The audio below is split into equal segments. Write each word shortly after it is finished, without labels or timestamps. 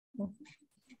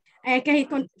Hay que ir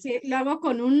con, si lo hago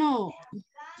con uno,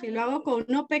 si lo hago con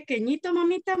uno pequeñito,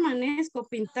 mamita, amanezco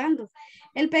pintando.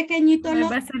 El pequeñito Hoy lo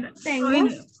va a ser, tengo,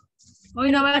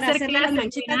 hoy no pero va a para ser hacerle las clase,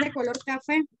 manchitas mira. de color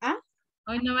café. Ah,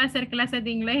 Hoy no va a ser clases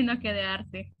de inglés y no que de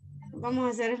arte. vamos a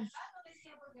hacer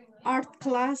art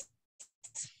class.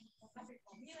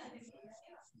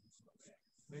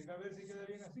 Venga a ver si queda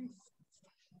bien así.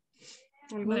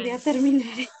 Algún día Bueno,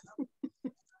 terminaré.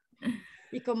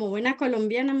 Y como buena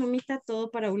colombiana, mamita,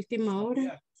 todo para última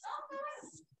hora.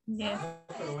 yes.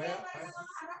 Pero vaya.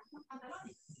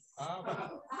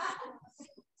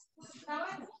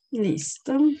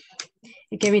 Listo.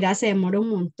 Y que mira, se demora un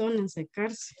montón en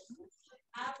secarse.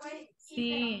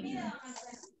 Sí.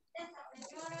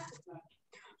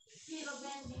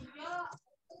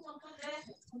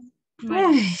 Bueno,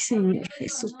 Ay, Señor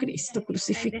Jesucristo ahí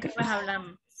crucificado. después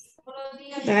hablamos.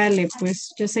 Dale,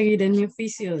 pues yo seguiré en mi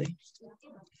oficio de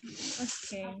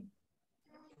Ok.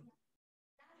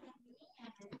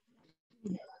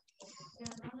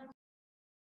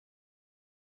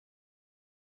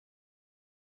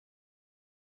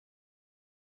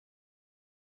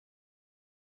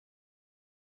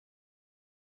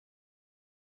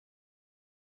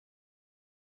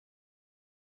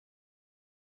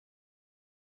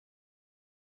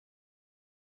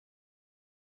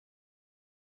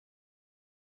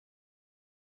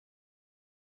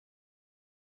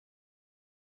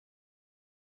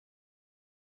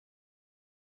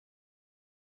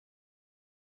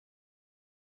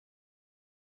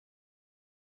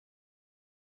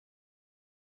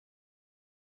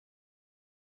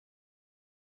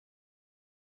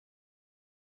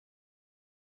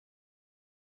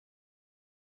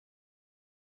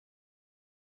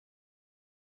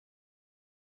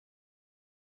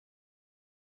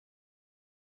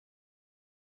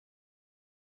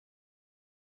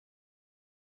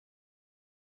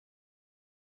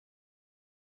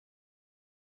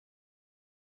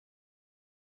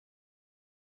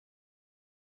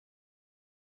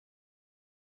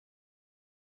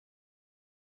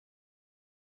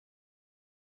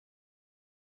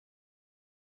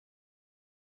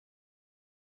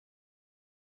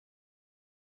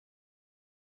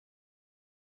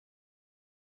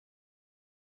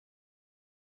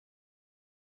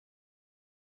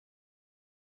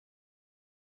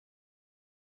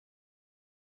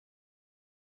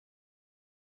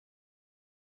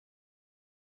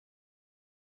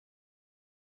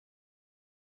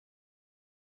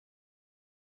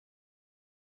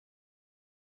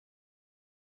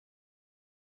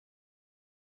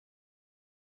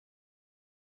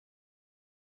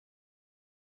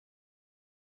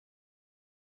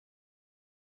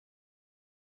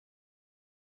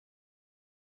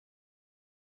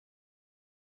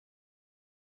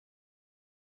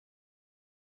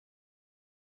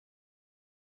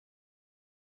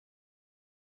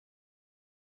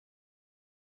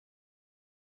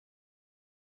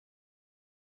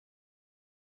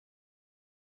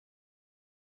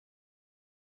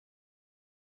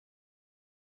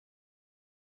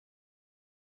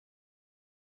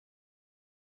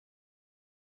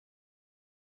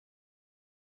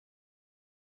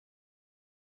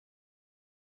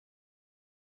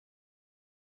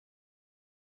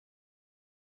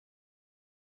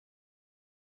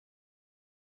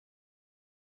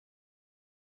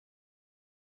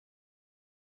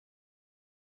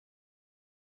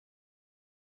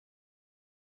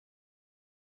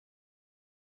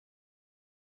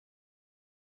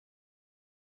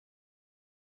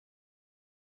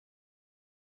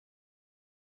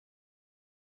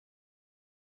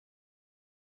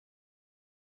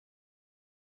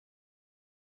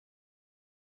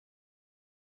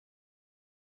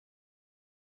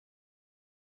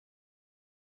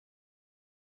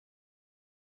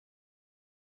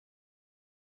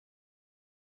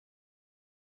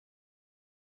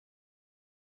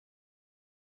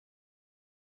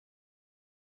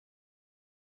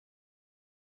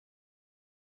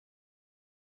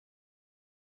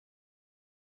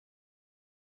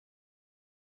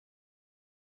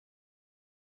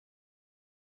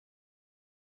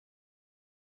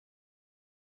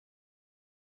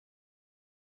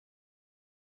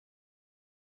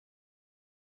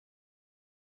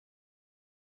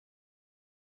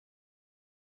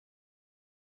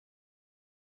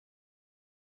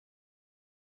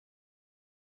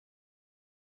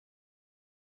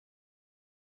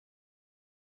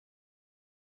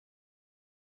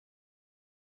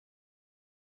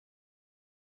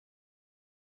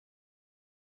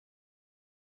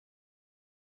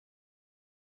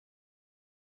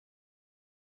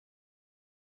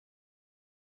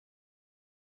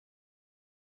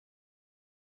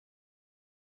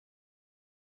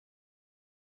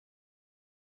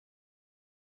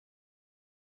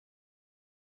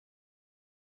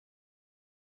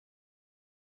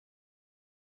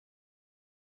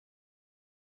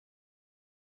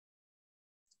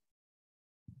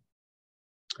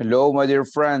 Hello, my dear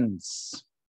friends.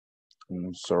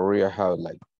 I'm sorry I have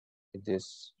like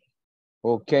this.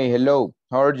 Okay, hello.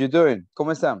 How are you doing?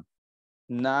 ¿Cómo están?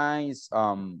 Nice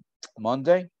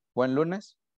Monday. Buen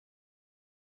lunes.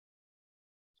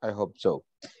 I hope so.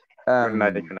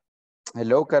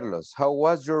 Hello, Carlos. How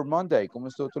was your Monday? ¿Cómo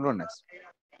estuvo tu lunes?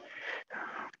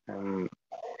 Ya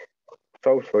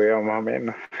más o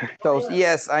menos. So,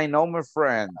 yes, I know, my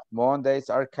friend.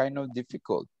 Mondays are kind of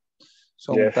difficult.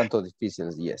 Son un Yes. tanto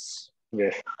difíciles, yes.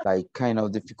 Yes. Like kind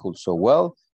of difficult. So,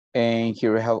 well, and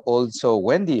here we have also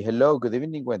Wendy. Hello, good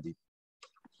evening, Wendy.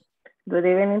 Good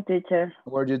evening, teacher.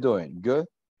 How are you doing? Good?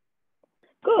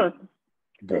 Good.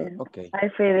 Good, okay. I'm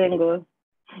feeling good.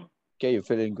 Okay, you're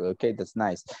feeling good. Okay, that's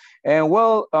nice. And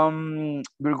well,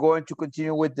 we're going to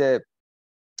continue with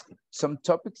some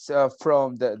topics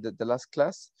from the last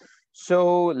class.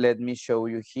 So let me show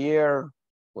you here.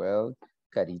 Well,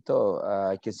 Carito,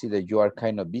 I can see that you are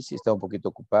kind of busy. Está un poquito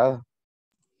ocupada.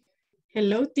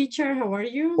 Hello, teacher. How are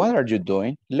you? What are you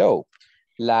doing? Hello.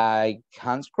 Like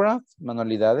handcraft,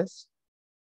 manualidades?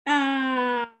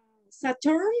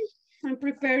 Saturn. I'm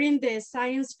preparing the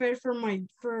science fair for my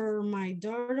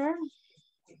daughter,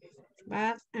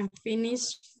 but I'm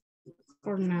finished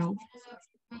for now.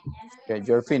 Okay,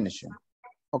 you're finishing.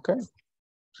 Okay.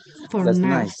 For That's now.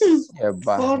 nice. Yeah,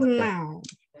 For okay. now.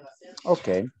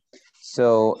 Okay.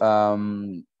 So,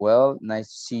 well, nice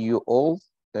to see you all.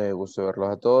 Gusto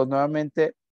verlos a todos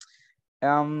nuevamente.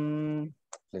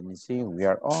 Let me see, we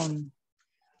are on.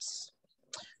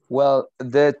 Well,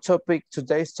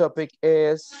 today's topic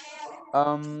is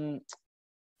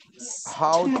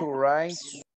how to write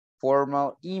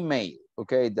formal email.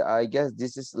 Okay, I guess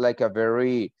this is like a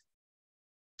very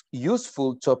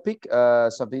useful topic,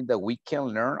 something that we can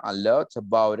learn a lot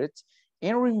about it.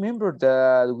 And remember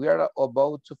that we are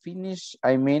about to finish,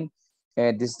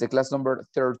 this is the class number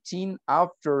 13.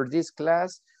 After this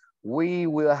class, we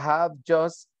will have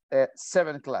just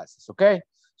 7 classes, okay?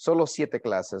 Solo 7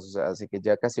 clases, o sea, así que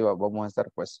ya casi vamos a estar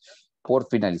pues por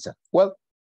finalizar. Well,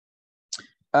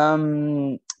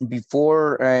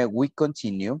 before we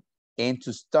continue and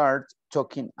to start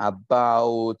talking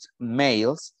about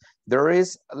mails, there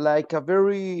is like a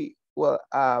very, well,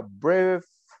 a brief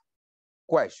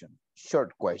question,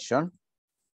 short question.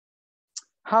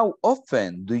 How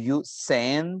often do you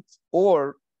send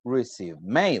or receive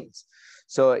mails?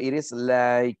 So it is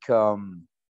like,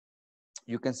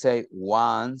 you can say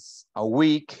once a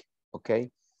week, okay?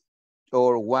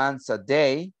 Or once a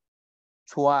day,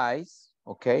 twice,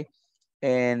 okay?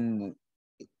 And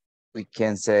we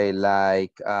can say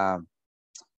like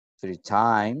 3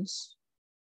 times,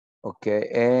 okay?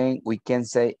 And we can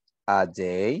say a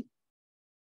day,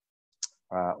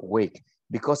 week,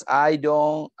 because I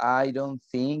don't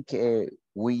think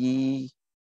we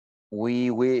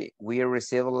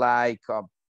receive like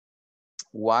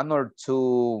 1 or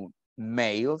 2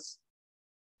 mails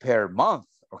per month.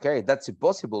 Okay, that's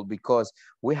impossible because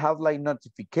we have like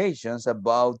notifications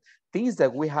about things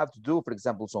that we have to do. For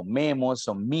example, some memos,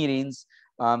 some meetings.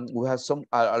 We have some,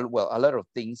 well, a lot of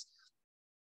things.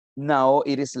 Now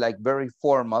it is like very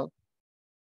formal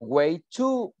way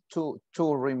to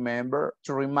remember,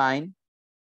 to remind,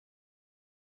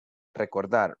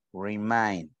 recordar,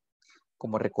 remind,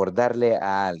 como recordarle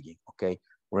a alguien, okay?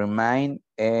 Remind,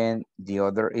 and the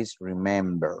other is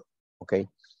remember, okay?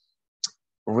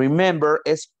 Remember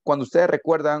es cuando ustedes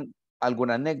recuerdan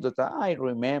alguna anécdota. I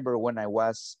remember when I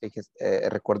was,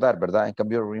 recordar, ¿verdad? En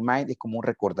cambio, remind es como un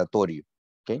recordatorio,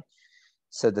 okay?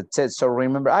 So that's it. So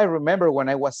remember, I remember when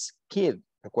I was kid.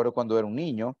 Recuerdo cuando era un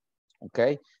niño,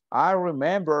 okay? I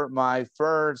remember my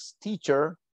first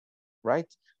teacher, right?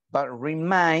 But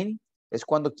remind es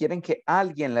cuando quieren que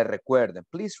alguien le recuerde.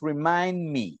 Please remind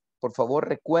me. Por favor,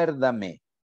 recuérdame.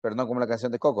 Pero no como la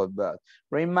canción de Coco. But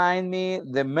remind me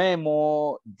the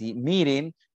memo, the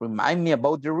meeting. Remind me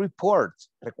about the report.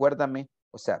 Recuérdame.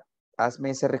 O sea, hazme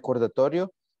ese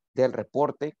recordatorio del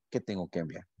reporte que tengo que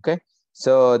enviar. Okay?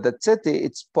 So that's it.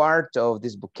 It's part of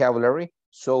this vocabulary.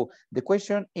 So the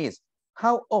question is,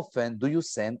 how often do you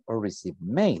send or receive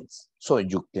mails? So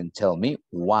you can tell me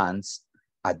once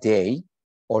a day,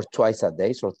 or twice a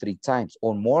day, or 3 times,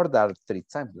 or more than 3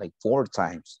 times, like 4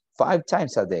 times, 5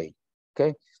 times a day.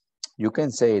 Okay, you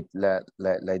can say it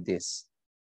like this.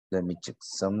 Let me check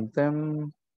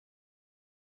something.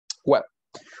 Well,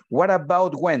 what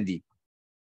about Wendy?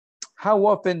 How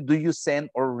often do you send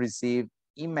or receive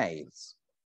emails?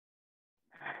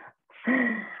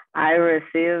 I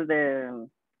received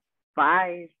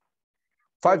 5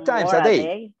 times a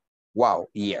day. Wow,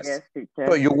 yes. Yes, teacher.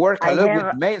 So you work a lot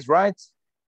with mails, right?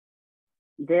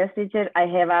 Yes, teacher. I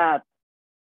have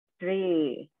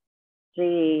 3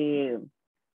 the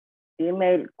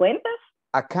email cuentas,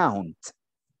 Account.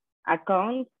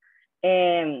 account,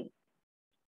 and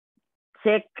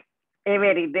check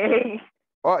every day.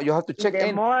 Oh, you have to check in the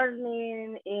in.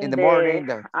 morning, In the morning.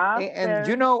 after. And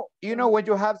you know when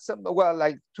you have some, well,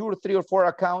 like 2 or 3 or 4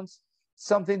 accounts,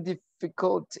 something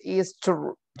difficult is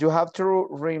you have to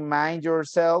remind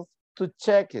yourself to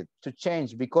check it, to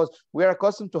change, because we are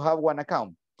accustomed to have one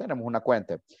account. Tenemos una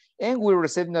cuenta. And we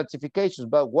receive notifications,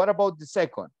 but what about the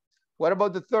second? What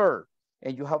about the third?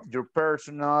 And you have your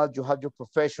personal, you have your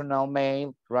professional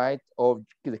mail, right? Or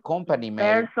the company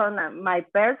mail. My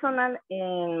personal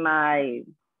and my,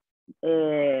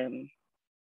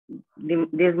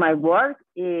 this my work,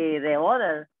 the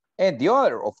other. And the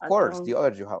other, of course, the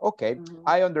other you have. Okay, Mm-hmm.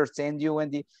 I understand you,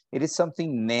 Wendy. It is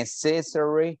something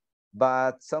necessary,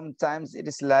 but sometimes it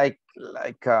is like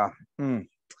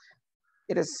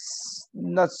it is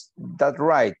not that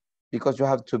right, because you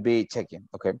have to be checking.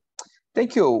 Okay,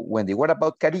 thank you, Wendy. What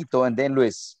about Carito and then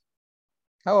Luis?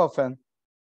 How often?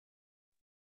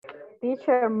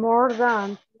 Teacher, more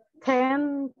than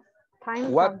 10 times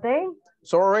What? a day.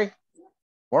 Sorry,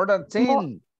 more than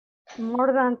 10.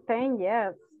 More than 10,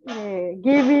 yes.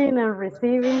 Giving and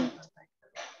receiving.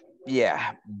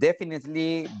 Yeah,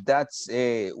 definitely. That's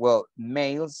well,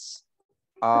 mails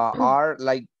are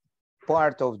like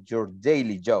part of your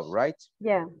daily job, right?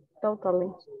 Yeah,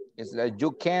 totally. It's like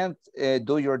you can't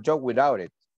do your job without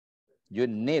it. You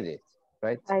need it,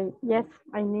 right? Yes,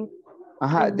 I need.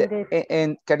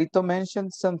 And Carito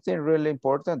mentioned something really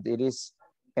important. It is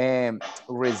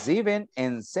receiving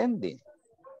and sending,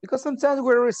 because sometimes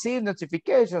we receive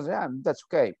notifications. Yeah, that's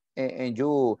okay, and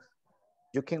you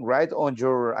can write on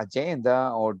your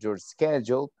agenda or your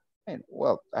schedule, and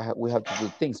well, we have to do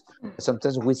things.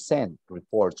 Sometimes we send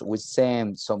reports, we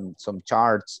send some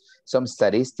charts, some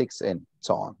statistics, and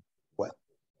so on. Well,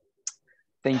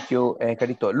 thank you,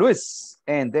 Carito. Luis,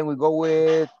 and then we go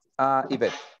with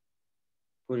Yvette.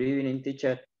 Good evening,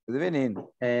 teacher. Good evening.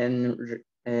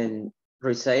 And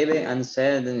receive and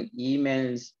send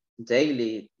emails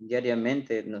daily,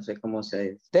 diariamente, no sé cómo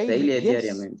se dice. Daily es yes.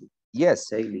 diariamente. Yes.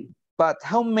 Daily. But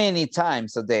how many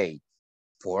times a day?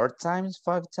 4 times,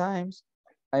 5 times?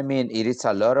 I mean, it is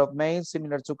a lot of mail,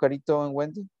 similar to Carito and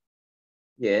Wendy?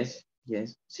 Yes,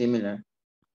 similar.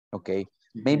 Okay.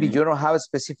 Maybe you don't have a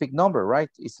specific number, right?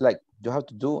 It's like you have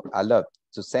to do a lot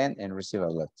to send and receive a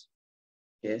lot.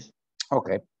 Yes.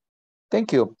 Okay.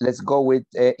 Thank you. Let's go with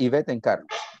Yvette and Carlos.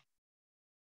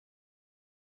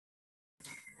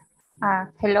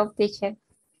 Hello, teacher.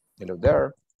 Hello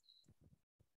there.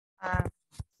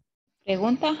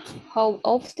 Pregunta, how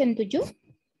often do you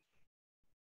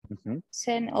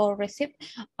send or receive?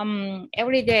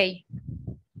 Every day.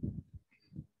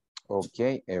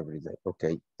 Okay, every day.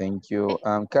 Okay, thank you.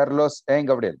 Carlos and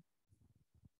Gabriel.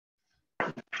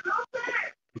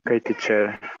 Okay,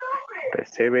 teacher.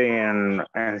 Receiving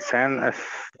and send as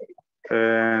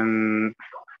en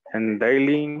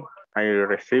daily, I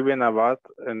receiving about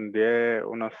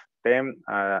unos 10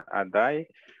 a day,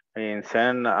 and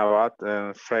send about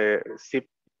 6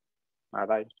 a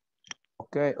day.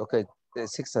 Okay,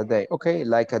 6 a day. Okay,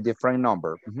 like a different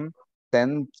number.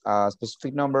 10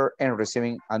 specific number and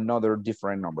receiving another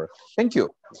different number. Thank you.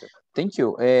 Thank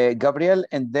you. Gabriel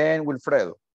and then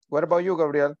Wilfredo. What about you,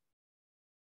 Gabriel?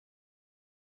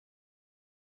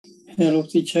 Hello,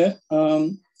 teacher.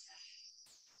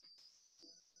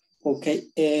 Okay,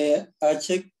 I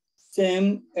check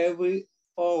them every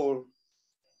hour.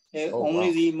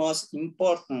 Only the most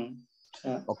important.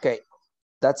 Okay,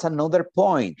 that's another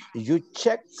point. You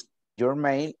check your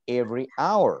mail every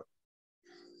hour,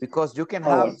 because you can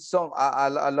have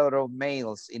a lot of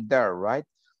mails in there, right?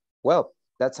 Well,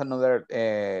 that's another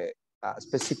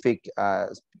specific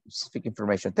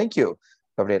information. Thank you,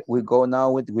 Gabriel. We go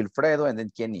now with Wilfredo and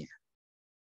then Kenya.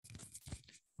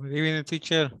 Good evening,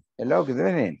 teacher. Hello, good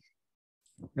evening.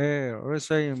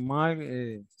 Also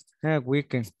my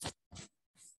weekend.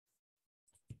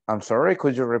 I'm sorry,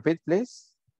 could you repeat, please?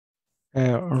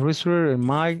 Receive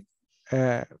my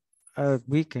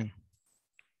weekend.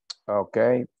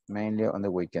 Okay, mainly on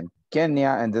the weekend.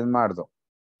 Kenya and then Mardo.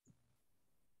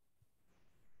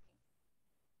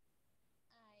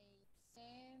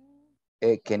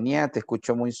 Kenia, te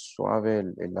escucho muy suave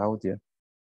el audio.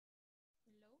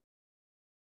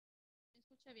 ¿Se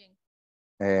escucha bien?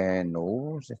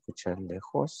 No, se escucha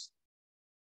lejos.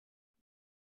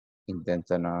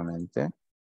 Intenta nuevamente.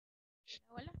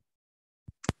 ¿Hola?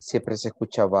 Siempre se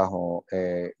escucha bajo.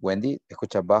 Wendy,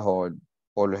 ¿escuchas bajo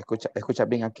o lo escuchas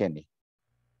bien a Kenny?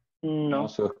 No,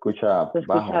 se escucha se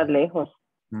escucha bajo. lejos.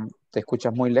 ¿Te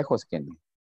escuchas muy lejos, Kenny?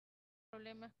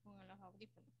 problemas con los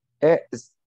audífonos.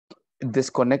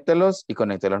 Desconéctelos y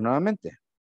conéctelos nuevamente.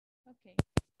 Ok.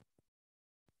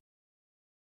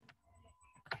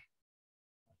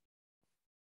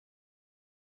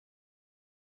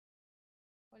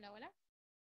 Hola, hola.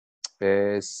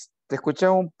 Te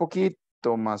escucha un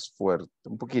poquito más fuerte,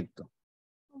 un poquito.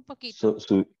 Un poquito.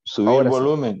 Subir el Ahora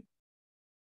volumen. sí.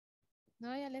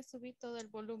 No, ya le subí todo el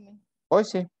volumen. Hoy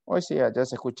sí, ya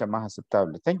se escucha más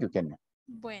aceptable. Thank you, Kenia.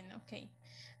 Bueno, ok.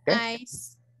 Okay.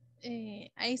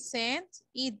 I sent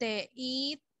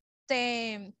it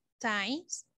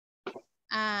times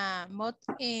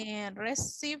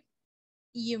receive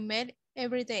email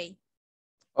every day.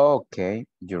 Okay,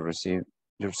 you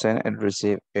send and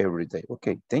receive every day.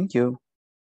 Okay, thank you.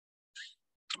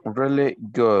 Really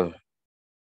good.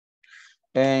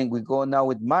 And we go now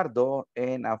with Mardo,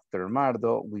 and after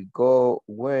Mardo, we go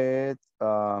with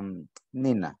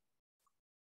Nina.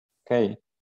 Okay,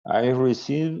 I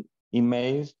receive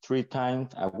emails 3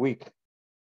 times a week.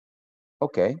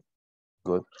 Okay,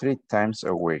 good. 3 times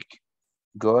a week.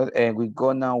 Good. And we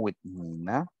go now with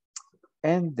Nina,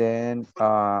 and then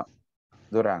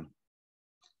Duran.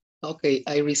 Okay,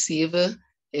 I receive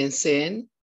and send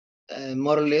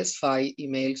more or less 5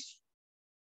 emails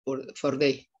for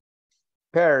day.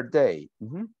 Per day.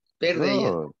 Mm-hmm. Per day,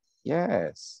 yeah.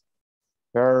 Yes.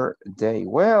 Per day.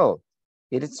 Well,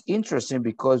 it is interesting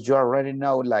because you already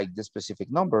know like the specific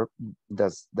number.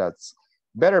 That's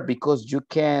better because you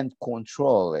can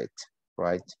control it,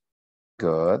 right?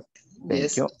 Good.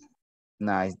 Thank you.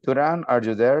 Nice. Duran, are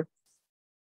you there?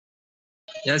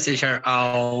 Yes, teacher.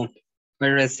 We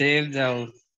received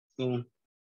okay.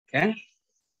 20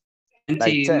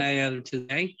 like email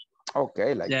today.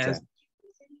 Okay, like yes. 10.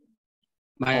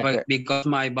 Because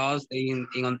my boss in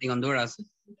Honduras.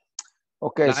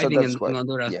 Okay, so that's why. In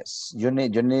Honduras. Yes, you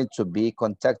need to be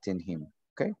contacting him.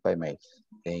 Okay, by mail.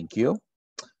 Thank you.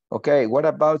 Okay, what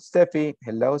about Steffi?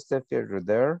 Hello, Steffi, are you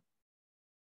there?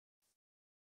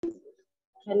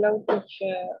 Hello,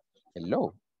 teacher.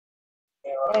 Hello.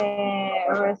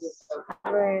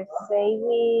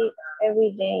 Receive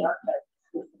every day.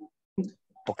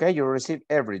 Okay, you receive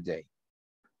every day.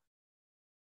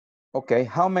 Okay,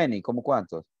 how many? ¿Cómo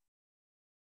cuántos?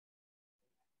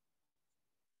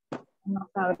 No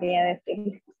sabría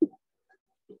decir.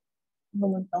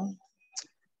 Un montón.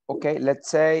 Okay, let's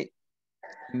say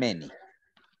many.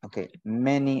 Okay,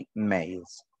 many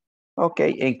mails.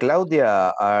 Okay, and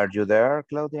Claudia, are you there,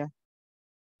 Claudia?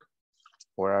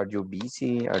 Or are you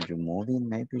busy? Are you moving?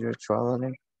 Maybe you're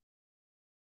traveling?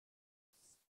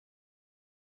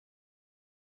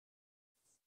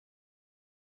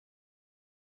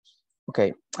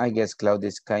 Okay, I guess Claudia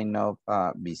is kind of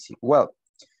busy. Well,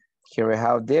 here we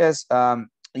have this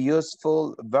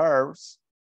useful verbs,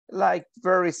 like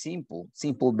very simple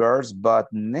verbs, but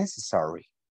necessary.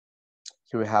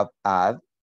 Here we have add,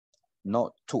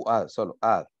 not to add, solo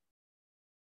add.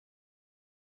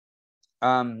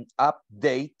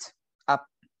 Update,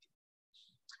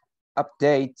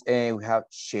 update, and we have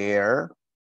share,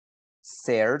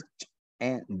 search,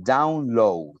 and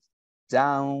download.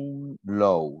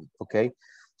 Okay?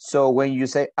 So when you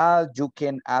say add, you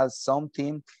can add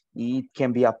something. It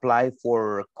can be applied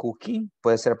for cooking.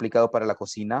 Puede ser aplicado para la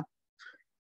cocina.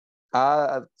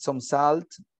 Add some salt,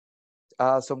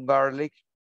 add some garlic.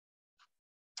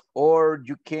 Or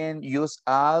you can use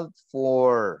add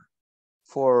for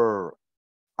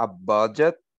a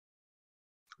budget,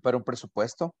 para un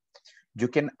presupuesto. You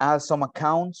can add some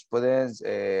accounts. Puedes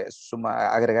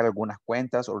agregar algunas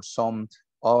cuentas or some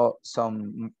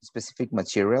specific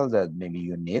material that maybe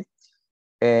you need.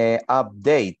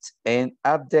 Update, and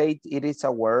update, it is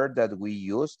a word that we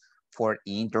use for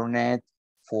internet,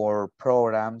 for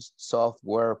programs,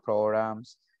 software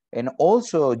programs, and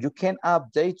also you can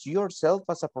update yourself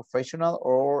as a professional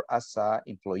or as an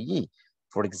employee.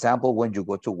 For example, when you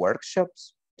go to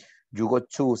workshops, you go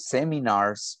to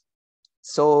seminars,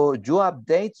 so you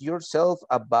update yourself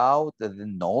about the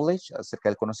knowledge, acerca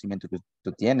del conocimiento que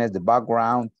tú tienes, the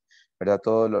background, ¿verdad?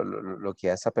 Todo lo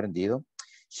que has aprendido.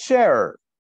 Share.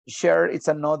 Share is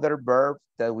another verb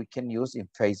that we can use in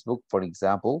Facebook, for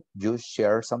example. You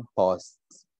share some posts.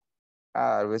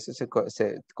 A veces se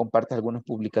comparte algunas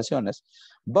publicaciones.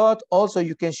 But also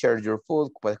you can share your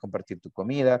food. Puedes compartir tu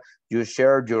comida. You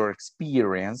share your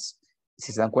experience.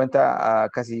 Si se dan cuenta,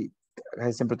 casi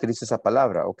siempre utilizo esa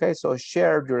palabra. Okay, so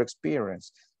share your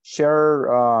experience. Share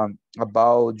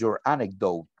about your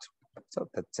anecdote. So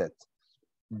that's it.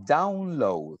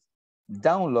 Download.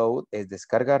 Download es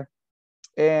descargar.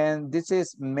 And this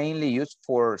is mainly used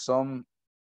for some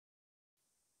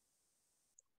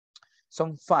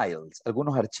files,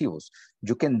 algunos archivos.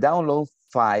 You can download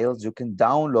files. You can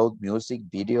download music,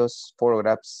 videos,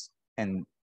 photographs, and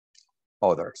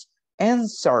others. And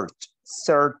search.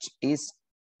 Search is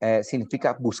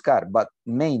significa buscar, but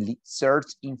mainly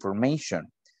search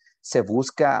information. Se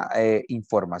busca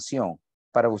información.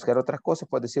 Para buscar otras cosas,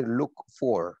 puede decir look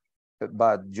for.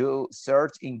 But you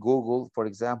search in Google, for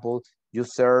example, you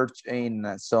search in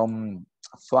some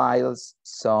files,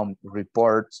 some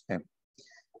reports, and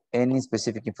any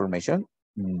specific information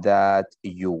that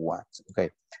you want.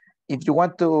 Okay. If you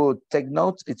want to take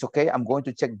notes, it's okay. I'm going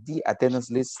to check the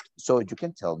attendance list so you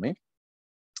can tell me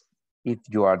if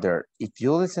you are there. If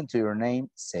you listen to your name,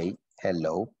 say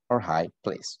hello or hi,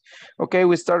 please. Okay,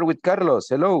 we start with Carlos.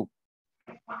 Hello.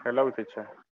 Hello, teacher.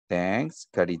 Thanks,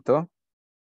 Carito.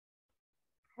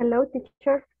 Hello,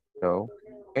 teacher. Hello.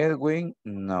 Edwin,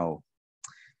 no.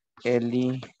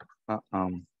 Ellie,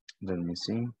 let me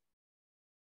see.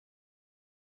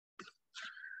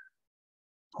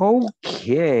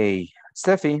 Okay,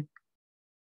 Steffi.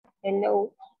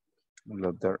 Hello.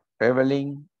 Hello there.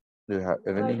 Evelyn, do you have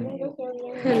Evelyn?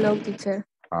 Hello, teacher.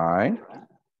 Hi.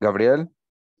 Gabriel.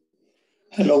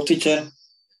 Hello, teacher.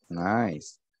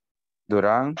 Nice.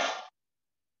 Duran.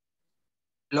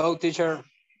 Hello, teacher.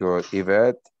 Good.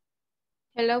 Yvette.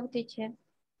 Hello, teacher.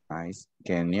 Nice.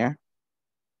 Kenya.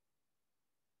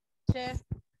 Teacher.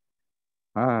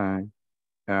 Hi.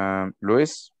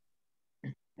 Luis.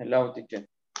 Hello, teacher.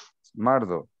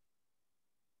 Mardo.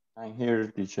 I'm here,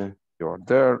 teacher. You're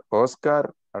there.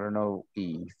 Oscar. I don't know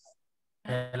if.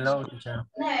 Hello, teacher.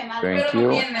 Thank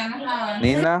you.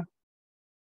 Nina.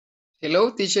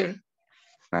 Hello, teacher.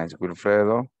 Nice.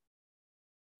 Wilfredo.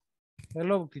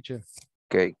 Hello, teacher.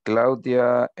 Okay.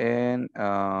 Claudia and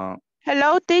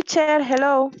Hello, teacher.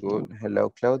 Hello. good. Hello,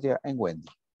 Claudia and Wendy.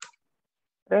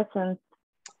 Present.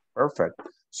 Perfect.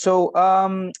 So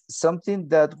something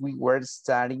that we were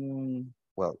studying,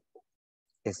 well,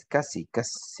 es casi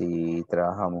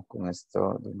trabajamos con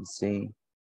esto. Let me see.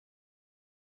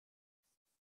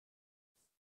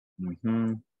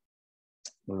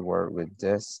 We were with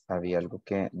this. Había algo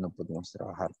que no pudimos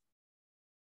trabajar.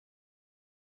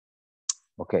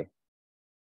 Ok.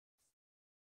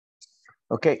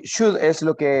 Ok, should es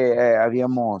lo que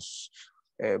habíamos,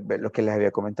 lo que les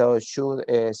había comentado. Should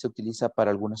se utiliza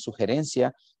para alguna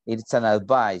sugerencia. It's an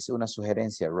advice, una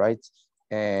sugerencia, right?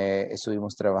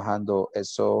 Estuvimos trabajando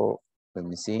eso, let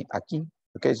me see, aquí.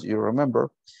 Okay, so you remember.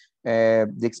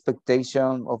 The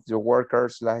expectation of the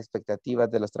workers, las expectativas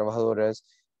de los trabajadores.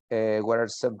 What are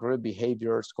some rude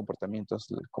behaviors, comportamientos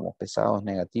como pesados,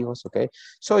 negativos, okay?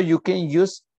 So you can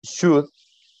use should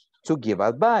to give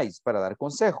advice, para dar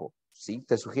consejo. Sí,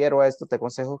 te sugiero esto, te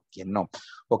aconsejo que no.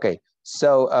 Okay,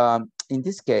 so in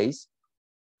this case,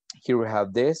 here we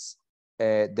have this.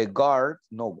 The guard,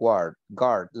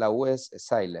 guard, la U es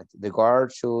silent. The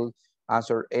guard should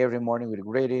answer every morning with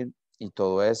greeting y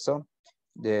todo eso.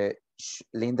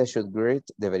 Linda should greet,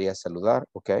 debería saludar,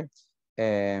 okay.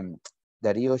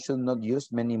 Darío should not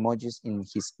use many emojis in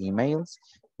his emails.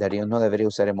 Darío no debería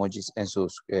usar emojis en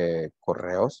sus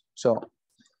correos. So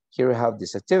here we have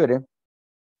this activity.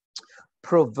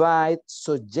 Provide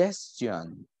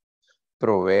suggestion.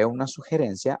 Provee una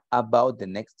sugerencia about the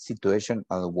next situation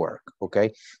at work.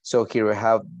 Okay. So here we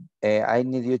have, I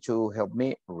need you to help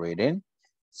me reading.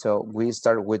 So we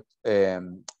start with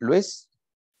Luis.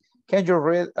 Can you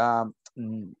read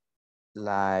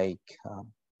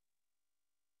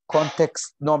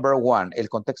context number 1, el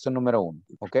contexto número 1,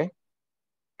 okay?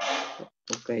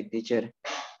 Okay, teacher.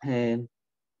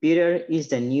 Peter is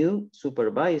the new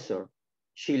supervisor.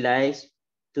 She likes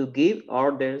to give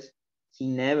orders. He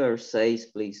never says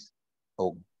please.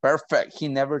 Oh, perfect. He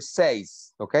never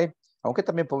says, okay? Aunque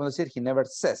también podemos decir he never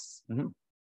says.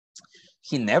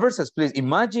 He never says please.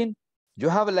 Imagine you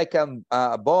have like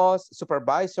a boss,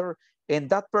 supervisor, and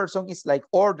that person is like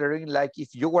ordering, like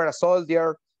if you were a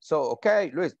soldier. So,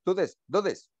 okay, Luis, do this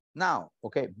now,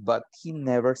 okay? But he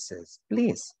never says,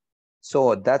 please.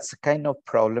 So that's a kind of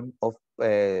problem of,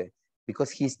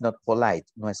 because he's not polite,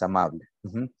 no es amable.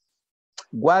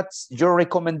 What's your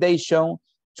recommendation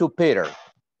to Peter?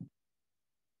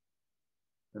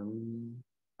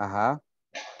 Ajá.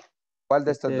 ¿Cuál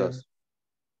de estas dos?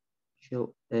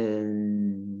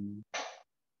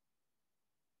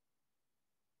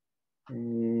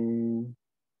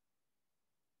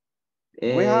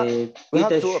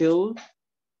 Peter should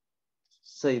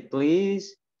say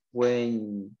please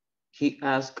when he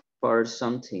asks for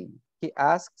something. He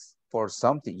asks for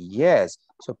something, yes.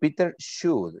 So Peter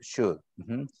should.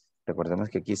 Recordemos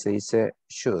que aquí se dice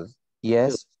should,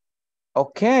 yes. Should.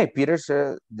 Okay, Peter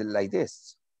said like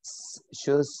this.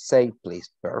 Should say please,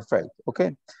 perfect.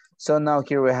 Okay, so now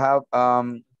here we have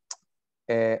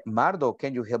Mardo,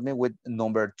 can you help me with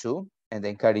number 2? And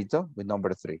then Carito with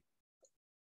number 3.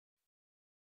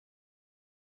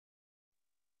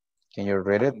 Can you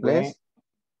read it, please?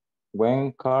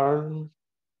 When Carl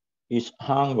is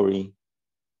hungry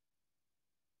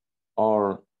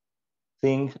or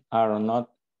things are not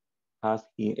as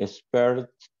he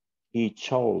expects, he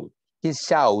shouts. He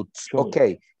shouts.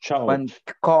 Okay. When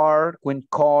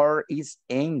Carl is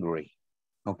angry.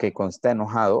 Okay, cuando está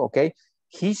enojado. Okay.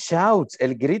 He shouts.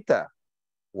 Él grita.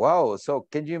 Wow. So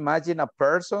can you imagine a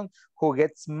person who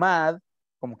gets mad,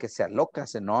 como que se aloca,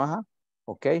 se enoja?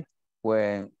 Okay.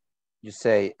 When you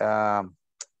say,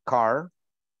 Carl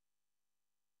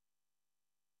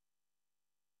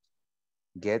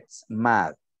gets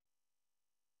mad.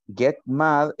 Get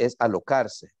mad es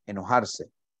alocarse, enojarse.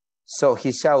 So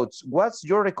he shouts, what's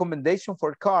your recommendation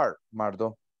for Carl,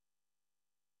 Mardo?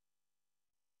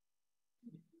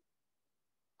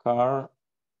 Carl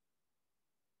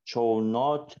should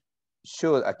not.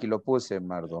 Should, aquí lo puse,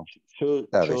 Mardo. Should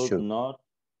not.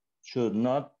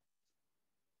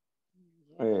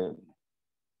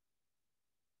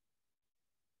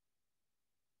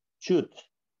 Should.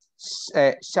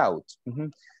 Shout.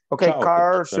 Okay, shout.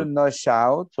 Carl should not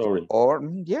shout. Sorry. Or,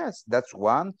 yes, that's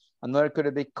one. Another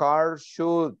could be Carl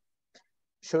should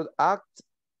act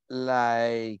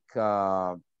like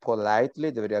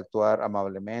politely, debería actuar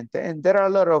amablemente. And there are a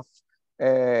lot of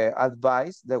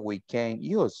advice that we can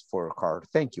use for Carl.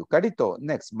 Thank you. Carito,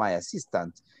 next, my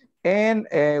assistant. And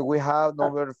we have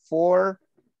number 4.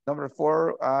 Number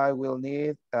 4, I will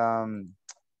need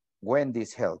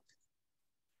Wendy's help.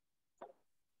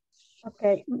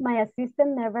 Okay, my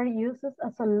assistant never uses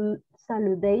a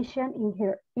salutation in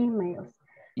her emails.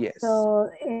 Yes. So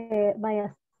my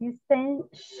assistant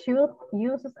should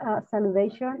use a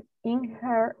salutation in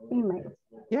her emails.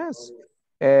 Yes.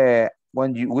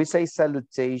 When we say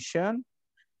salutation,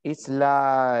 it's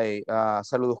like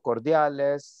saludos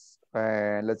cordiales,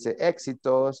 let's say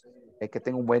éxitos, que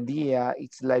tenga un buen día.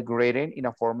 It's like greeting in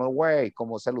a formal way,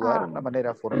 como saludar de una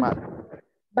manera formal.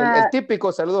 El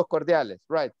típico saludos cordiales,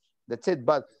 right? That's it.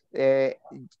 But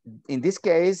in this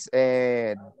case,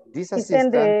 this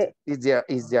assistant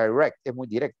is direct, es muy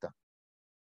directa.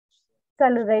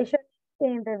 Saludation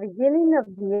in the beginning of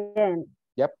the end.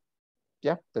 Yep.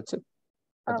 Yeah, that's it.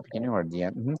 At the beginning or the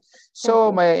end.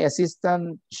 So my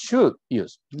assistant should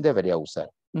use, debería usar.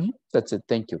 That's it.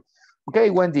 Thank you. Okay,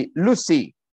 Wendy.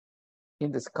 Lucy,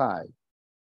 in the sky.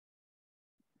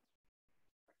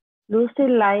 Lucy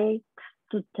likes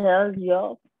to tell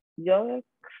jokes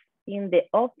in the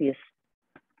office.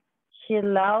 She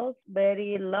laughs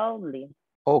very loudly.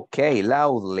 Okay,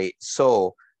 loudly.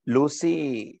 So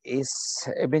Lucy le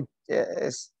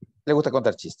gusta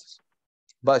contar chistes.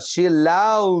 But she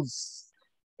laughs.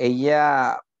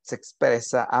 Ella se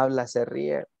expresa, habla, se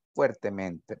ríe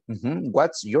fuertemente.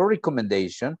 What's your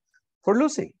recommendation for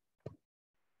Lucy?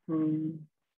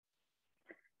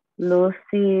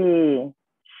 Lucy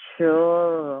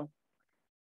should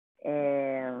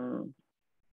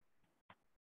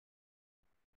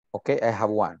okay, I have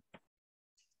one.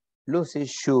 Lucy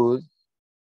should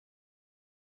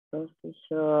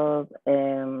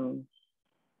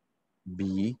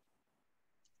be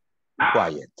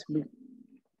quiet.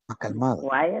 Calmado.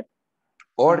 Quiet.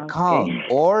 Or calm.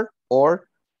 Or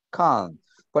calm.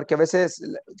 Porque a veces,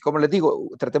 como les digo,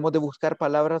 tratemos de buscar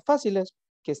palabras fáciles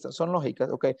que son lógicas.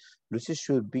 Okay. Lucy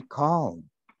should be calm.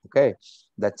 Okay.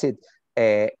 That's it.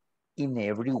 In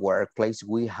every workplace,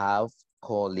 we have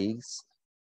colleagues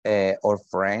or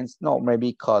friends, no,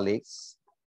 maybe colleagues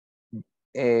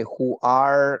who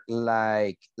are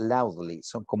like loudly,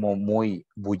 son como muy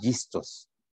bullistos.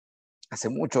 Hace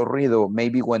mucho ruido,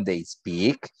 maybe when they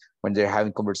speak, when they're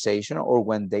having conversation, or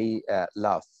when they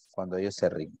laugh, cuando ellos se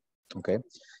ríen. Okay,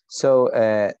 so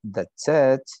that's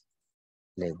it.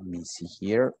 Let me see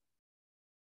here.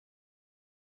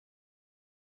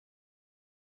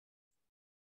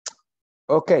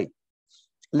 Okay,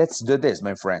 let's do this,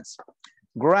 my friends.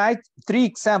 Write 3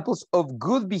 examples of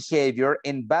good behavior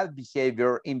and bad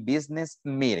behavior in business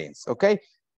meetings, okay?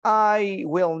 I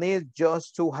will need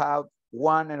just to have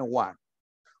 1 and 1.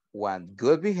 1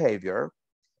 good behavior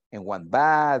and 1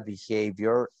 bad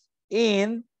behavior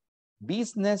in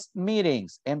business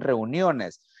meetings and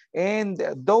reuniones. And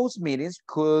those meetings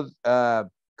could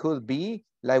be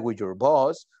like with your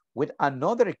boss, with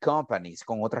another companies,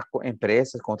 con otras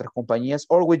empresas, con otras compañías,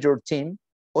 or with your team,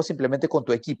 o simplemente con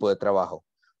tu equipo de trabajo,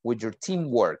 with your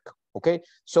teamwork, okay?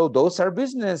 So those are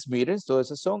business meetings. Todas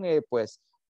esas son,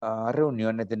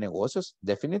 reuniones de negocios,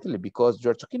 definitely, because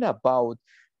you're talking about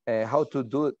how to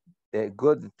do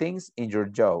good things in your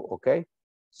job, okay?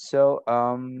 So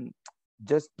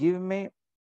just give me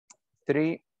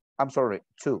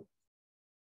two.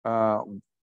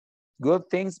 Good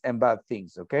things and bad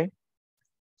things, okay?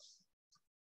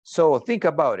 So think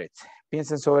about it.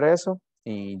 Piensen sobre eso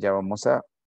y ya vamos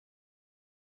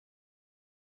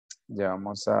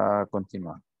a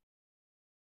continuar.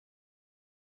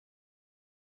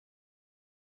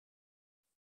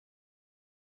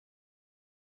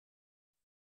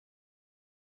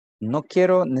 No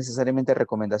quiero necesariamente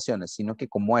recomendaciones, sino que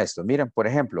como esto. Miren, por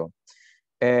ejemplo,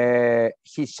 he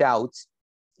shouts,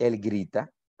 él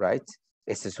grita, right?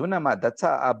 Esta es that's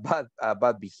a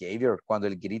bad behavior cuando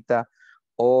él grita.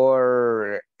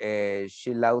 Or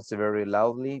she shouts very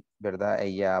loudly, ¿verdad?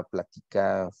 Ella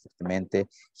platica fuertemente.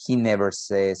 He never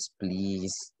says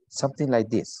please, something like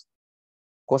this.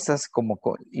 Cosas como,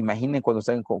 imaginen cuando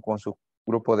están con su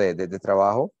grupo de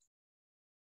trabajo.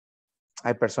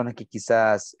 Hay personas que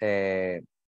quizás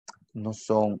no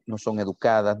son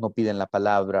educadas, no piden la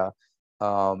palabra.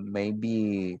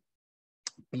 Maybe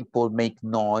people make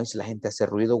noise, la gente hace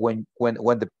ruido when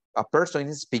a person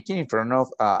is speaking in front of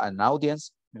an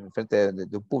audience, en frente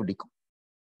de un público.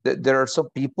 There are some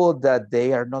people that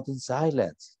they are not in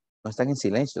silence, no están en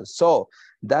silencio. So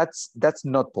that's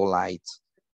not polite.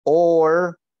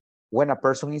 Or when a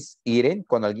person is eating,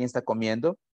 cuando alguien está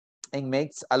comiendo, and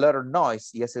makes a lot of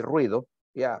noise y hace ruido,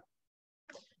 yeah.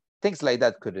 Things like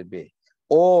that could it be.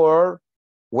 Or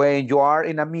when you are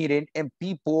in a meeting and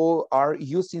people are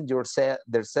using their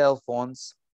cell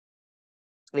phones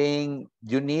and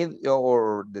you need,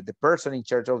 or the person in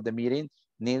charge of the meeting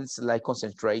needs like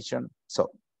concentration.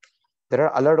 So there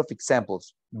are a lot of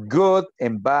examples, good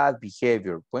and bad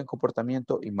behavior, buen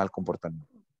comportamiento y mal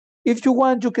comportamiento. If you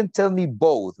want, you can tell me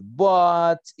both,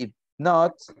 but if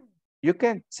not, you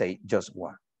can say just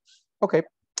one. Okay,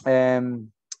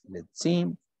 let's see,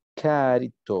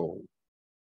 Carito.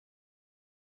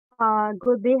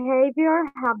 Good behavior,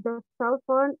 have the cell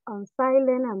phone on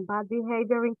silent, and bad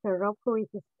behavior, interrupt who is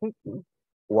speaking.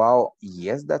 Wow,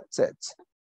 yes, that's it.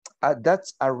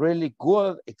 That's a really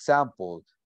good example.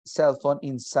 Cell phone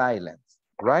in silence,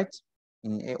 right?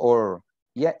 Or,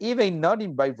 yeah, even not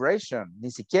in vibration, ni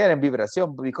siquiera en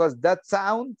vibración, because that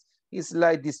sound is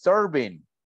like disturbing.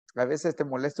 A veces te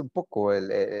molesta un poco,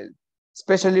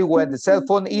 especially when the cell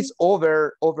phone is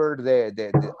over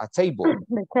a table.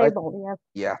 The table, right? Yes.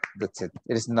 Yeah, that's it.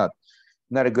 It is not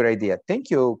a good idea. Thank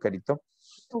you, Carito.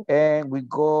 Okay. And we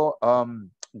go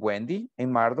Wendy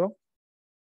and Mardo.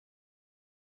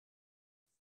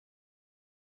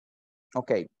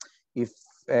 Okay, if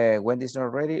Wendy's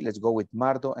not ready, let's go with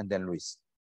Mardo and then Luis.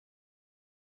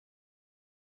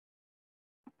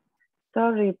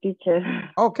 Sorry, teacher.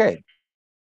 Okay,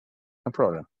 no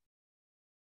problem.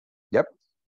 Yep.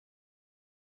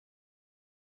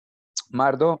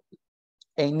 Mardo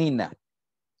and Nina.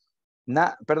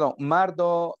 Perdón,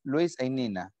 Mardo, Luis and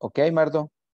Nina. Okay, Mardo?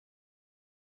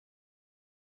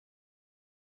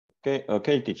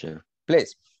 Okay, teacher.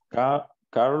 Please.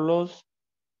 Carlos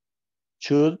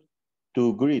should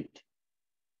to greet.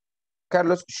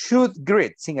 Carlos should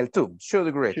greet, sin el to,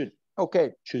 should greet. Should.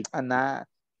 Okay. Should. Ana,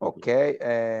 okay,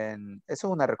 and eso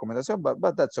es una recomendación,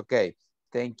 but that's okay.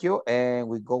 Thank you, and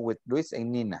we go with Luis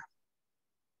and Nina.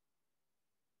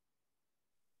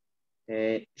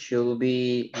 Should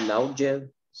be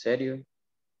louder, serio.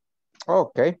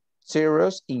 Okay,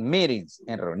 serious in meetings,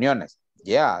 en reuniones.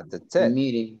 Yeah, that's it.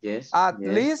 Meeting, yes. At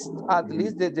least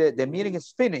the meeting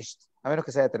is finished. A menos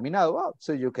que se haya terminado. Well,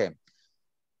 so you can.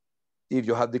 If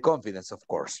you have the confidence, of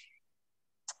course.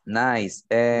 Nice.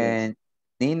 And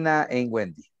yes. Nina and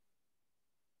Wendy.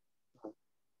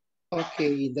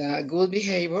 Okay, the good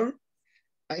behavior,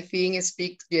 I think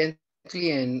speak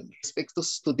gently and respect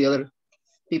to the other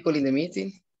people in the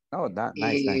meeting. Oh, that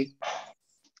nice.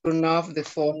 Turn off the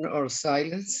phone or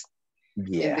silence.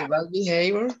 Yeah. And the bad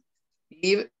behavior,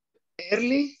 leave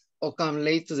early or come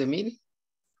late to the meeting.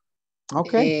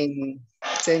 Okay. And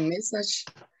send message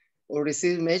or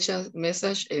receive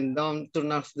message and don't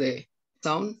turn off the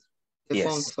sound, the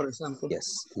phone, for example. Yes.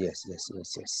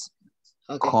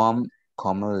 Okay.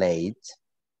 Come late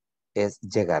es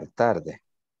llegar tarde.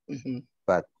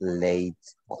 But late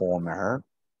comer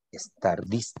es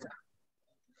tardista.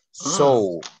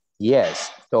 So,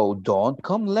 yes, so don't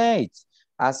come late.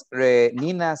 As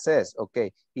Nina says,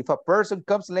 okay, if a person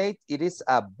comes late, it is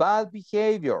a bad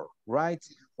behavior, right?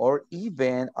 Or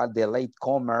even the late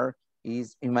comer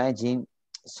is, imagine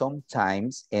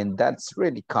sometimes, and that's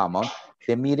really common,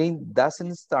 the meeting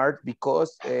doesn't start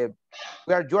because you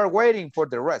are waiting for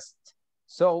the rest.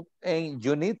 So, and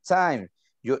you need time.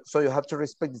 So you have to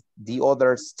respect the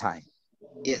other's time.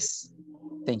 Yes.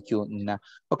 Thank you, Nina.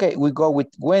 Okay, we go with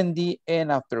Wendy,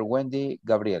 and after Wendy,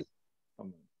 Gabriel.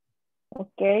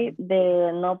 Okay,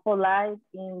 the not polite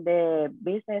in the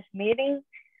business meeting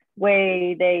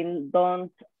where they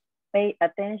don't pay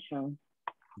attention.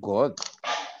 Good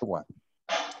one.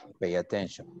 Pay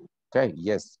attention. Okay,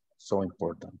 yes, so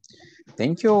important.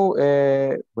 Thank you,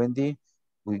 Wendy.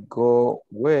 We go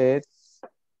with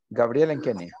Gabriel and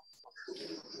Kenya.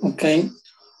 Okay.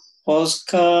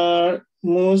 Oscar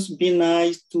must be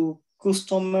nice to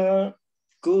customer.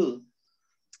 Good.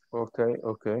 Okay,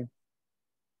 okay.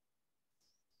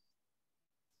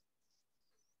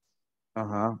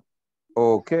 Uh-huh.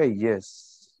 Okay,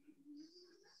 yes.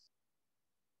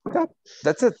 Okay,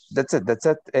 that's it. That's it. That's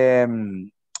it.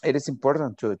 It is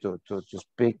important to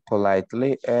speak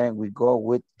politely, and we go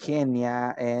with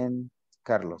Kenya and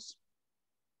Carlos.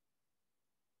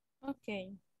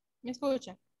 Okay. ¿Me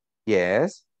escucha?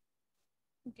 Yes.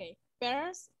 Okay.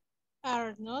 Parents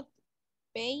are not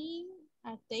paying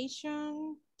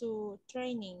attention to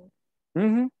training.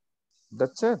 Mm-hmm.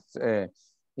 That's it.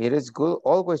 It is good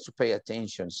always to pay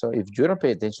attention. So if you don't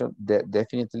pay attention,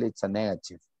 definitely it's a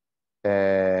negative,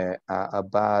 a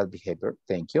bad behavior.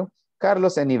 Thank you.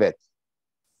 Carlos and Yvette.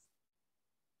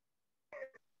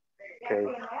 Okay.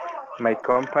 My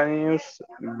company's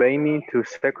beginning to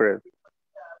secret.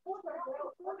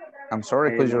 I'm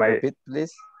sorry, could you repeat,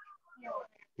 please?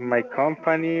 My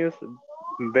company's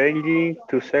beginning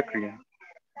to secret.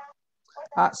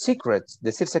 Ah, secrets,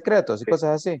 decir secretos y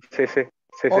cosas así. Sí, sí,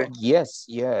 sí, Oh, sí. yes,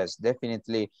 yes,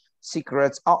 definitely.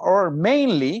 Secrets, or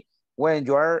mainly when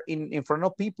you are in front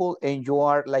of people and you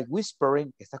are like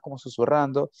whispering, está como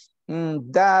susurrando,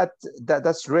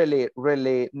 that's really,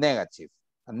 really negative,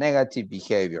 a negative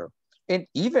behavior. And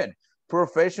even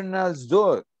professionals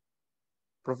do it.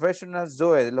 Professionals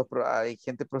do it. Hay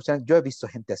gente profesional, yo he visto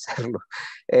gente hacerlo.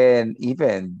 And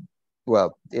even,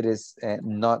 well, it is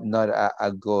not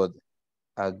a good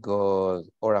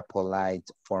or a polite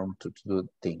form to do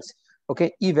things.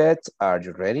 Okay, Yvette, are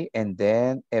you ready? And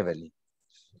then Evelyn.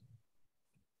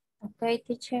 Okay,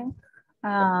 teacher.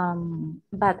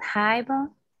 But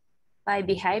by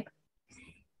behave,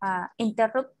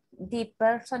 interrupt the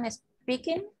person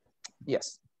speaking.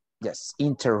 Yes, yes,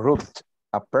 interrupt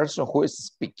a person who is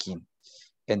speaking.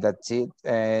 And that's it.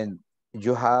 And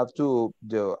you have to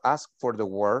ask for the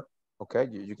word. Okay,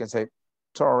 you can say,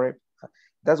 sorry.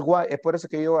 That's why, es por eso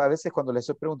que yo a veces cuando les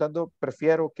estoy preguntando,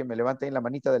 prefiero que me levanten la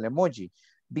manita del emoji,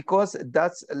 because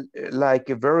that's like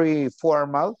very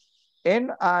formal,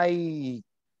 and I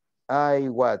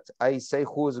say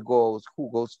who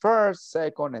goes first,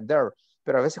 second, and there.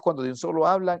 Pero a veces cuando de un solo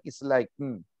hablan, it's like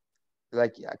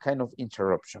a kind of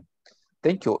interruption.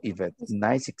 Thank you, Yvette.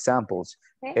 Nice examples.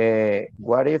 Okay.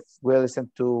 What if we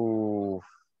listen to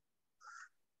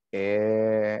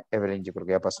Evelyn? Yo creo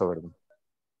que ya pasó, ¿verdad?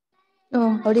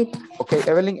 Oh, ahorita. Okay,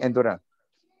 Evelyn and Duran.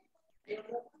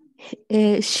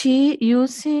 She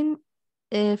using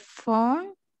a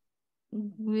phone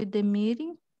with the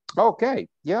meeting. Okay,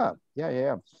 yeah.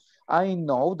 I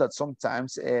know that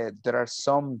sometimes there are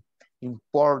some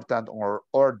important or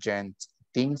urgent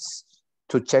things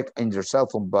to check in your cell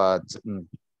phone, but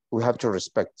we have to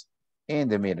respect in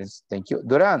the meetings. Thank you.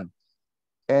 Duran,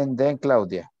 and then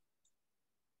Claudia.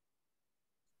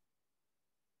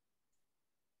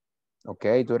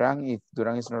 Okay, Duran, if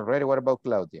Duran is not ready, what about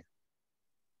Claudia?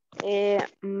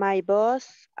 My boss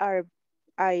are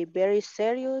very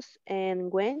serious,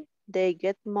 and when they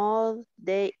get mad,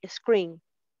 they scream.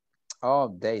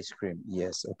 Oh, they scream.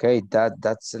 Yes. Okay,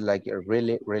 that's like a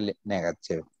really, really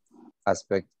negative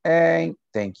aspect. And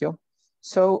thank you.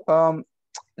 So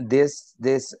this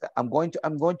I'm going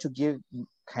to give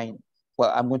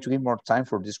I'm going to give more time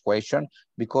for this question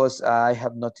because I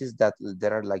have noticed that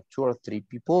there are like 2 or 3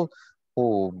 people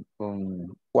who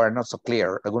are not so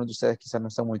clear. Algunos de ustedes quizás no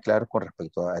están muy claros con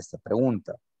respecto a esta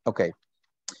pregunta. Okay.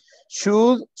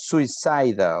 Should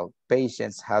suicidal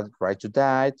patients have the right to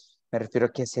die? Me refiero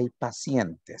a que si hay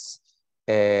pacientes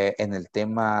en el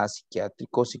tema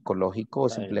psiquiátrico, psicológico,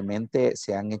 simplemente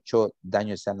se han hecho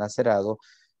daño, se han lacerado.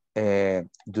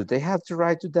 Do they have the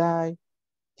right to die?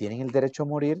 ¿Tienen el derecho a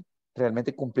morir?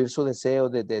 ¿Realmente cumplir su deseo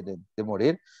de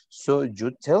morir? So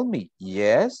you tell me,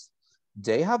 yes,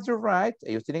 they have the right,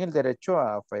 ellos tienen el derecho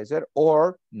a fallecer,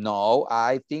 or no,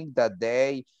 I think that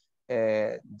they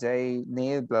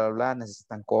need blah, blah, blah,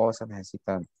 necesitan cosas,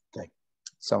 necesitan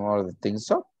some other things.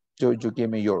 So you give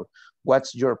me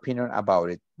what's your opinion about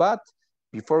it? But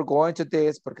before going to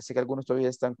this, porque sé que algunos todavía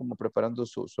están como preparando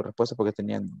su respuesta porque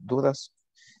tenían dudas.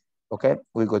 Okay,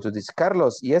 we go to this.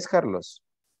 Carlos, yes, Carlos.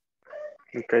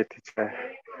 Okay, teacher.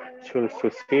 Should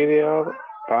suicidal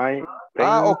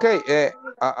Ok.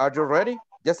 Are you ready?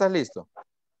 ¿Ya estás listo?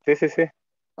 Sí, sí, sí.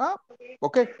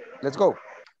 Ok. Let's go.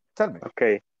 Tell me.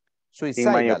 Okay.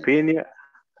 Suicidal. In my opinion,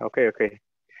 okay.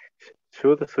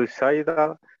 Should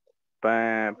suicidal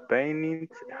paintings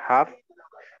have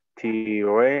to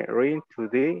rain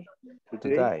today?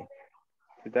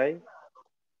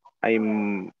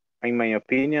 In my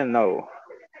opinion, no.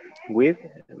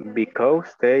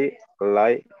 Because they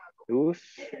like us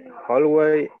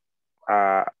always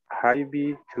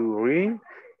happy to read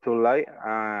to like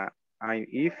and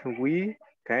if we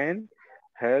can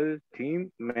help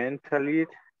them mentally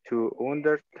to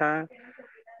understand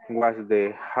what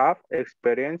they have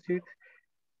experienced,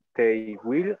 they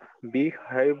will be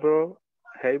able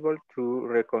to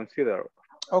reconsider.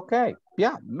 Okay,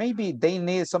 yeah, maybe they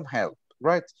need some help,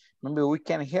 right? Maybe we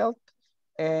can help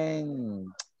and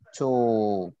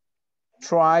to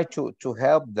try to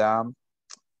help them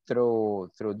through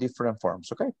different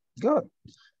forms. Okay, good.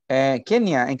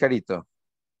 Kenya and Carito.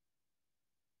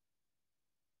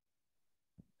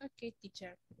 Okay,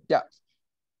 teacher. Yeah.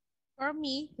 For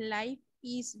me, life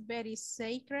is very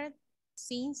sacred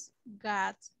since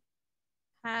God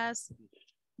has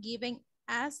given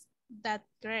us that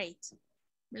great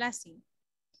blessing.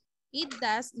 It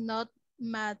does not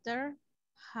matter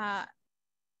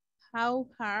how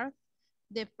hard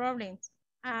the problems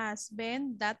has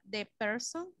been that the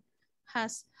person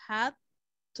has had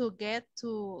to get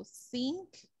to think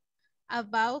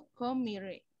about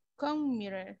committing.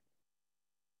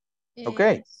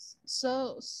 Okay.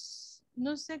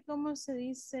 No sé cómo se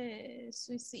dice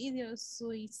suicidio,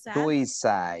 suicide.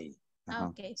 Suicide.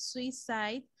 Okay,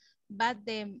 suicide. But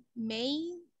the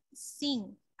main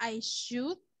thing I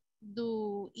should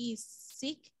do is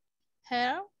seek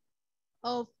help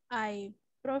of a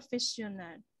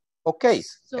professional. Okay.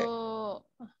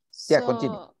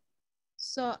 Continue.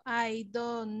 So I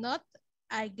do not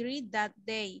agree that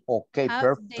they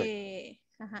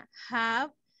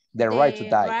have the right to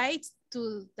die. Right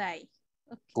to die.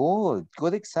 Okay.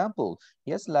 Good example.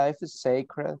 Yes, life is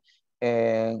sacred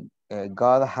and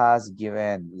God has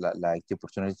given like the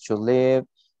opportunity to live.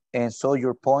 And so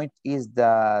your point is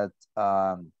that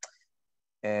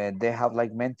they have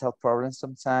like mental problems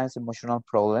sometimes, emotional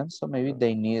problems. So maybe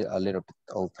they need a little bit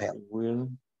of help.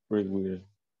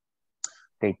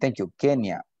 Okay, thank you.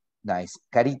 Kenya, nice.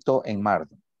 Carito and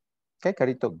Mardo. Okay,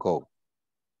 Carito, go.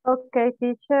 Okay,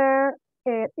 teacher,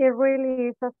 it really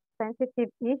is a sensitive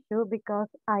issue because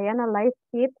I analyze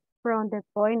it from the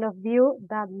point of view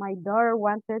that my daughter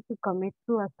wanted to commit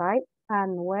suicide,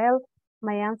 and well,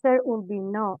 my answer will be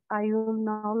no, I will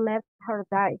not let her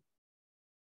die.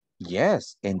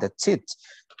 Yes, and that's it.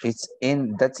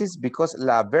 That is because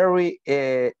a very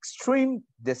extreme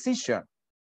decision,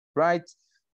 right?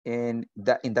 And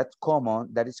that is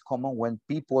common when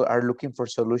people are looking for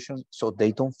solutions, so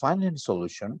they don't find any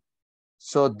solution.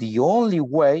 So the only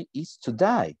way is to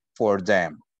die for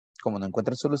them. Como no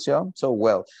encuentran solución, so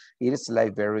well, it is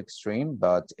like very extreme,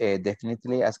 but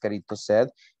definitely, as Carito said,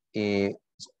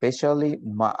 especially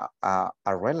a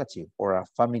relative or a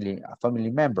family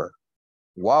member.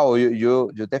 Wow,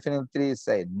 you definitely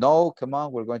say, no, come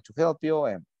on, we're going to help you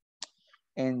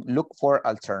and look for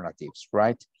alternatives,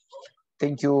 right?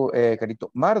 Thank you, Carito.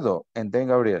 Mardo, and then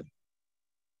Gabriel.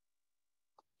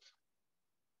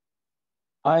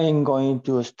 I am going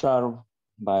to start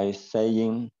by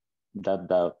saying that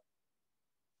the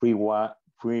free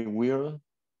will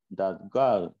that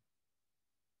God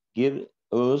gives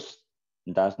us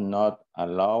does not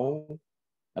allow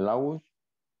us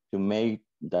to make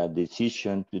the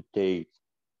decision to take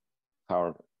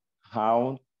our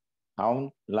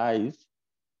own lives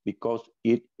because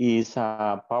it is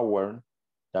a power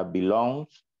that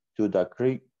belongs to the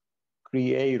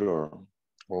Creator.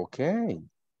 Okay.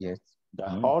 Yes. The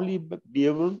Holy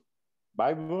Bible.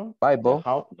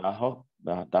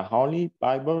 The Holy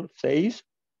Bible says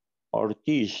or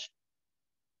teach.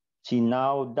 See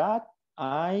now that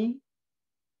I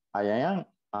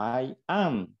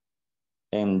am,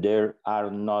 and there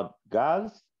are not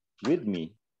gods with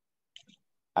me.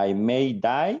 I may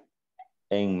die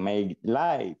and may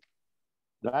live.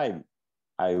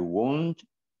 I wound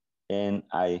and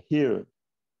I heal.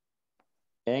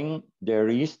 And there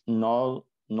is no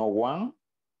one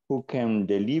who can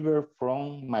deliver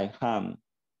from my hand.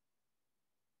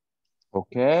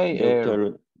 Okay.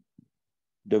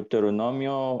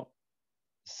 Deuteronomio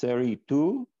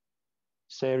 32,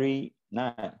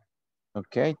 39.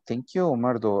 Okay, thank you,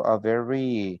 Mardo. A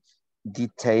very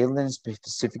detailed and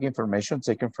specific information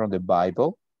taken from the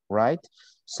Bible. right?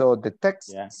 So the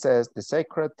text says, the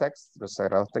sacred text, los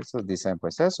sagrados textos dicen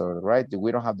pues eso, right?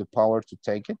 We don't have the power to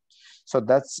take it. So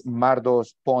that's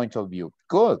Mardo's point of view.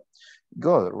 Good,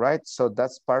 good, right? So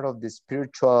that's part of the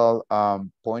spiritual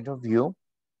point of view.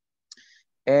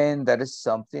 And that is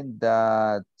something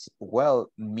that, well,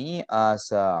 me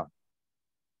as a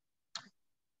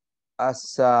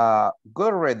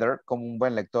good reader, como un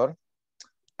buen lector,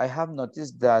 I have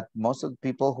noticed that most of the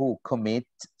people who commit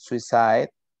suicide,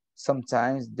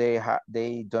 sometimes they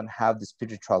don't have the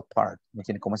spiritual part. No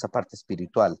tienen como esa parte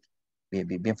espiritual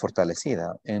bien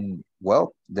fortalecida. And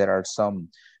well, there are some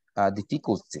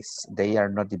difficulties. They are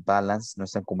not balanced, no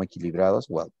están como equilibrados.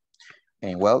 Well,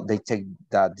 and well, they take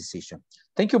that decision.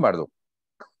 Thank you, Mardo.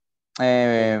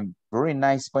 Very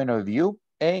nice point of view.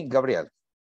 And Gabriel.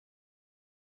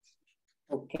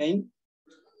 Okay.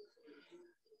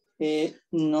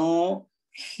 No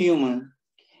human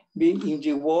being in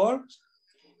the world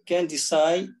can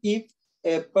decide if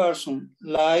a person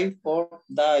lives or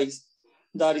dies.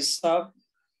 That is up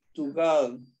to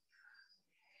God.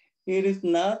 It is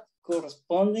not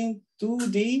corresponding to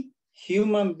the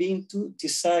human being to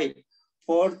decide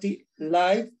for the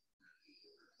life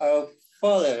of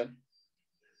Father.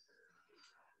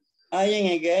 I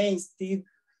am against the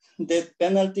death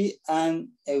penalty and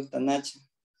euthanasia.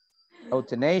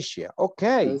 Euthanasia.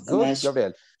 Okay, good,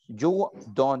 Gabriel. You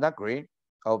don't agree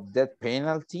of death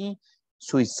penalty,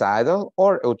 suicidal,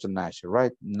 or euthanasia,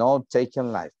 right? No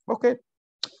taking life. Okay.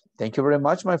 Thank you very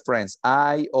much, my friends.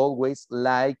 I always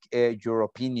like your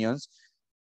opinions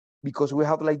because we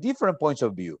have like different points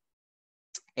of view.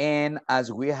 And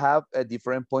as we have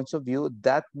different points of view,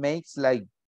 that makes like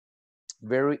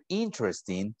very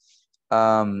interesting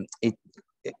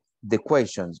the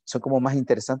questions. Son como más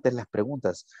interesantes las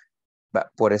preguntas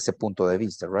por ese punto de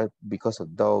vista, right? Because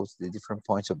of those, the different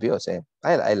points of view.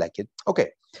 I like it.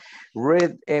 Okay.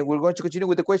 We're going to continue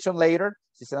with the question later.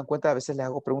 Si se dan cuenta, a veces les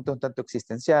hago preguntas un tanto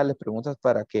existenciales, preguntas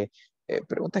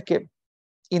que,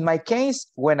 in my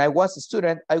case, when I was a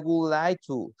student, I would like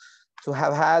to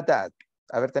have had that,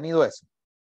 haber tenido eso.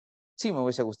 Sí, me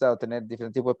hubiese gustado tener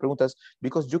diferentes tipos de preguntas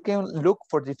because you can look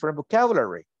for different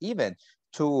vocabulary, even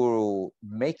to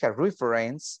make a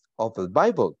reference of the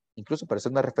Bible. Incluso para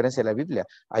hacer una referencia a la Biblia.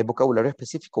 Hay vocabulario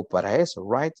específico para eso,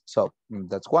 right? So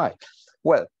that's why.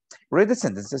 Well, read the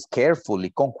sentences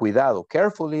carefully, con cuidado.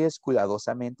 Carefully es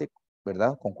cuidadosamente,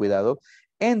 ¿verdad? Con cuidado.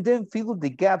 And then fill the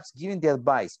gaps giving the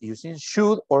advice using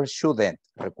should or shouldn't.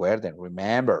 Recuerden,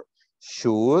 remember,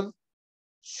 should,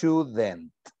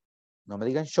 shouldn't. No me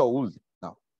digan should,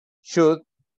 no. Should,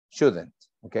 shouldn't,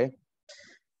 okay?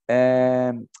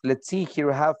 Let's see, here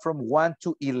we have from 1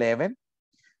 to 11.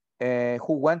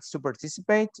 Who wants to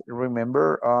participate?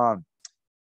 Remember,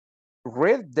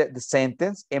 read the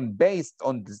sentence, and based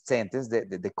on the sentence,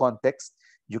 the context,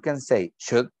 you can say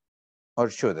should or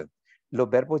shouldn't. Los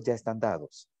verbos ya están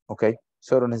dados, okay?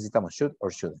 Solo necesitamos should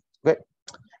or shouldn't, okay?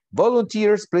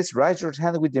 Volunteers, please raise your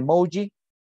hand with the emoji,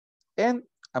 and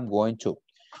I'm going to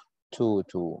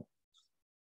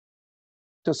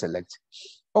select.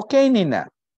 Okay, Nina.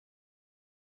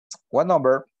 What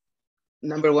number?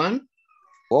 Number 1.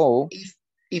 Oh.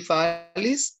 If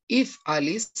Alice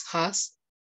has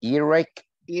earache,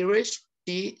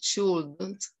 she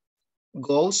shouldn't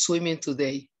go swimming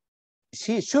today.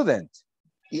 She shouldn't.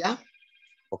 Yeah.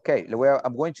 Okay,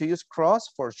 I'm going to use cross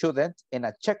for shouldn't and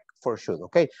a check for should.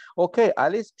 Okay. Okay,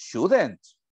 Alice shouldn't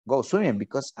go swimming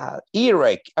because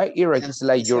earache. Earache is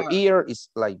like your ear is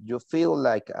like you feel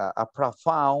like a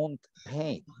profound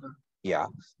pain. Yeah,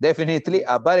 definitely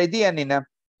a bad idea, Nina.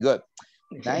 Good.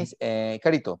 Okay. Nice.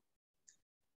 Carito.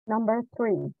 Number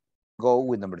 3. Go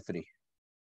with number 3.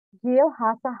 Jill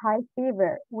has a high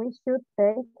fever. We should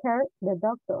take her to the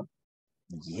doctor.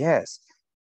 Yes.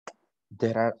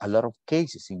 There are a lot of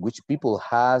cases in which people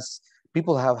have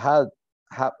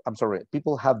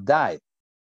died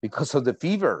because of the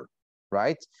fever,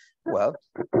 right? Well,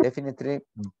 definitely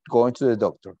going to the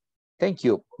doctor. Thank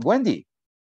you. Wendy.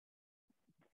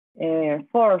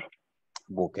 4.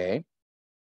 Okay.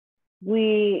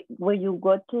 When you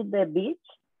go to the beach,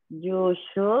 you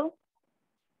should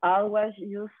always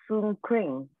use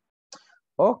sunscreen.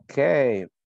 Okay.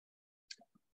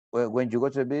 Well, when you go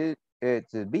to the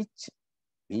beach,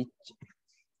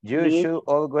 you should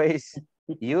always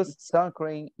use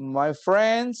sunscreen. My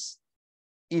friends,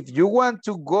 if you want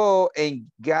to go and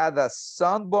get a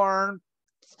sunburn,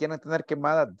 quieren tener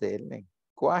quemada, denle.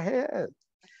 Go ahead.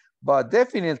 But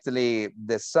definitely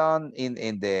the sun in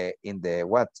the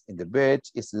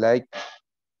beach is like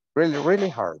really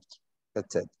hard.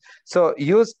 That's it. So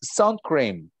use sun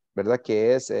cream, ¿verdad?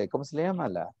 Que es, ¿cómo se le llama?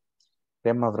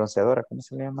 Crema bronceadora, ¿cómo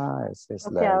se le llama? Es like,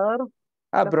 Bloqueador.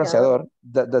 bronceador.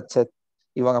 That's it.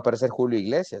 Y van a aparecer Julio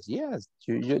Iglesias. Yes,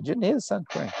 you need sun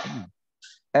cream.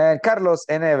 And Carlos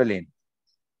and Evelyn.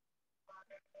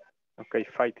 Okay,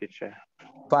 5, teacher.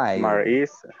 5.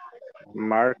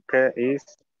 Mark is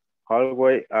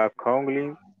always a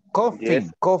calling. Coughing,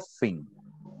 Yes. coughing.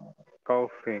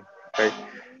 Coughing. Okay.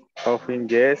 Coughing,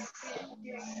 yes.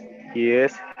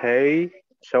 Yes, hey.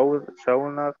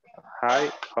 Sauna,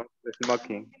 high,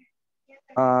 smoking.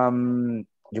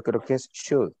 Yo creo que es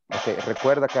should. Ok,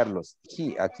 recuerda, Carlos.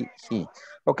 He, aquí, he.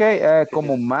 Ok,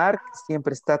 como Mark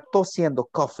siempre está tosiendo,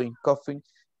 coughing, coughing.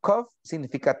 Cough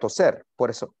significa toser, por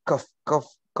eso cough, cough,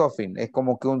 coughing. Es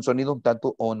como que un sonido un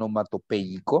tanto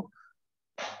onomatopéyico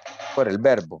por el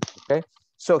verbo. Ok,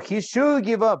 so he should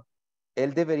give up.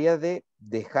 Él debería de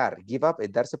dejar. Give up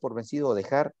es darse por vencido o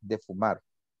dejar de fumar.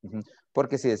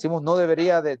 Porque si decimos no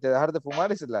debería de dejar de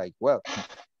fumar, it's like, well,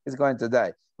 it's going to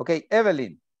die. Okay,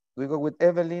 Evelyn. We go with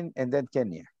Evelyn and then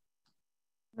Kenya.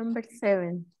 Number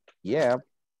 7. Yeah.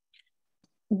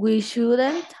 We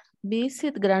shouldn't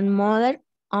visit grandmother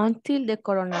until the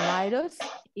coronavirus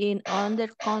is under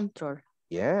control.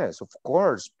 Yes, of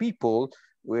course. People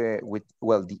with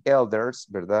well, the elders,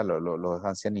 ¿verdad? Los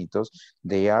ancianitos,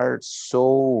 they are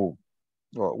so,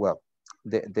 well,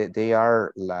 they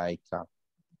are like,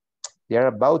 they are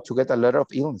about to get a lot of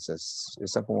illnesses.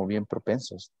 Están como bien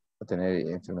propensos a tener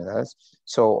enfermedades.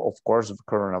 So, of course,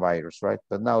 coronavirus, right?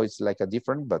 But now it's like a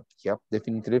different, but yeah,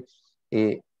 definitely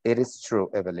it is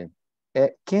true, Evelyn.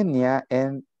 Kenya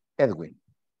and Edwin.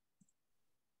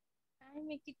 Ay,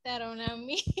 me quitaron a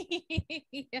mí.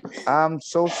 I'm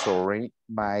so sorry,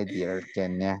 my dear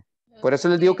Kenya. Por eso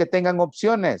les digo que tengan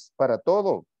opciones para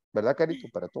todo, ¿verdad, Carito?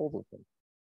 Para todo.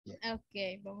 Yeah.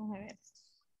 Ok, vamos a ver.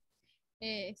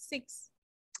 6.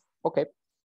 Okay.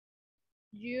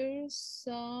 Your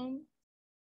son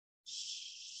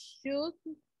should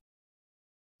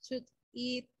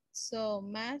eat so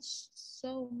much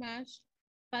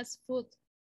fast food.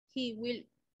 He will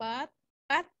pat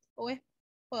o es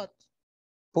pot.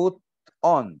 Put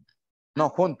on. No,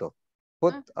 junto.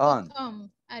 Put on.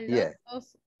 A lot yeah. of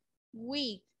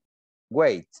weight.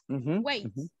 Weight.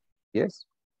 Yes.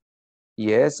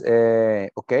 Yes.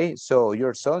 Okay. So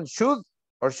your son should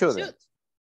or shouldn't?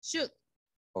 Should.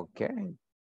 Okay.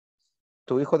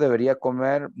 ¿Tu hijo debería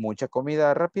comer mucha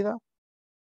comida rápida?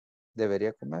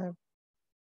 ¿Debería comer?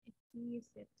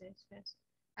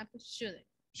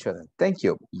 Shouldn't. Thank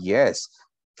you. Yes.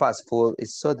 Fast food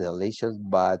is so delicious,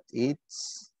 but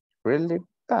it's really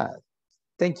bad.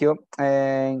 Thank you.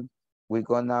 And we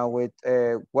go now with,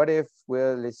 what if we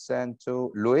listen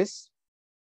to Luis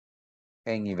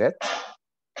and Yvette?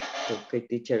 Okay,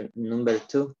 teacher, number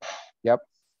 2. Yep.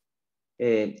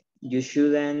 You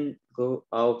shouldn't go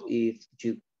out if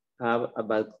you have a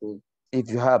bad cold. If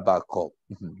you have a bad cold,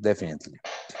 definitely.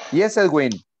 Yes,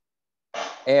 Edwin.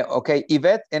 Okay,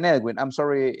 Yvette and Edwin. I'm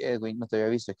sorry, Edwin, no te había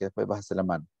visto, que después bajaste la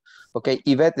mano. Okay,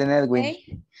 Yvette and Edwin.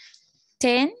 Okay.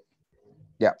 10.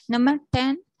 Yeah. Number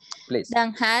 10. Please.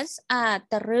 Dan has a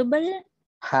terrible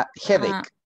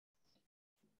headache.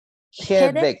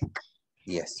 Headache.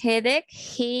 Yes. Headache.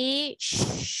 He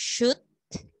should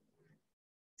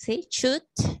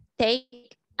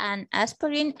take an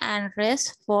aspirin and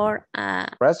rest for a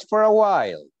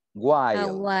while.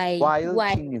 While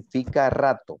significa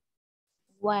rato.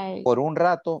 While. Por un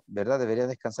rato, ¿verdad? Debería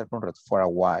descansar por un rato. For a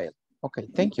while. Okay,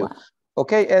 thank you.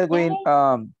 Okay, Edwin,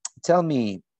 tell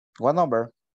me what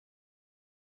number?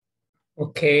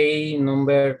 Okay,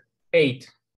 number 8.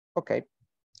 Okay,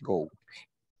 go.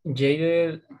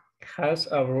 Jadel has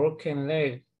a broken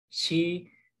leg.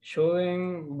 She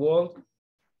shouldn't walk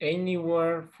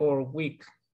anywhere for a week.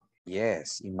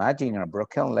 Yes, imagine a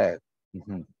broken leg.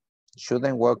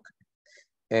 Shouldn't walk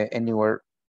anywhere.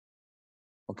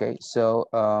 Okay, so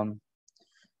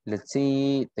let's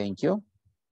see. Thank you.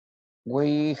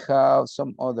 We have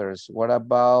some others. What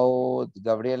about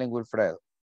Gabriel and Wilfredo?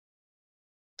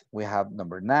 We have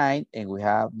number 9 and we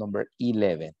have number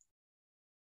 11.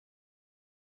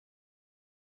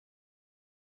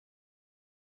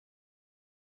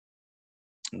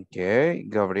 Okay,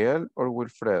 Gabriel or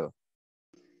Wilfredo?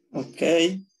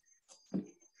 Okay.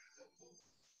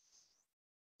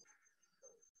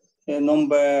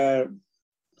 Number,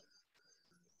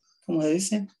 ¿cómo se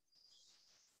dice?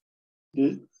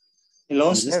 El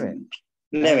 11.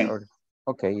 11.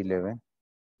 Okay, 11.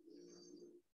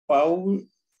 Paul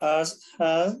has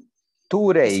had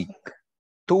toothache.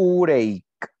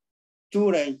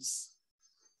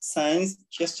 Since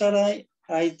yesterday,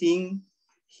 I think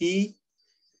he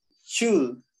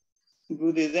should go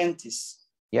to the dentist.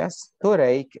 Yes,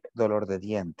 toothache, dolor de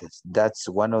dientes. That's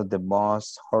one of the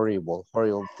most horrible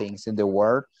things in the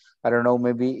world. I don't know,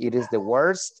 maybe it is the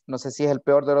worst. No sé si es el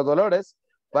peor de los dolores,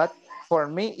 but for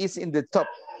me, it's in the top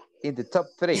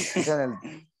 3. It's in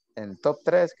el top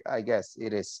 3, I guess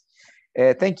it is.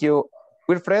 Thank you.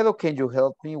 Wilfredo, can you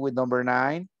help me with number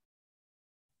 9?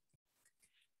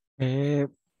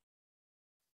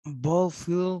 Ball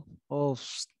field of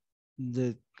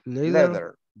the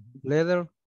leather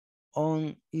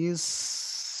on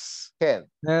his head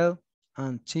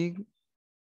and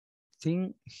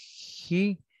think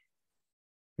he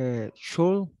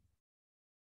should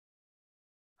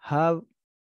have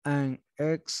an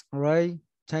X-ray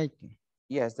taken.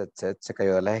 Yes, that's it. Se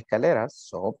cayó de las escaleras,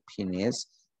 so he needs,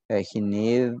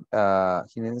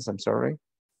 I'm sorry,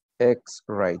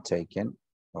 X-ray taken.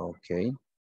 Okay.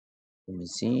 Let me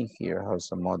see here. Have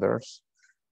some others.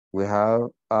 We have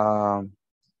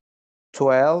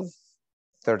 12,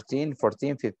 13,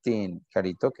 14, 15.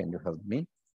 Carito, can you help me?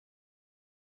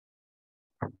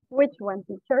 Which one,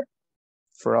 teacher?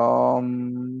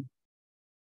 From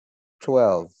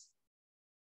 12.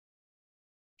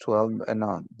 12 and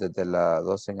on, desde la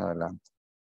 12 en adelante.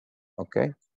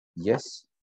 Okay, yes.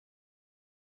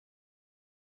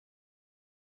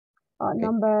 Okay.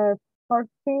 Number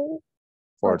 14.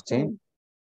 14.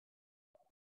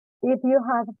 If you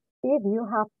have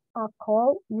a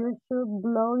cold, you should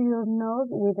blow your nose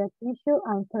with a tissue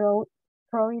and throw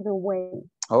it away.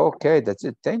 Okay, that's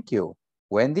it. Thank you.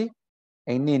 Wendy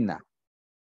and Nina.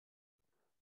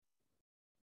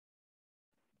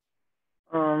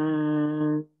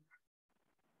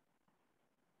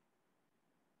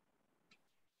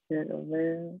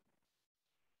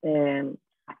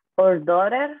 Our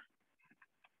daughter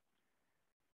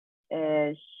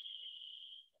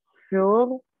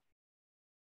should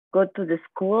go to the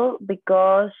school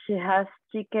because she has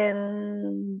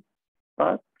chicken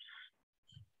pox.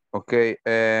 Okay,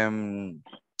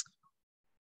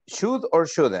 should or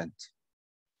shouldn't?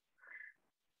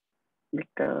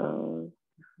 Because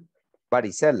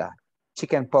varicela,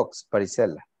 chicken pox,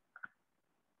 varicela.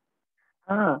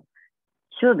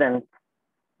 Shouldn't.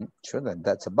 Shouldn't.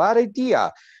 That's a bad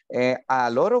idea. A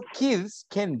lot of kids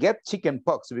can get chicken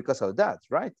pox because of that,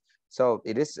 right? So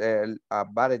it is a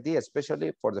bad idea,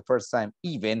 especially for the first time.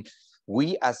 Even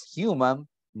we as human,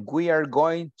 we are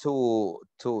going to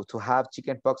have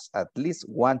chicken pox at least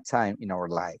one time in our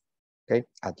life. Okay,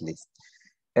 at least.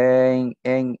 And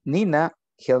Nina,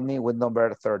 help me with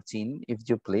number 13, if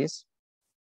you please.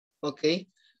 Okay.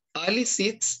 Ali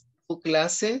sits to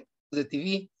clase to the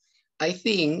TV. I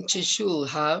think she should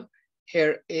have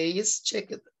her age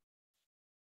checked.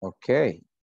 Okay.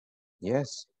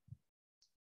 Yes.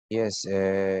 Yes.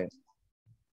 I'm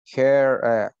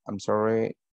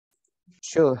sorry.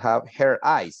 Should have her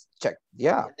eyes checked.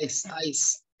 Yeah.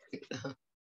 Eyes.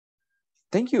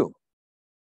 Thank you.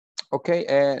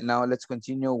 Okay. Now let's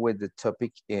continue with the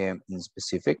topic in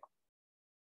specific.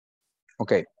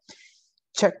 Okay.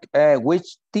 Check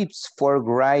which tips for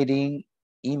writing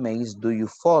emails do you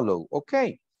follow?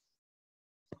 Okay.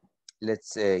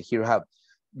 Let's here have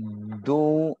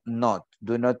do not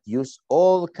use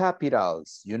all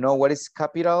capitals. You know what is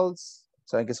capitals?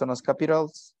 ¿Saben qué son los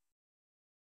capitals?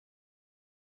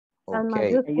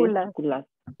 Okay. Mayúsculas.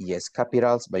 Yes,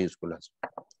 capitals, mayúsculas.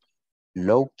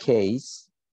 Lowercase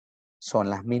son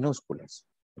las minúsculas.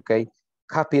 Okay.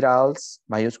 Capitals,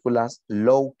 mayúsculas,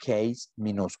 lowercase,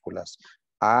 minúsculas.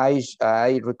 I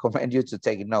recommend you to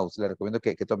take notes. Le recomiendo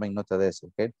que tomen nota de eso,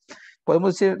 ¿ok?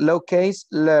 Podemos decir lowercase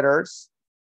letters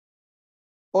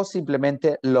o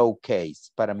simplemente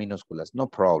lowercase para minúsculas. No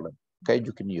problem, okay?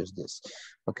 You can use this,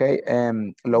 okay?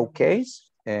 Lowercase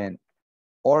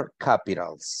or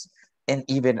capitals. And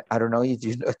even, I don't know if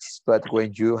you notice, but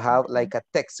when you have like a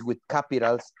text with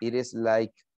capitals, it is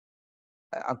like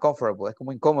uncomfortable. Es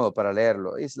como incómodo para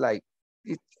leerlo. It's like,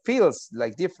 it feels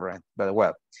like different, but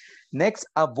well. Next,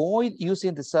 avoid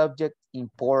using the subject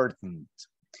important.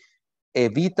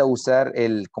 Evita usar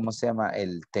el, ¿cómo se llama?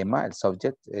 El tema, el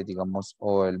subject, digamos,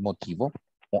 o el motivo,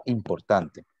 o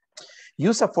importante.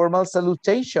 Use a formal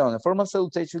salutation. A formal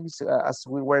salutation is, as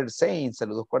we were saying,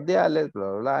 saludos cordiales,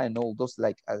 blah, blah, blah, and all those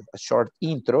like a short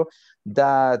intro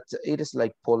that it is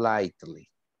like politely.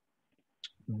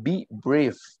 Be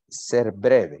brief, ser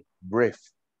breve, brief,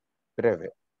 breve,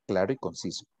 claro y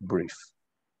conciso, brief.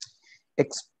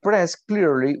 Express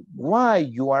clearly why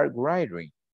you are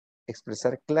writing.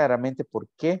 Expresar claramente por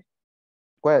qué.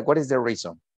 What is the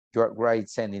reason you are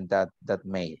sending that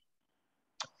mail?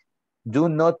 Do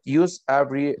not use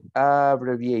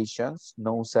abbreviations.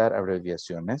 No usar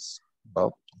abreviaciones.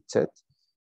 Oh, that's it.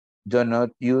 Do not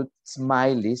use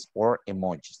smileys or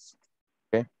emojis.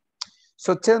 Okay.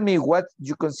 So tell me what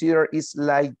you consider is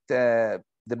like the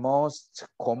most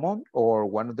common or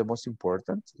one of the most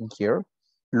important in here.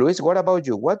 Luis, what about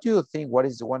you? What do you think? What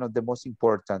is one of the most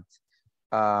important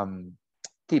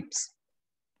tips?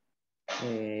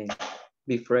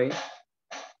 Be free.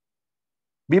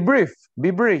 Be brief.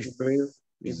 Be brief. Be brief.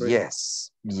 Be brief.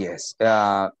 Yes. Yes.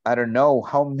 I don't know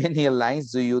how many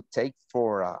lines do you take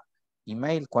for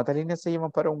email. ¿Cuántas líneas se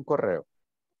llevan para un correo?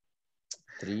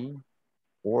 3,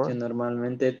 4. Yo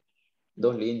normalmente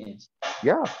 2 líneas.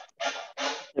 Yeah.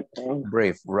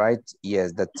 Brief, right?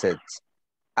 Yes, that's it.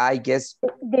 I guess.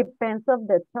 It depends on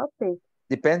the topic.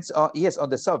 Depends on, yes, on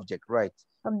the subject, right?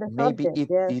 On the Maybe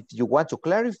subject, if you want to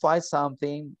clarify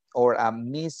something or a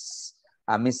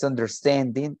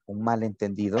misunderstanding, un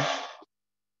malentendido.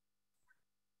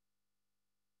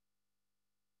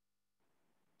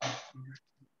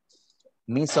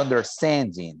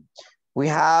 Misunderstanding. We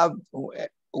have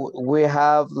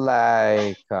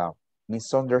like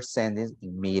misunderstandings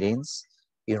in meetings,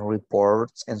 in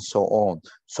reports, and so on.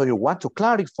 So you want to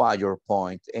clarify your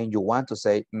point and you want to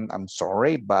say, I'm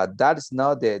sorry, but that is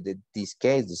not this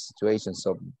case, the situation,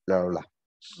 so blah, blah, blah.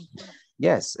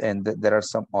 Yes, and there are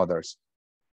some others.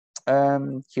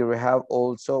 Here we have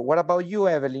also, what about you,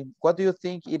 Evelyn? What do you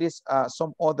think it is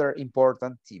some other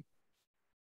important tip?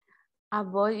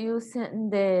 Avoid using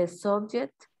the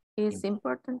subject is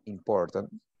important. Important.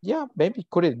 Yeah, maybe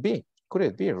could it be? Could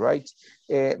it be, right?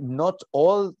 Not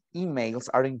all emails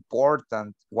are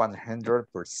important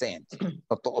 100%.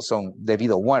 No todos son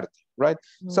debido a muerte, right?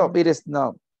 So it is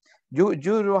not, you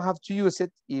don't have to use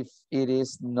it if it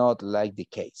is not like the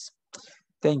case.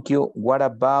 Thank you. What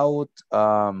about,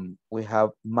 we have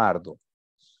Mardo.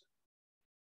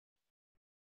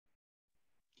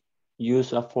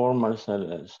 Use a formal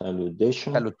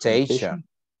salutation. Salutation.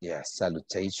 Yes,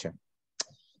 salutation.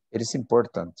 It is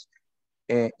important.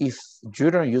 If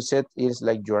you don't use it, it's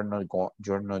like you're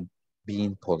not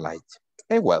being polite.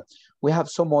 And well, we have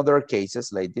some other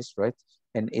cases like this, right?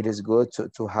 And it is good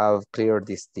to have clear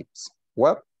these tips.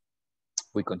 Well,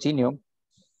 we continue.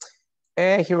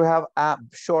 And here we have a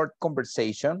short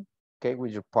conversation, okay,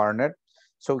 with your partner.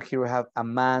 So here we have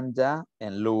Amanda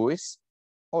and Luis.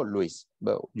 Oh, Luis,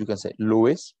 but you can say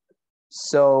Luis.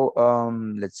 So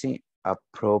let's see,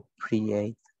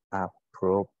 appropriate.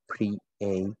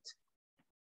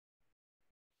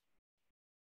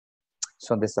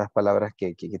 Son de esas palabras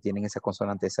que tienen esa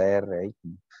consonante, esa R ahí.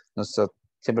 Nosotros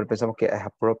siempre pensamos que es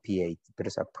appropriate, pero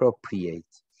es appropriate.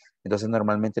 Entonces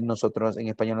normalmente nosotros en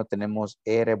español no tenemos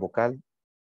R vocal,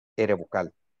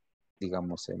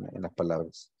 digamos en las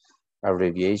palabras.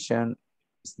 Abbreviation,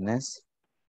 business.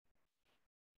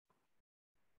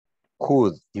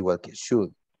 Could, igual que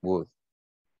should, would.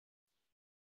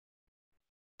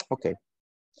 Okay.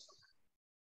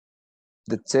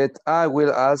 That's it. I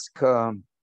will ask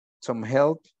some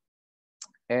help.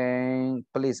 And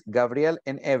please, Gabriel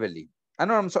and Evelyn.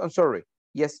 No, I'm sorry.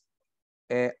 Yes,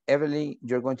 Evelyn,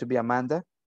 you're going to be Amanda.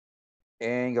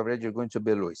 And Gabriel, you're going to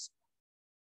be Luis.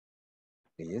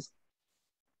 Yes.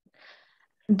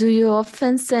 Do you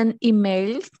often send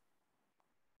emails?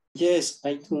 Yes,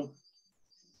 I do.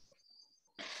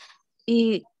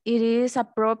 It is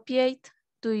appropriate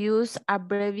to use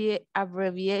abbreviation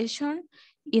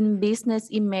in business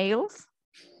emails?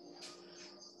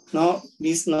 No,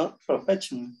 this is not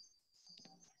professional.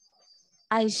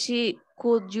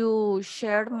 Could you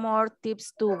share more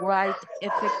tips to write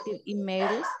effective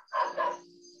emails?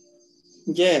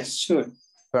 Yes, sure.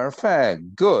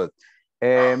 Perfect, good.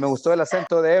 Me gustó el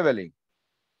acento de Evelyn.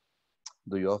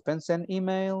 Do you often send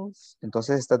emails?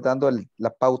 Entonces estás dando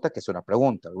la pauta que es una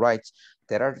pregunta, right?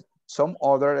 There are some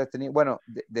other, bueno,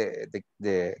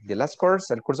 the last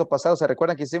course, el curso pasado, ¿se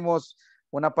recuerdan que hicimos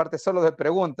una parte solo de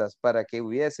preguntas para que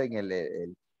hubiesen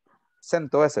el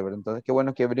acento ese, ¿verdad? Entonces qué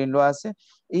bueno que Evelyn lo hace.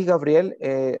 Y Gabriel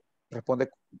responde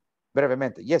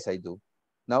brevemente, yes, I do.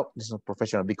 No, this is not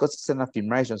professional because it's an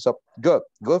affirmation. So good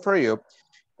for you.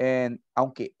 And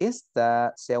aunque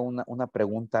esta sea una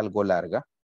pregunta algo larga,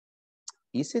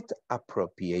 is it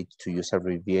appropriate to use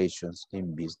abbreviations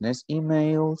in business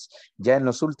emails? Ya en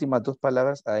las últimas dos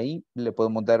palabras ahí le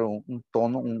podemos dar un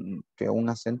tono, un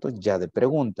acento ya de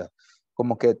pregunta.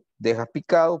 Como que deja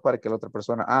picado para que la otra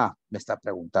persona, me está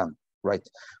preguntando, right?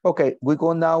 Okay, we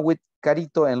go now with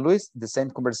Carito and Luis, the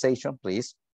same conversation,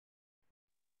 please.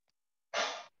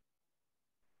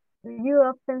 Do you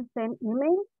often send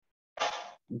emails?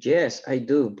 Yes, I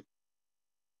do.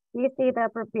 Is it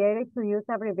appropriate to use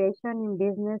abbreviation in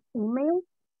business emails?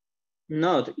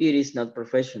 No, it is not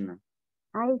professional.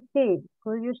 I see.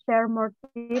 Could you share more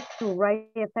tips to write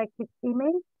effective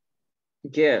emails?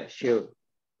 Yeah, sure.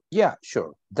 Yeah,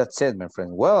 sure. That's it, my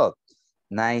friend. Well,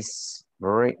 nice,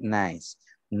 very nice.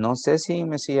 No sé si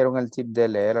me siguieron el tip de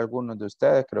leer algunos de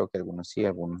ustedes. Creo que algunos sí,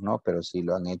 algunos no, pero sí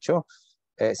lo han hecho.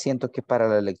 Siento que para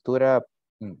la lectura,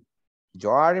 you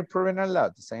are improving a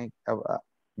lot. Están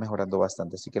mejorando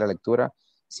bastante. Así que la lectura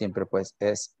siempre pues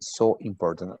es so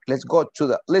important. Let's go to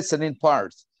the listening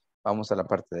part. Vamos a la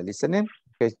parte de listening.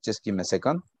 Okay, just give me a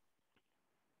second.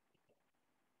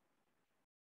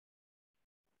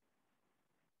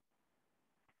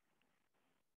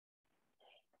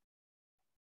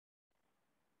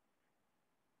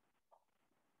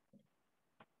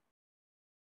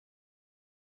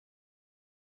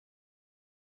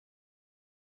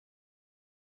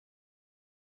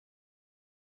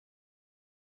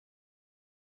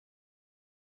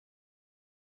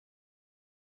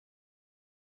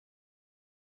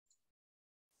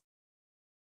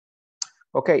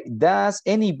 Okay, does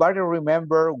anybody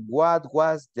remember what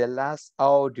was the last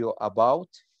audio about?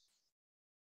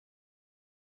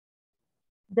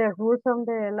 The rules on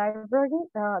the library,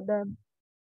 the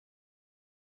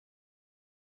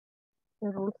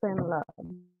rules en la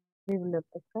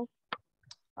biblioteca.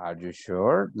 Are you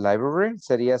sure? Library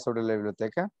sería sobre la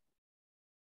biblioteca.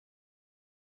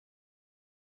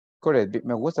 Correcto,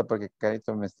 me gusta porque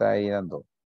Carito me está ahí dando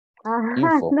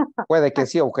info. No. Puede que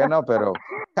sí o que no, pero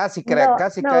casi caía. No,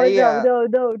 Casi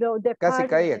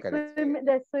caía, Carito.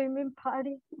 The swimming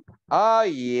party. Oh,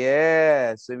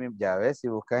 yeah. Swimming, ya ves, si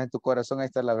buscas en tu corazón, ahí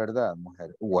está la verdad,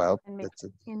 mujer. Well, that's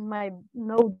it. In my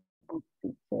notebook,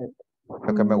 teacher.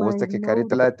 Lo que me gusta es que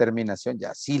Carita la determinación,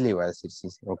 ya sí le iba a decir, sí.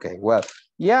 Okay, well,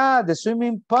 yeah, the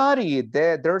swimming party,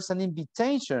 there's an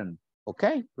invitation.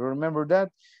 Okay, you remember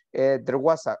that?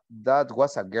 That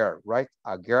was a girl, right?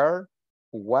 A girl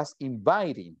who was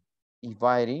inviting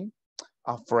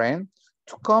a friend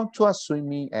to come to a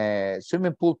swimming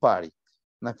pool party.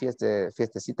 Una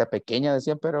fiestecita pequeña,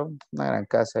 decían, pero una gran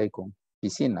casa ahí con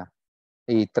piscina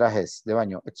y trajes de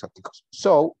baño exóticos.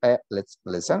 So, let's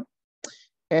listen.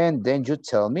 And then you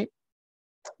tell me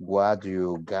what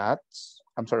you get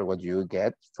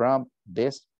from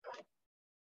this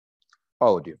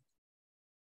audio.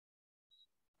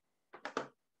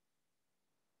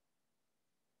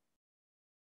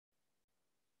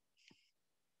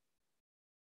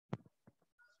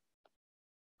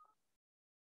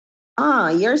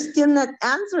 You're still not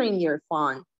answering your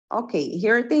phone. Okay,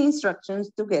 here are the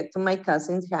instructions to get to my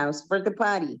cousin's house for the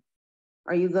party.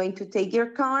 Are you going to take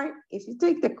your car? If you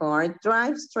take the car,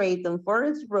 drive straight on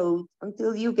Forest Road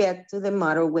until you get to the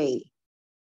motorway.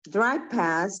 Drive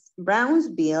past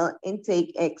Brownsville and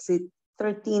take exit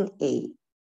 13A.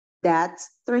 That's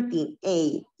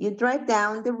 13A. You drive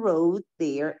down the road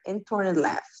there and turn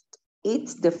left.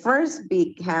 It's the first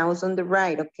big house on the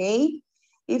right, okay?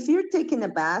 If you're taking a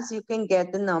bus, you can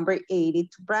get the number 80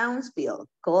 to Brownsville.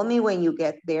 Call me when you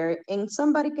get there and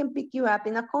somebody can pick you up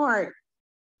in a car.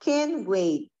 Can't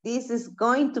wait. This is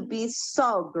going to be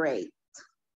so great.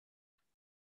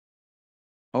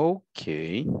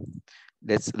 Okay,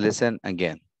 let's listen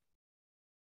again.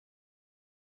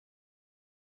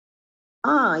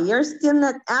 You're still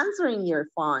not answering your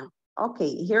phone.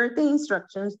 Okay, here are the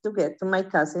instructions to get to my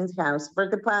cousin's house for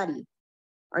the party.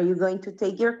 Are you going to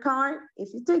take your car?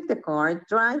 If you take the car,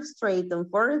 drive straight on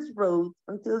Forest Road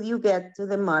until you get to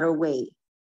the motorway.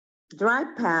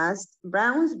 Drive past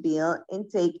Brownsville and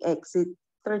take exit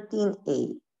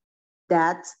 13A.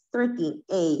 That's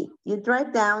 13A. You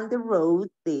drive down the road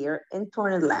there and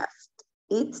turn left.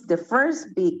 It's the first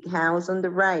big house on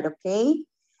the right, okay?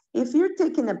 If you're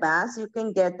taking a bus, you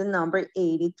can get the number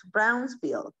 80 to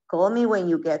Brownsville. Call me when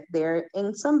you get there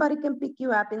and somebody can pick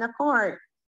you up in a car.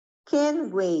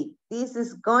 Can't wait. This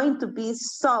is going to be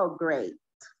so great.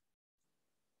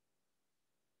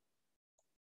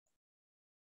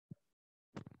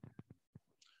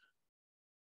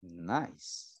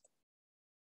 Nice.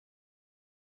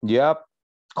 Yep.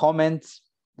 Comments,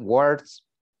 words.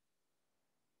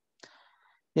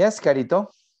 Yes, Carito.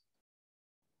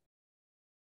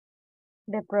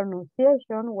 The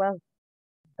pronunciation was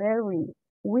very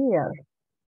weird.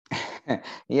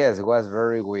 Yes, it was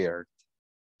very weird.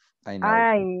 I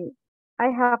know. I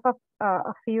have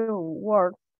a few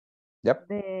words. Yep.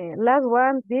 The last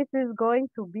one, this is going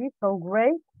to be so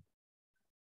great.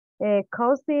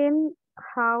 Cousin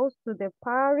house to the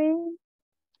party.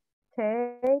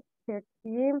 Take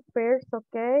 13 first,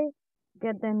 okay.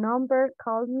 Get the number,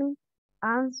 call me.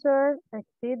 Answer,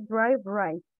 exit, drive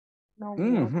right. No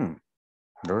more.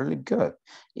 Really good.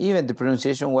 Even the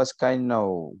pronunciation was kind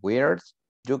of weird.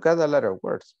 You got a lot of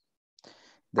words.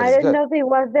 I don't know if it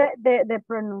was the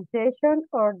pronunciation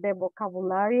or the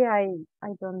vocabulary. I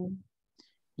don't.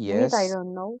 Yes. I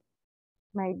don't know.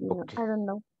 Maybe okay. I don't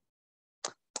know.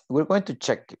 We're going to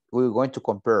check. We're going to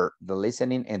compare the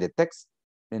listening and the text,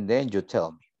 and then you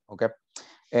tell me. Okay.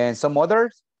 And some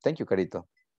others. Thank you, Carito.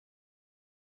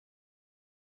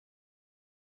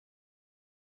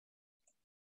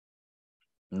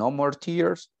 No more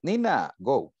tears. Nina,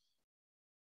 go.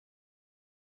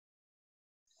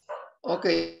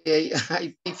 Okay,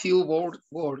 I a few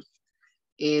words.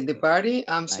 The party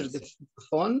answered the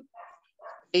phone.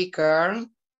 A car,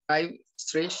 drive,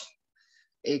 stretch,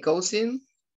 a cousin,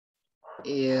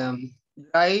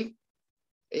 drive,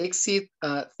 exit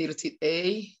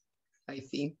 30A, I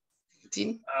think,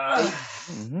 13,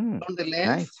 on the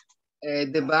left,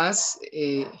 the bus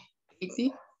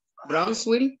 80,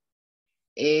 Brownsville,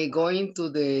 going to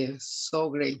the so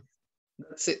great.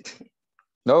 That's it.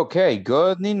 Okay,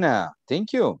 good, Nina.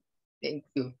 Thank you. Thank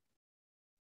you.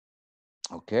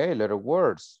 Okay, little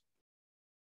words.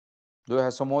 Do you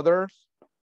have some others?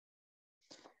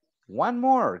 One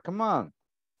more, come on.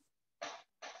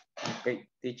 Okay,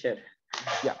 teacher.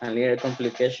 Yeah. A little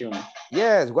complication.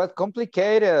 Yes, what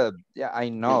complicated? Yeah, I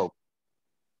know.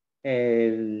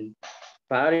 El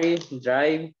party,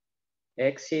 drive,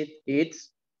 exit, it's,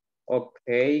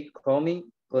 okay,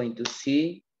 coming, going to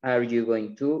see, are you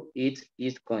going to, it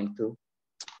is going to.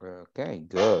 Okay,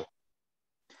 good.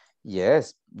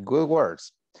 Yes, good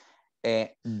words.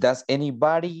 Does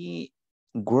anybody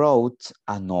wrote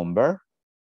a number?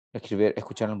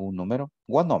 ¿Escucharon algún número?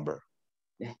 What number?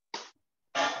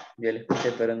 Yo lo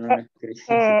escuché, pero no lo escribí.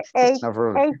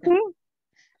 80.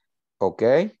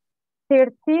 Okay.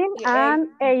 13 and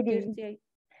 80.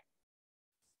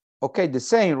 Okay, the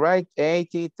same, right?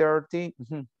 80, 30.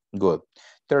 Good.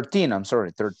 13, I'm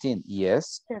sorry, 13.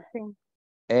 Yes. 13.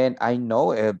 And I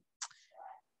know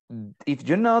if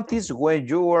you notice when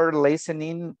you are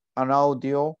listening an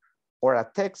audio or a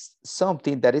text,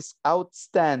 something that is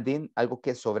outstanding, algo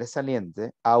que es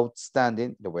sobresaliente,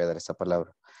 outstanding, le voy a dar esa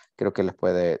palabra. Creo que les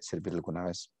puede servir alguna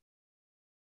vez.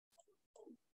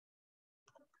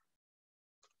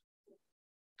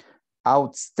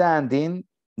 Outstanding,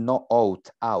 no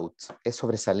out, es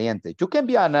sobresaliente. You can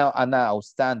be an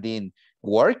outstanding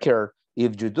worker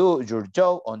if you do your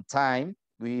job on time,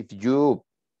 if you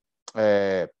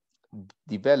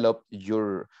develop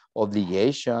your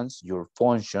obligations, your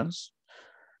functions.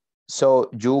 So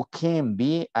you can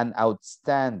be an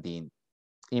outstanding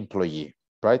employee,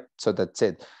 right? So that's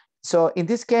it. So in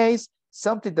this case,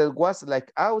 something that was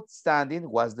like outstanding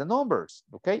was the numbers,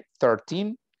 okay?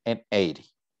 13 and 80.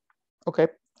 Okay.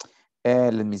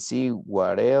 And let me see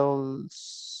what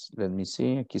else. Let me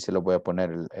see. Aquí se lo voy a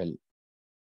poner el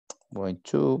going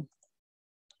to.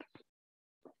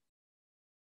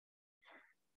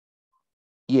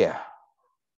 Yeah.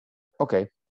 Okay.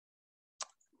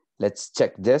 Let's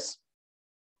check this.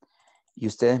 Y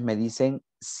ustedes me dicen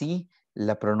si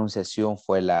la pronunciación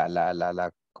fue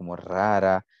la como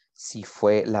rara, si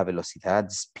fue la velocidad,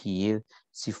 speed,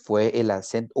 si fue el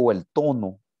acento o el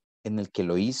tono en el que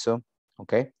lo hizo.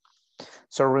 Okay.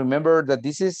 So remember that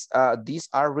these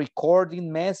are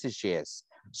recording messages.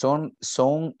 Son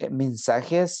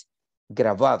mensajes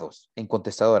grabados en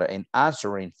contestadora, en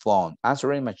answering phone,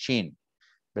 answering machine.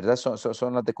 ¿Verdad?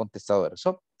 Son las de contestadora.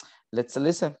 So let's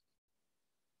listen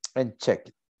and check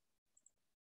it.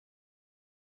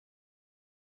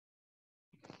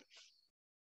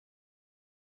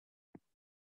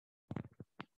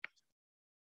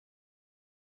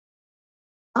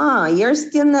 You're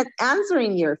still not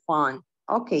answering your phone.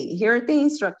 Okay, here are the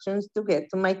instructions to get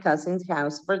to my cousin's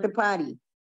house for the party.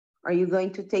 Are you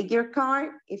going to take your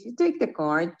car? If you take the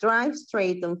car, drive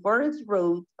straight on Forest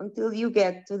Road until you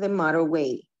get to the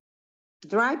motorway.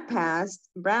 Drive past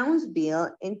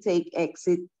Brownsville and take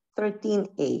exit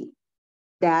 13A.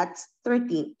 That's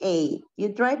 13A. You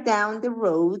drive down the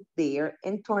road there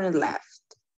and turn left.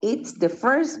 It's the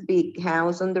first big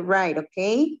house on the right,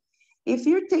 okay? If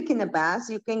you're taking a bus,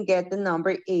 you can get the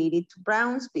number 80 to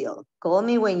Brownsville. Call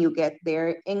me when you get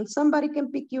there and somebody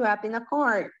can pick you up in a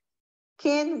car.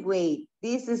 Can't wait.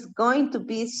 This is going to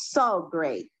be so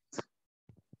great.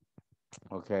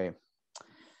 Okay.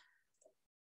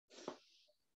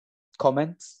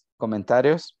 Comments?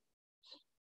 Comentarios?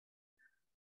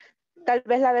 Tal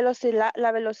vez la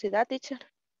velocidad, teacher.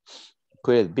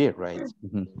 Could it be, right?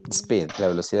 Speed, la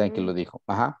velocidad en que lo dijo.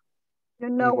 Ajá. You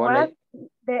know what?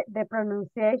 The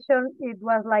pronunciation, it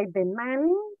was like the man,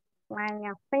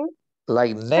 thing.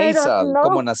 Like nasal,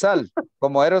 como nasal,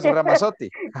 como Eros Ramazzotti.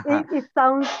 It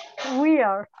sounds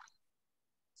weird.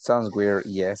 Sounds weird,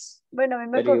 yes. Bueno, a mí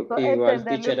me costó igual,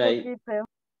 entenderle teacher, un poquito.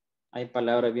 hay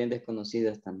palabras bien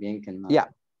desconocidas también que no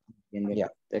entienden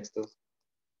los textos.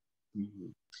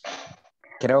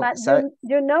 Creo, but ¿sabe?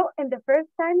 you know, in the first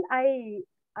time I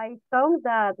thought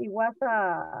that it was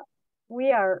a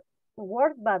weird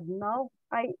word, but no,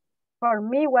 for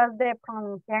me was the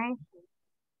pronunciation.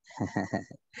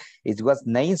 It was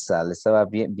nasal, estaba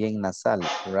bien nasal,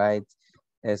 right?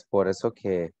 Es por eso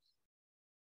que,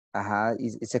 ajá, y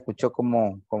se escuchó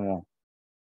como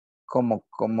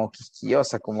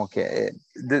quisquillosa, como que,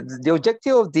 the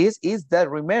objective of this is that,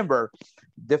 remember,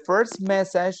 the first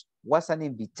message was an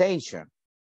invitation,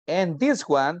 and this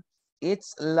one,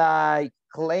 it's like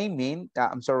claiming,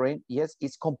 I'm sorry, yes,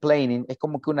 it's complaining, es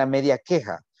como que una media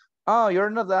queja. Oh, you're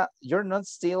not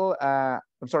still,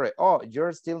 I'm sorry, oh,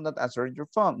 you're still not answering your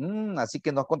phone. Así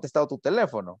que no has contestado tu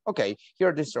teléfono. Ok, here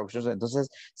are the instructions. Entonces,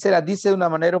 se la dice de una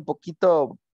manera un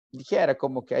poquito ligera,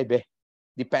 como que, ay, ve,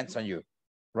 depends on you,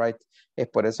 right? Es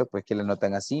por eso, pues, que le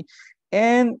notan así.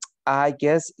 And I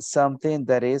guess something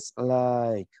that is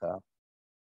like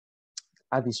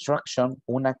a distraction,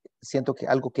 siento que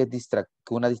algo que es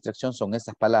una distracción son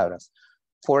estas palabras.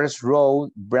 Forest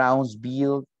Road,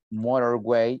 Brownsville,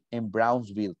 Motorway en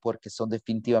Brownsville, porque son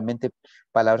definitivamente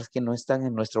palabras que no están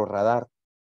en nuestro radar.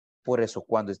 Por eso,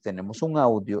 cuando tenemos un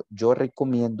audio, yo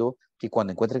recomiendo que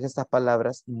cuando encuentren estas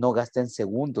palabras, no gasten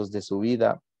segundos de su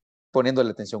vida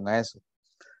poniéndole atención a eso,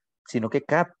 sino que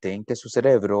capten que su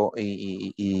cerebro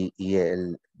y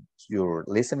your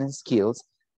listening skills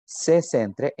se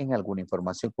centre en alguna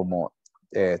información como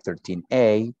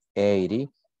 13A,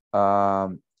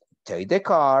 80, take the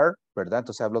car, ¿verdad?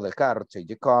 Entonces hablo del carro, take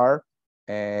the car,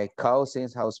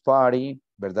 cousins, house party,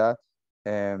 ¿verdad?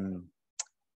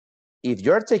 If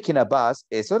you're taking a bus,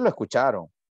 eso lo escucharon.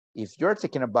 If you're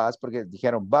taking a bus, porque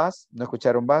dijeron bus, no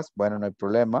escucharon bus, bueno, no hay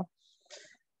problema.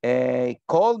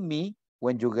 Call me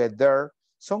when you get there.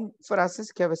 Son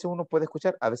frases que a veces uno puede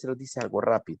escuchar, a veces lo dice algo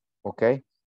rápido, ¿ok?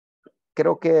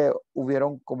 Creo que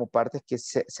hubieron como partes que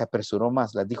se apresuró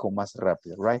más, las dijo más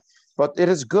rápido, right? But it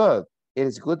is good. It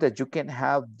is good that you can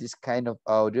have this kind of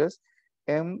audios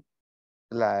and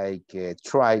like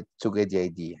try to get the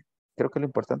idea. Creo que lo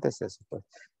importante es eso, pues,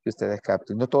 que ustedes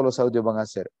capten. No todos los audios van a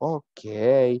ser,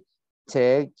 ok,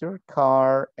 take your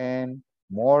car and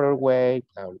motorway.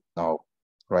 No,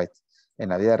 right. En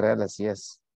la vida real así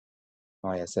es. No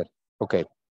vaya a ser. Ok.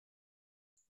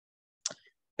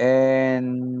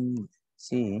 And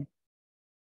sí.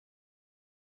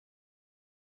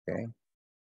 Okay.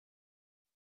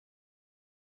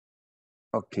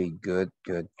 Okay, good.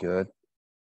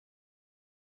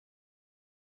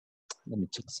 Let me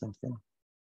check something.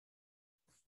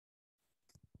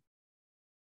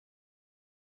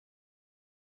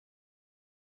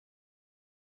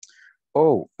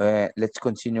 Oh, let's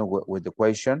continue with the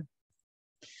question.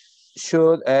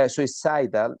 Should,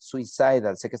 suicidal,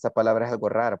 sé que esta palabra es algo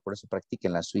rara, por eso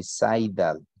practíquenla,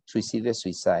 suicidal,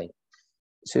 suicide.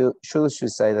 So, should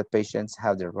suicidal patients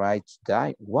have the right to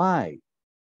die? Why?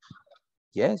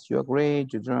 Yes, you agree,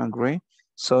 you don't agree?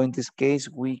 So in this case,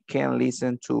 we can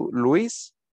listen to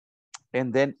Luis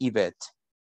and then Yvette.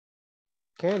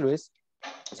 Okay, Luis,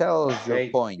 tell us your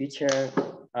point. Teacher,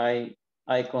 I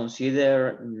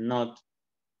consider not,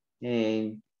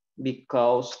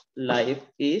 because life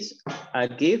is a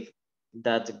gift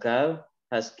that God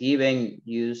has given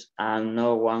you and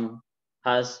no one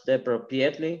has the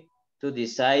propriety to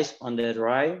decide on the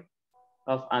right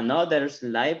of another's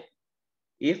life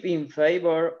if in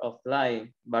favor of life,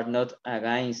 but not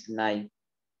against life.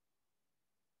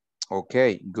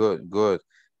 Okay, good.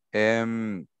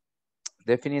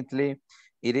 Definitely,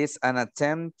 it is an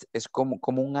attempt, es como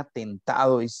un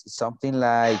atentado, is something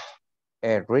like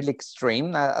really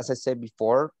extreme, as I said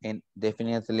before, and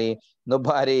definitely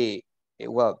nobody,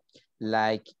 well,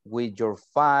 like with your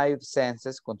 5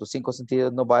 senses, con tus 5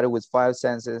 sentidos, nobody with 5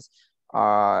 senses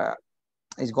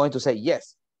is going to say,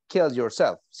 yes, kill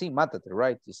yourself. Sí, mátate,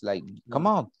 right? It's like, come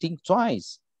on, think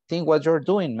twice. Think what you're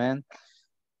doing, man.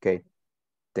 Okay,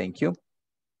 thank you.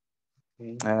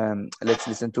 Let's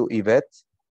listen to Yvette.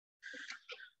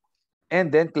 And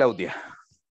then Claudia.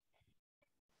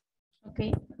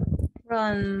 Okay.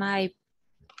 From my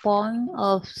point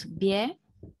of view,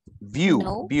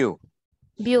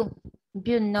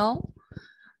 no,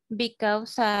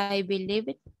 because I believe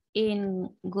in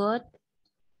God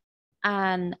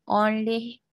and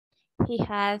only He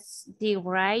has the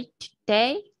right to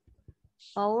take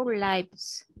our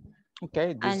lives.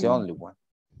 Okay, this is the only one.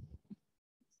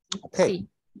 Okay. Sí,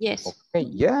 yes. Okay,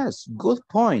 yes, good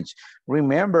point.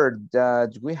 Remember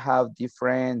that we have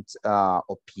different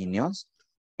opinions,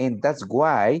 and that's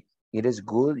why it is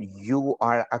good you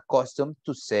are accustomed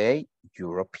to say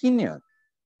your opinion.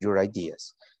 your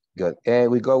ideas. Good.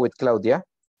 We go with Claudia.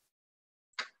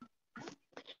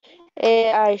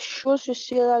 I should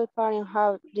suicidal parents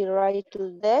have the right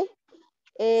today.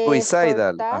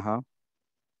 Suicidal. For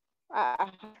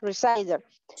that, suicidal.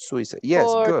 Suicide. Yes,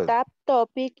 For good. that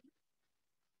topic,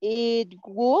 it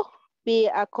would be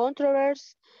a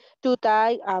controversy to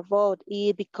talk about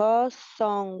it because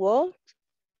some would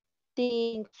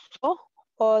think so,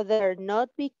 other not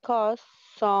because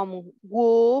some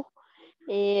would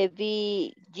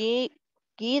be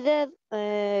guided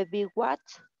by what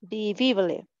the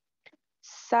Bible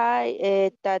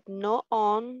say that no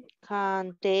one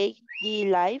can take the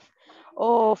life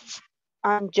of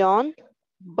a John,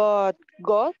 but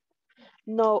God.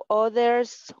 No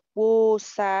others who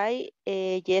say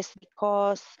yes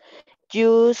because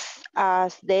just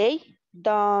as they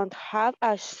don't have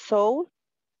a soul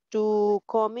to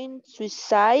commit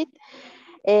suicide,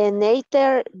 and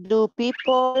neither do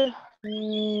people.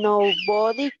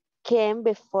 Nobody came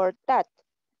before that.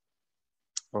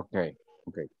 Okay.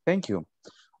 Okay. Thank you.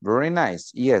 Very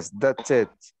nice. Yes, that's it.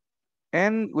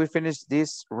 And we finish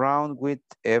this round with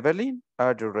Evelyn.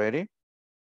 Are you ready?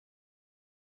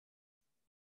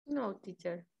 No,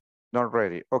 teacher. Not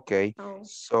ready. Okay. No.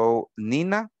 So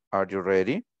Nina, are you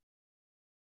ready?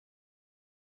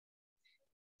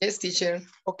 Yes, teacher.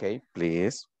 Okay,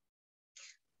 please.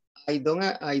 I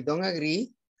don't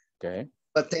agree. Okay.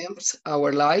 Attempts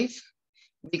our life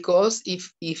because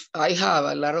if I have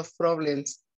a lot of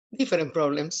problems, different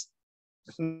problems,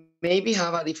 maybe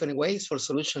have a different ways for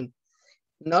solution.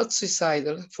 Not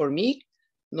suicidal for me,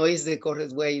 no is the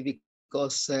correct way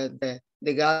because the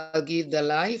God give the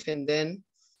life and then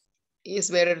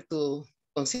it's better to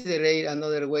consider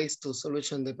another ways to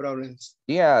solution the problems.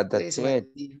 Yeah, that's it.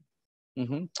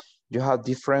 Mm-hmm. You have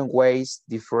different ways,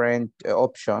 different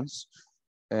options.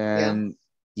 And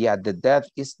yeah, the death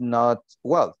is not,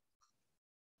 well,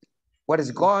 what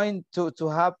is going to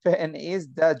happen is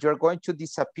that you're going to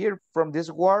disappear from this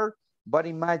world. But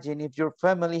imagine if your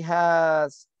family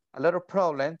has a lot of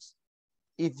problems,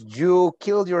 if you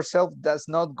kill yourself, that's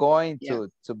not going to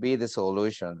be the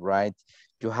solution, right?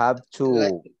 You have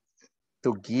to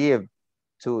give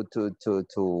to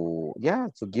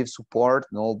give support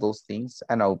and all those things.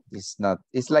 I know it's not,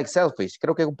 it's like selfish.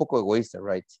 Creo que es un poco egoísta,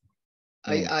 right?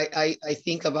 I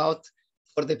think about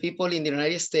for the people in the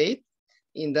United States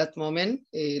in that moment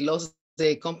lost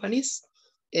the companies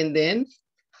and then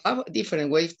have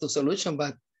different ways to solution,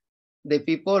 but the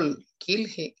people kill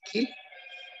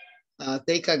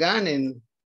take a gun and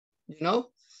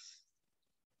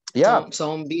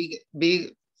some big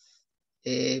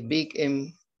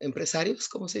empresarios,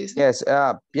 ¿cómo se dice?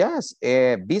 Yes,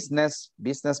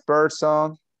 business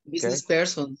person. Business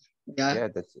person,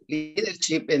 that's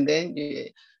leadership, and then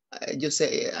you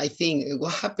say, I think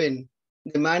what happened?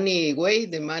 The money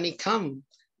come,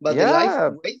 but the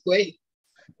life wait.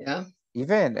 Yeah.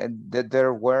 Even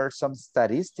there were some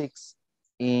statistics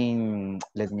in,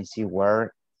 let me see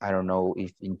where, I don't know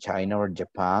if in China or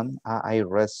Japan. I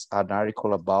read an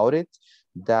article about it,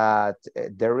 that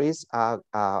there is a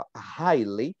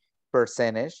highly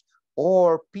percentage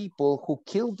or people who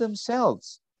kill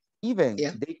themselves. Even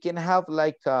they can have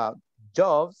like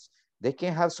jobs, they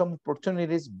can have some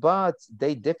opportunities, but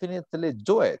they definitely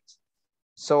do it.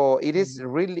 So it is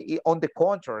really, on the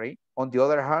contrary, on the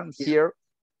other hand, here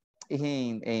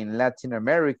in Latin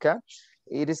America,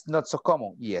 it is not so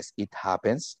common. Yes, it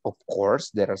happens. Of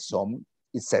course, there are some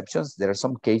exceptions, there are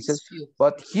some cases,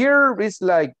 but here it's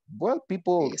like, well,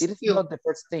 people, it is not the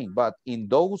first thing, but in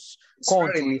those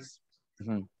countries,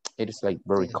 it is like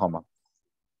very common.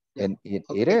 And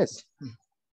it is.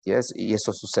 Yes, y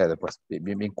eso sucede, pues,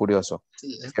 bien curioso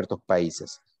en ciertos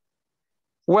países.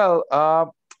 Well,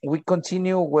 we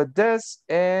continue with this,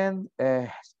 and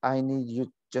I need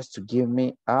you just to give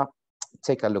me a,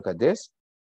 take a look at this.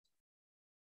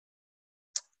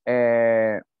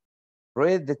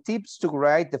 Read the tips to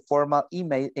write the formal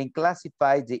email and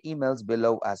classify the emails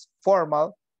below as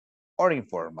formal or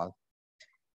informal.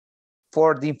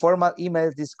 For the informal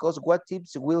emails, discuss what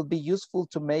tips will be useful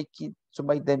to make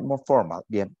them more formal.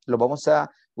 Bien,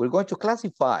 we're going to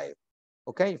classify,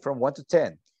 okay, from 1 to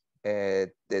 10.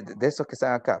 De esos que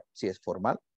están acá, si es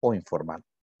formal o informal.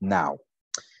 Now,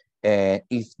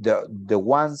 if the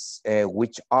ones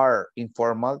which are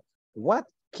informal, what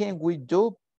can we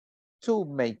do to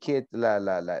make it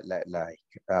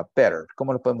better?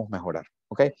 ¿Cómo lo podemos mejorar?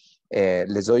 Okay,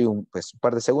 les doy un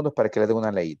par de segundos para que le den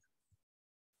una leída.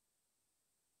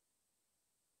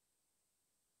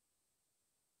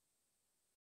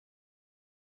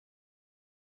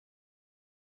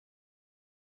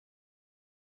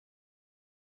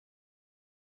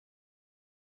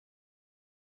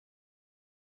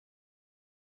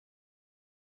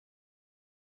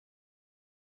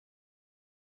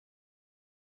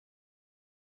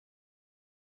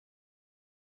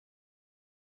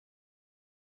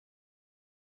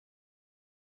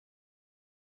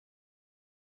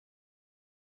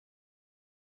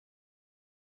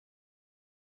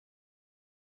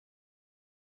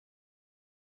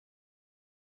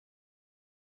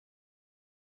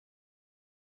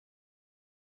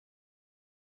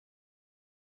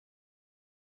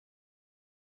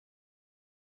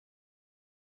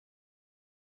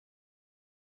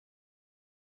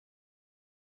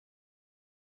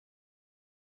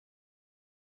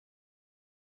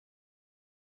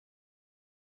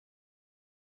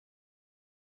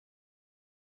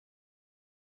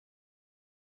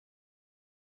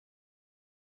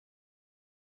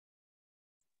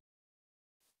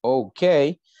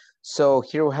 Okay, so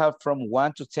here we have from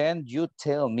 1 to 10. You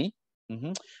tell me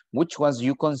which ones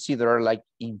you consider like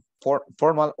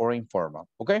formal or informal.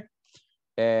 Okay.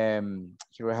 Here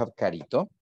we have Carito.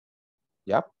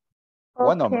 Yep.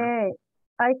 One number. Okay,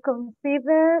 I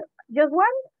consider just one.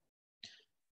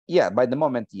 Yeah, by the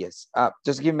moment, yes.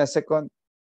 Just give me a second.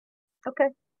 Okay.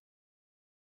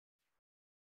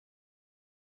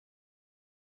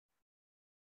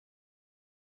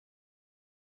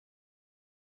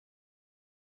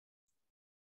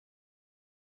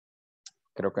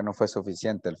 Creo que no fue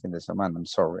suficiente el fin de semana. I'm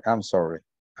sorry. I'm sorry.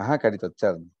 Ajá, Carito,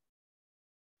 tell me.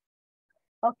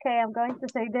 Okay, I'm going to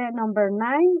say the number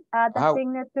 9. Add a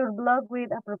signature block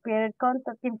with appropriate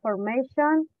contact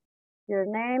information. Your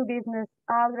name, business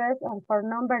address, and phone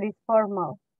number is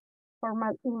formal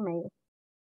email.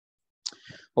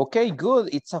 Okay,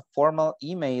 good. It's a formal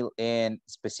email, and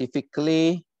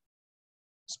specifically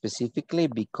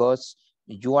because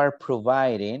you are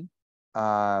providing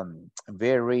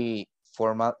very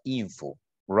formal info,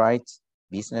 right?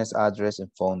 Business address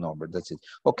and phone number. That's it.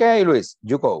 Okay, Luis,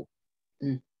 you go.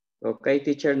 Okay,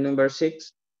 teacher, number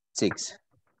 6. 6.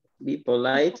 Be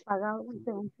polite.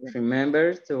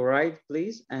 Remember to write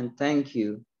please and thank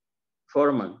you.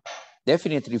 Formal.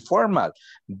 Definitely formal.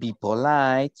 Be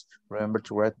polite. Remember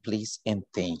to write please and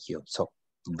thank you. So,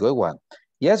 good one.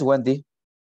 Yes, Wendy.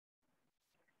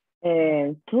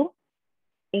 2.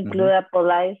 Include a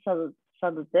polite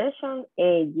salutation.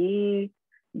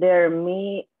 Dear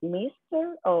me,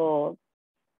 Mr. or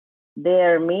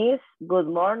dear Miss, good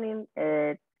morning.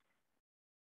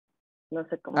 No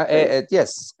sé cómo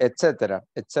yes, etc.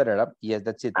 Yes,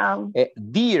 that's it.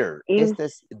 Dear. Este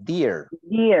es dear.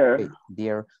 Dear. Okay,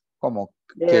 dear. Como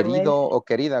dear querido o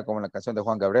querida, como la canción de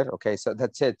Juan Gabriel. Okay, so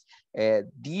that's it.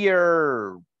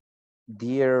 Dear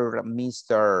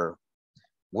Mr.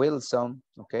 Wilson.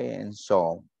 Okay, and so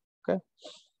on. Okay.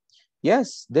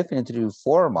 Yes, definitely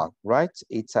formal, right?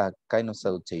 It's a kind of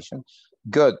salutation.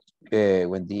 Good.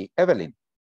 Wendy. Evelyn,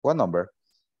 what number?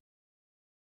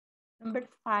 Number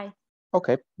 5.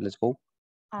 Okay, let's go.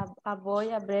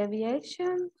 Avoid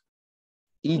abbreviation.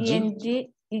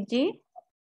 E.g.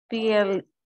 PLS,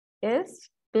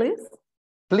 please.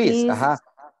 Please, ajá.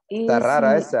 Está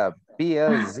rara esa.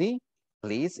 PLZ,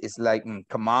 please. It's like,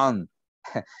 come on.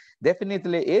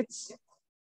 Definitely it's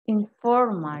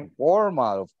informal.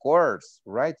 Formal, of course,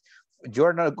 right?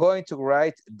 You're not going to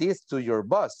write this to your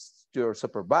boss, to your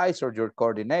supervisor, your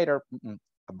coordinator.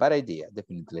 A bad idea,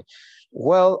 definitely.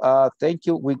 Well, thank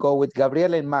you. We go with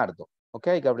Gabriel and Mardo.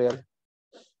 Okay, Gabriel.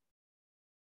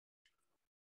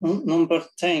 Number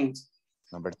 10.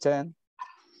 Number 10.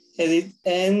 Edit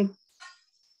and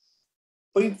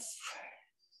proofread.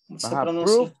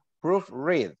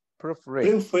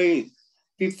 Proofread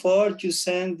before you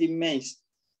send the mail.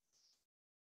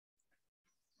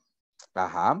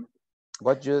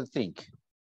 What do you think?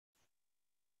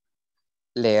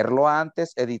 Leerlo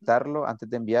antes, editarlo antes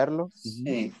de enviarlo.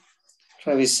 Sí,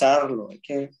 revisarlo, hay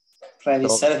que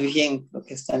revisar bien lo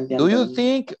que está enviando. Do you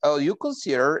think, you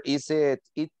consider,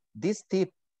 this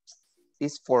tip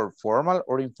is for formal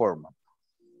or informal?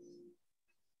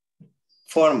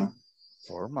 Formal.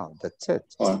 Formal, that's it.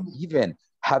 Even,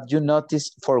 have you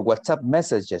noticed for WhatsApp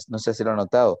messages? No sé si lo han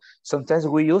notado. Sometimes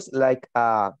we use like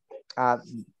block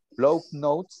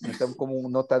notes, como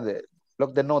un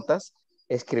block de notas.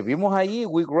 Escribimos ahí,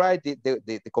 we write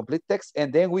the complete text,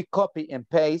 and then we copy and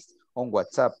paste on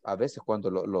WhatsApp. A veces cuando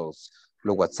los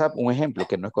WhatsApp, un ejemplo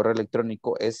que no es correo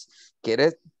electrónico, es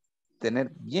querer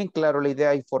tener bien claro la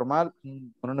idea y formal,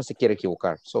 uno no se quiere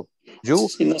equivocar. So,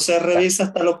 si no se revisa,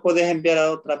 hasta lo puedes enviar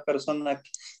a otra persona. Of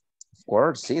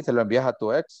course, sí, te lo envías a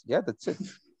tu ex. Yeah, that's it.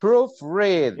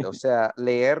 Proofread, o sea,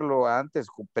 leerlo antes,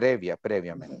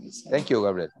 previamente. Thank you,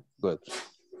 Gabriel. Good.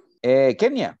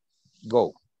 Kenya,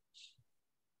 go.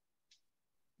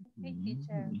 Okay,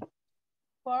 teacher.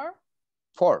 4.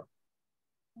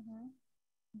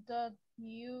 Don't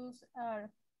use are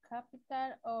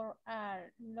capital or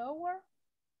are lower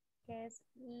case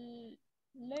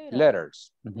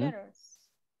letters. Letters.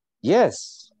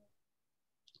 Yes.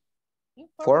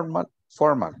 Formal,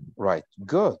 right.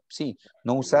 Good. Sí,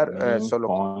 no usar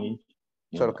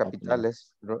solo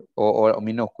capitales o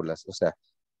minúsculas, o sea,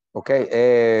 ok,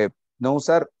 no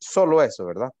usar solo eso,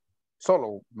 ¿verdad?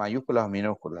 Solo mayúsculas o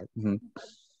minúsculas.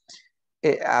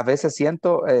 A veces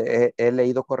siento, he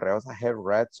leído correos, I have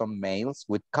read some mails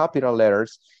with capital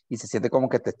letters y se siente como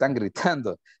que te están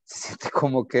gritando, se siente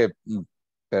como que,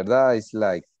 ¿verdad? It's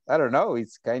like, I don't know,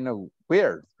 it's kind of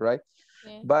weird, right?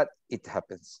 Yeah. But it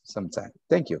happens sometimes.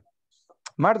 Thank you.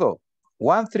 Mardo,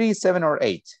 1, 3, 7, or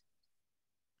 8?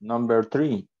 Number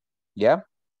 3. Yeah?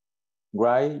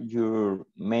 Write your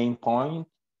main point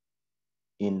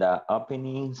in the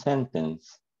opening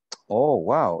sentence. Oh,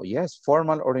 wow. Yes,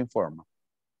 formal or informal?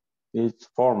 It's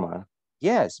formal.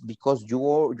 Yes, because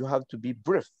you have to be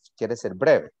brief. Quiere ser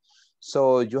breve.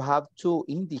 So you have to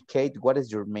indicate what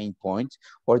is your main point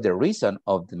or the reason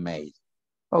of the mail.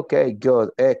 Okay, good.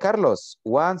 Carlos,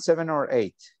 1, 7, or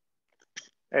 8?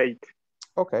 8.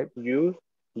 Okay.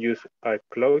 Use a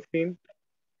clothing,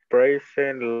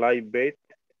 present like bed,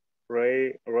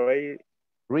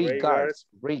 regards,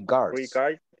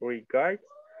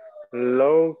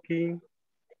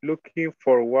 looking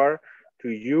forward to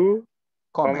you,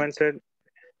 commented,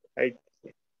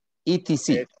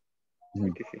 etc.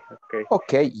 Okay.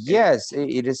 Okay, yes,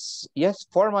 it is, yes,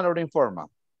 formal or informal?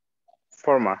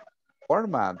 Formal.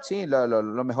 Formal, sí,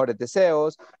 los mejores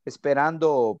deseos,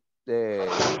 esperando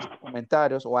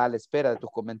comentarios o a la espera de tus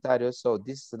comentarios. So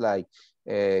this is like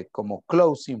como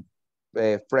closing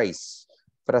phrase,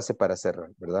 frase para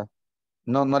cerrar, ¿verdad?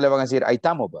 No le van a decir, ahí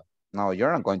estamos, ba. No,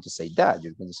 you're not going to say that.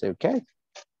 You're going to say, okay,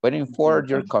 waiting for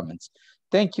your comments.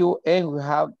 Thank you. And we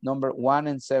have number 1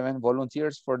 and 7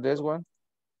 volunteers for this one.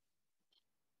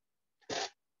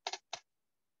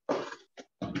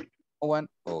 One.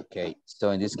 Okay, so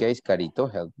in this case, Carito,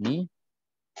 help me.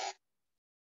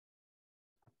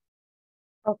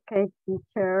 Okay,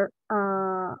 teacher.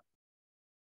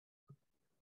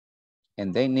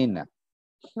 And then Nina.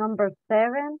 Number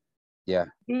 7. Yeah.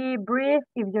 Be brief.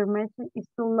 If your message is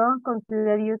too long,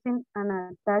 consider using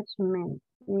an attachment.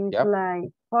 It's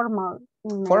like formal.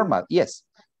 Formal, yes.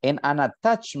 And an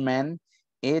attachment,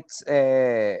 it's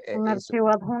un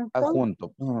archivo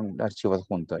adjunto. Archivo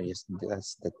adjunto, yes,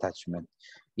 that's the attachment.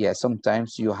 Yeah,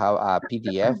 sometimes you have a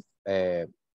PDF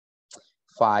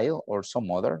file or some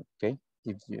other, okay?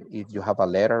 If you have a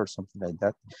letter or something like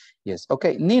that. Yes,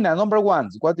 okay. Nina, number 1,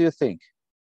 what do you think?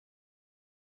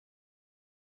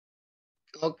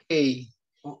 Okay.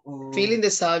 Fill in the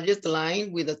subject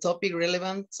line with a topic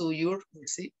relevant to your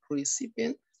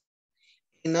recipient,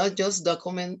 and not just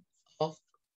document of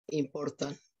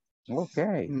important.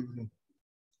 Okay.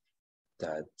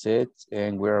 That's it.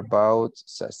 And we're about,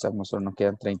 estamos, nos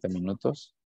quedan 30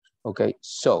 minutos. Okay,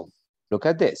 so look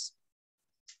at this.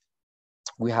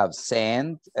 We have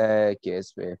send, que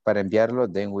es para enviarlo.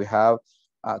 Then we have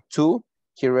to.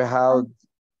 Here we have.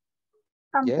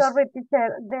 I'm sorry,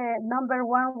 teacher. The number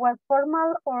 1 was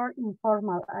formal or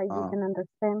informal? I didn't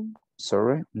understand.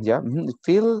 Sorry. Yeah.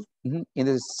 Fill in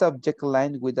the subject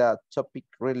line with a topic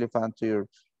relevant to your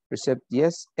receipt.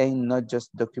 Yes, and not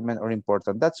just document or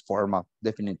important. That's formal,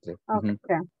 definitely. Okay.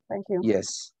 Thank you.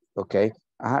 Yes. Okay.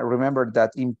 Remember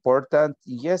that important.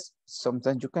 Yes,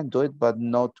 sometimes you can do it, but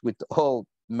not with all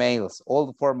mails,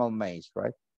 all formal mails,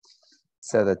 right?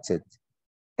 So that's it.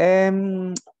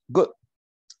 Good.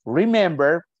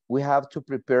 Remember, we have to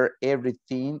prepare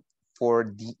everything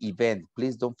for the event.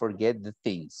 Please don't forget the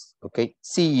things, okay?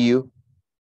 See you.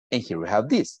 And here we have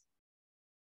this.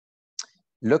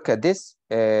 Look at this.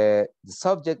 The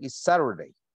subject is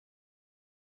Saturday.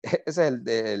 Ese es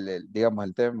digamos,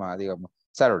 el tema, digamos,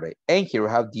 Saturday. And here we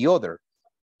have the other,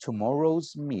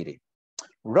 tomorrow's meeting.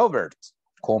 Robert,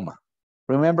 comma.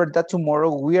 Remember that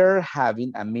tomorrow we are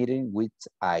having a meeting with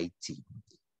IT.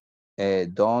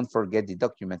 Don't forget the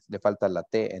document. Le falta la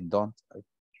T and don't.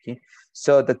 Okay.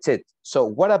 So that's it. So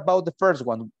what about the first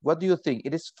one? What do you think?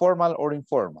 It is formal or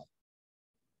informal?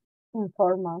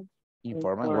 Informal.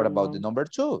 Informal. What about the number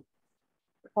 2?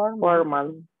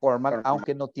 Formal. Formal,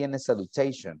 aunque no tiene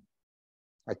salutation.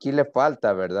 Aquí le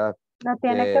falta, ¿verdad? ¿No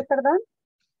tiene que, perdón?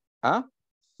 ¿Ah?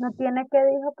 ¿No tiene que,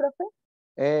 dijo,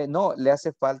 profe? No, le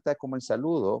hace falta como el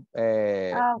saludo.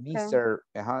 Okay. Mr.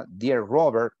 Dear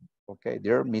Robert. Okay,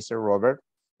 dear Mr. Robert,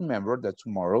 remember that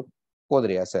tomorrow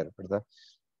podría ser, ¿verdad?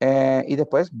 Y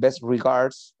después, best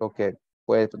regards, okay,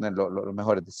 puede poner los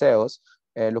mejores deseos,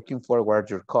 looking forward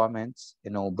your comments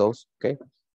and all those, okay,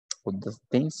 all those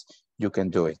things, you can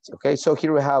do it, okay? So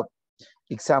here we have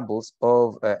examples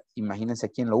of, imagínense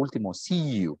aquí en lo último,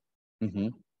 see you.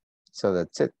 So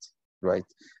that's it, right?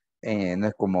 And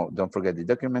como, don't forget the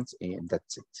documents, and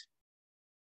that's it.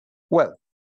 Well,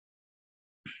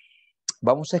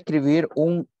 vamos a escribir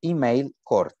un email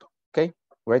corto, okay?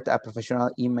 Write a professional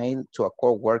email to a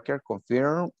coworker,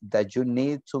 confirm that you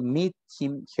need to meet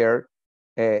him here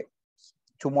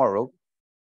tomorrow.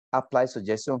 Apply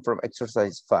suggestion from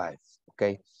exercise 5,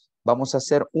 okay? Vamos a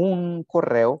hacer un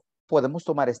correo. Podemos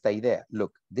tomar esta idea.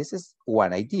 Look, this is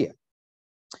one idea.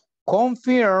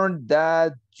 Confirm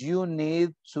that you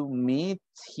need to meet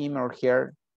him or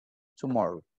her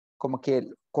tomorrow. Como que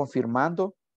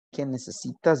confirmando que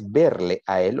necesitas verle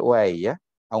a él o a ella,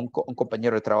 a un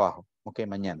compañero de trabajo, ok,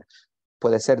 mañana.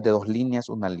 puede ser de 2 líneas,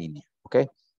 1 línea, ¿ok?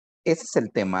 Ese es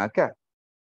el tema acá,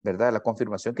 ¿verdad? La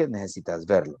confirmación que necesitas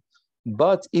verlo.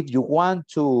 But if you want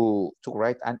to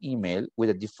write an email with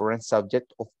a different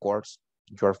subject, of course,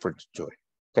 you're free to do it,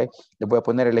 ¿ok? Les voy a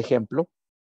poner el ejemplo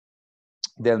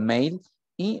del mail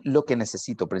y lo que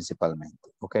necesito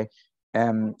principalmente, ¿ok?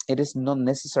 It is not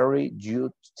necessary you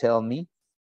to tell me,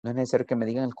 no es necesario que me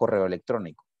digan el correo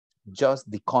electrónico, just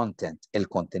the content, el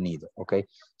contenido, ¿ok?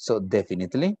 So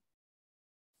definitely,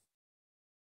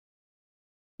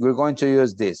 we're going to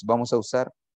use this. Vamos a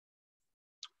usar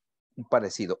un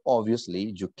parecido.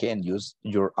 Obviously, you can use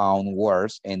your own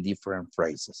words and different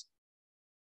phrases.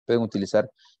 Pueden utilizar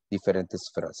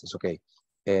diferentes frases, ¿ok?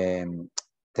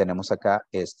 Tenemos acá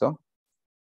esto,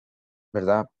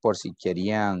 ¿verdad? Por si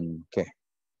querían, ¿qué?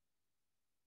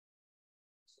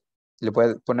 ¿Le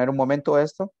puede poner un momento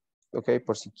esto? Ok,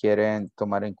 por si quieren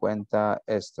tomar en cuenta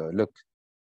esto. Look,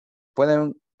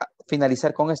 pueden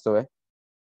finalizar con esto, ¿eh?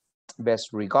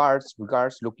 Best regards,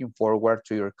 looking forward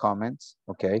to your comments,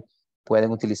 ok.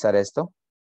 Pueden utilizar esto.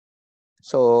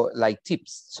 So, like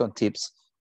tips, son tips.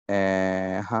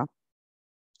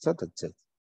 So that's it.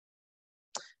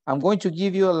 I'm going to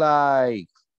give you like,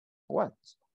 what?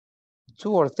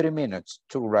 2 or 3 minutes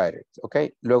to write it,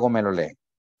 ok. Luego me lo leen.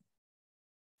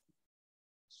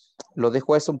 Lo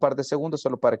dejo eso un par de segundos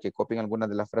solo para que copien algunas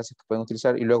de las frases que pueden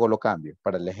utilizar y luego lo cambio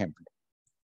para el ejemplo.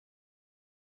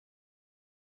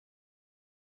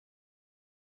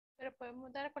 Pero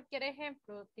podemos dar cualquier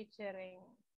ejemplo, teacher.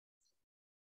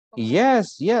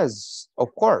 Yes,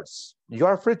 of course. You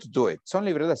are free to do it. Son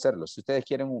libres de hacerlo. Si ustedes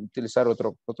quieren utilizar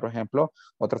otro ejemplo,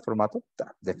 otro formato,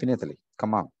 definitely.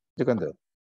 Come on, you can do it.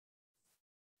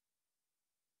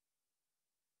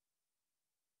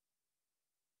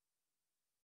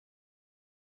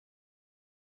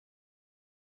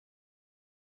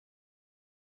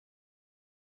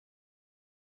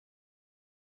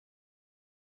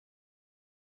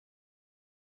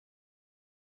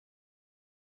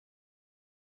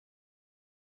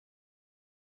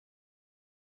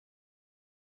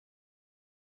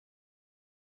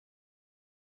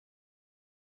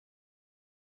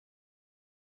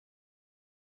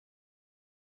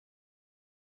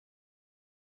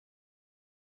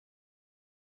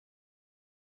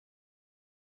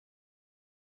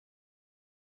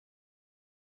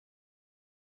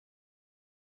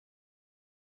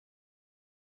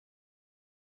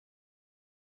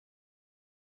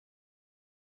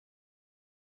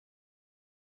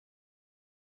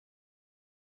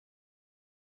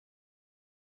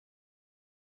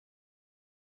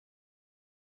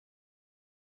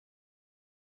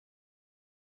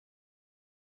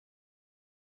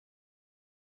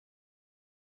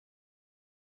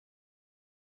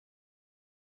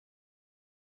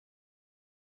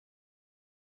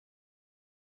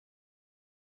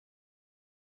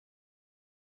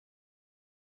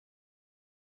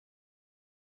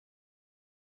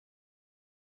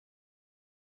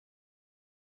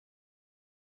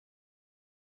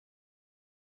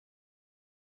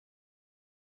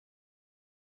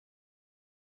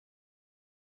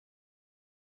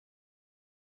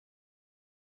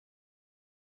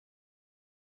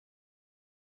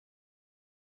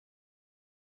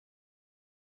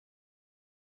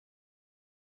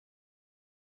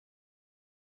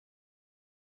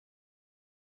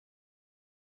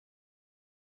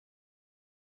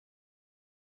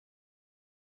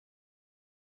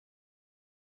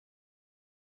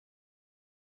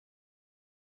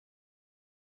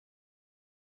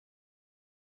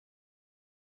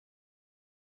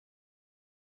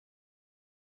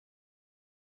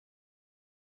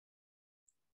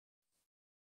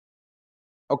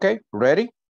 Okay, ready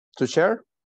to share?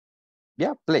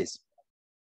 Yeah, please.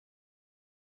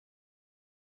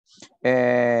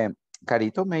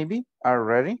 Carito, maybe, are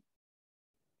ready?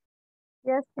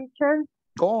 Yes, teacher.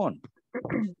 Go on.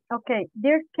 Okay,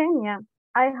 dear Kenya,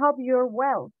 I hope you're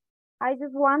well. I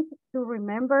just want to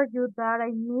remember you that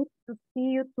I need to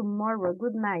see you tomorrow.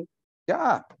 Good night.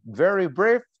 Yeah, very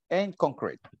brief and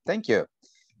concrete. Thank you.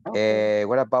 Okay.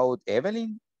 What about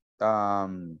Evelyn?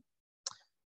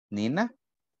 Nina?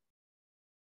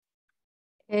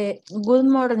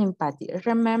 Good morning, Patty.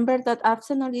 Remember that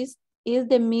afternoon is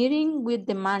the meeting with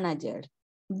the manager.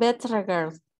 Best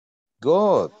regards.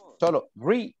 Good. Solo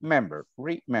remember,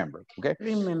 okay?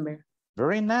 Remember.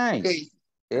 Very nice. Okay.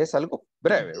 Es algo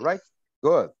breve, right?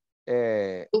 Good.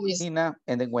 Nina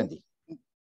and then Wendy.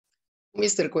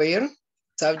 Mr. Cuellar,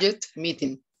 subject,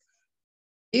 meeting.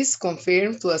 Is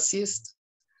confirmed to assist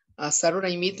a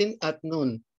Saturday meeting at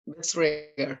noon. Best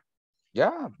regard.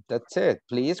 Yeah, that's it.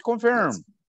 Please confirm. Yes.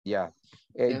 Yeah.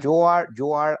 Yeah.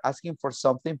 You are asking for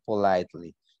something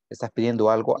politely. Estás pidiendo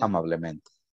algo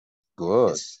amablemente.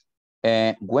 Good.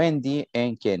 Yes. Wendy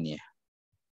en Kenia.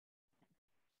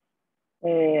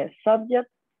 Subject,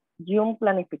 June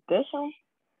planification.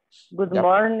 Good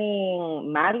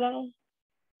morning, Marian.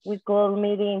 We call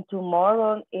meeting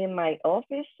tomorrow in my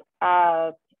office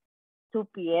at 2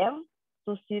 p.m.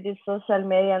 to see the social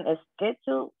media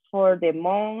schedule for the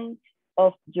month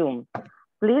of June.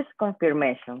 Please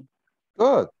confirmation.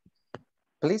 Good.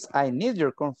 Please, I need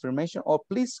your confirmation or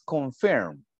please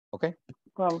confirm. Okay.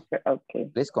 Okay.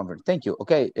 Please confirm. Thank you.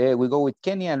 Okay. We go with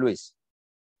Kenny and Luis.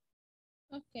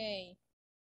 Okay.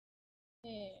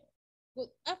 Good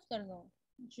afternoon.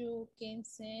 You can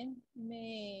send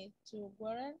me to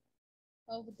warrant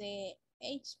of the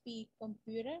HP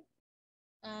computer.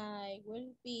 I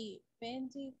will be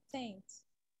 20 thanks.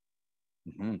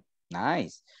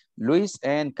 Nice. Luis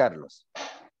and Carlos.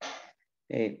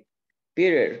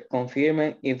 Peter,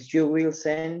 confirm if you will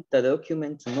send the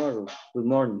document tomorrow. Good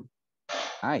morning.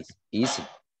 Nice. Easy.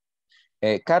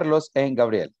 Carlos and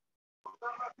Gabriel.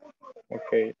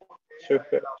 Okay.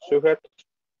 Subject,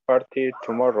 party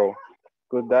tomorrow.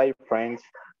 Good day, friends.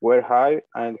 We're high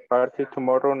and party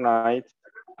tomorrow night.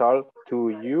 Talk to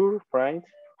your friends.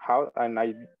 How a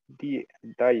nice day.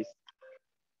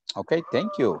 Okay,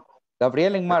 thank you.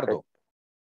 Gabriel and Mardo.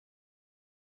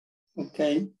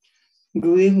 Okay.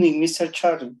 Good evening, Mr.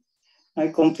 Charlie. I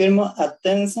confirm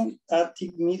attendance at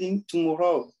the meeting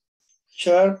tomorrow.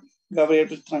 Chair Gabriel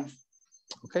Beltran.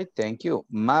 Okay, thank you.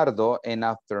 Mardo, and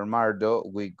after Mardo,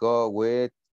 we go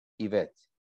with Yvette.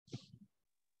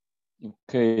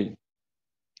 Okay.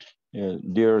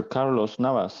 Dear Carlos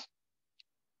Navas,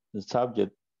 the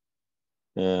subject,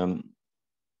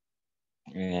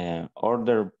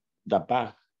 order the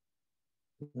bag.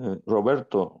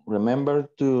 Roberto, remember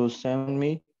to send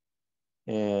me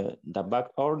the bag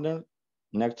order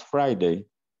next Friday.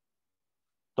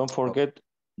 Don't forget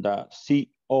the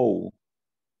CO.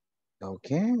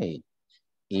 Okay.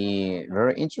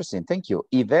 Very interesting. Thank you.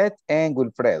 Yvette and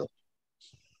Wilfredo.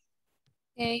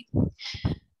 Okay.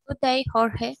 Good day,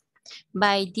 Jorge.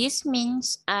 By this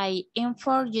means, I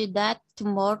inform you that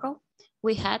tomorrow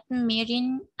we had a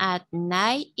meeting at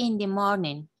 9 in the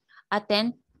morning.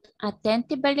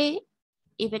 Attentively,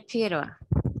 Yvette.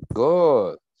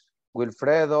 Good.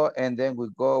 Wilfredo, and then we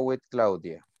go with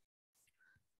Claudia.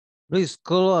 Please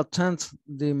call attend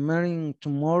the meeting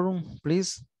tomorrow,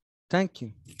 please. Thank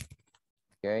you.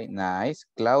 Okay, nice.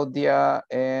 Claudia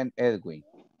and Edwin.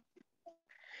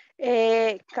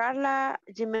 Carla,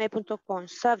 gmail.com,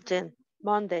 subject,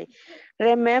 Monday.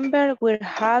 Remember, we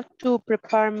have to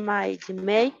prepare my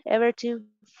Gmail, everything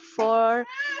for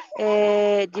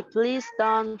the please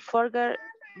don't forget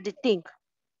the thing.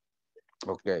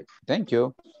 Okay, thank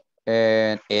you.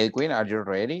 And Edwin, are you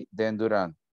ready? Then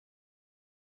Duran.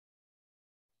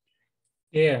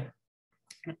 Yeah.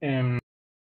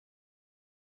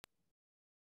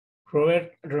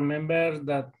 Robert, remember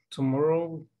that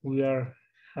tomorrow we are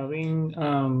having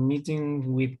a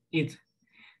meeting with it.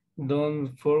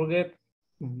 Don't forget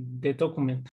the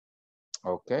document.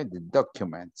 Okay, the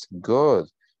documents. Good.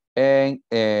 And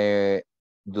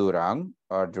Duran,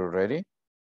 are you ready?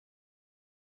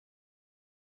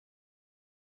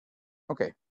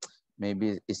 Okay,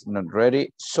 maybe it's not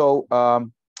ready. So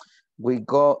we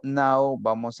go now.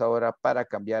 Vamos ahora para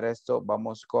cambiar esto.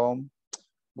 Vamos con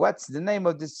what's the name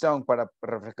of this song para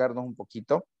refrescarnos un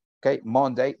poquito. Okay,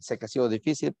 Monday, sé que ha sido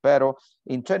difícil, pero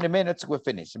in 20 minutes we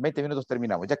finish. En 20 minutos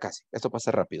terminamos, ya casi. Esto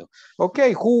pasa rápido.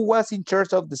 Okay, who was in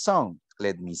charge of the song?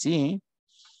 Let me see.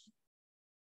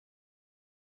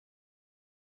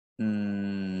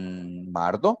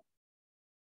 Mardo?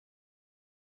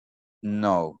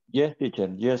 No. Yes, teacher,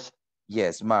 yes.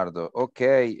 Yes, Mardo.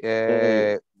 Okay.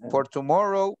 For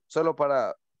tomorrow, solo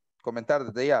para comentar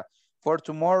desde ya. For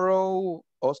tomorrow,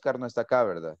 Oscar no está acá,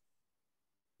 ¿verdad?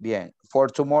 Bien. For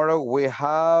tomorrow, we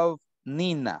have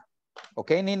Nina.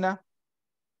 Okay, Nina?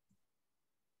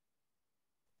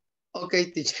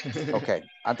 Okay, teacher. Okay,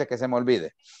 antes que se me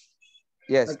olvide.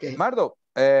 Yes, Okay. Mardo,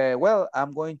 well,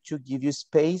 I'm going to give you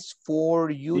space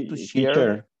for you to share.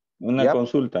 Teacher, una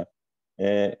consulta.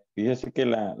 Fíjese que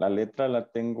la letra la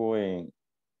tengo en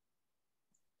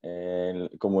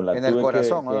como la en tuve el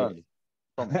corazón,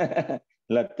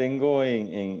 la tengo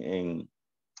en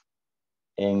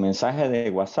mensaje de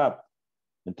WhatsApp.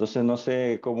 Entonces no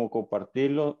sé cómo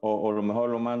compartirlo o a lo mejor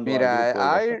lo mando Mira, al grupo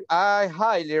de WhatsApp. I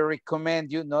highly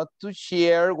recommend you not to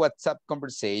share WhatsApp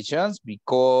conversations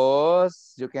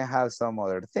because you can have some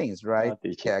other things, right?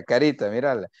 Yeah, carita,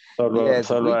 mírala. Solo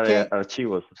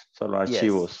archivos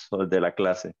de la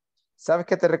clase. ¿Sabes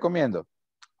qué te recomiendo?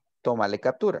 tómale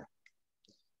captura.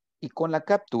 Y con la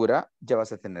captura ya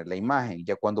vas a tener la imagen.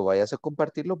 Ya cuando vayas a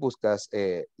compartirlo, buscas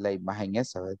la imagen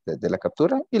esa de la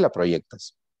captura y la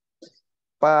proyectas.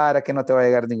 Para que no te vaya a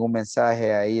llegar ningún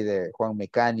mensaje ahí de Juan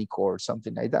Mecánico or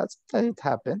something like that. It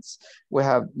happens.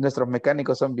 Nuestros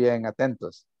mecánicos son bien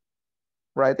atentos.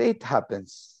 Right, it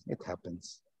happens. It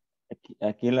happens.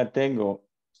 Aquí la tengo.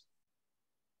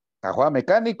 ¿A Juan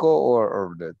Mecánico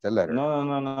or the letter? No,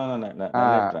 la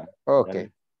letra. Ok.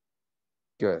 La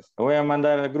Good. Lo voy a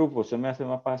mandar al grupo, se me hace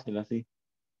más fácil así.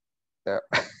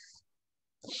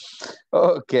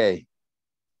 Ok.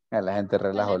 A la gente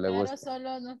relajo le Claro, gusta.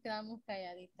 solo nos quedamos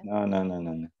calladitas.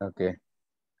 No. Ok.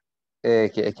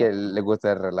 Es que le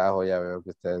gusta el relajo, ya veo que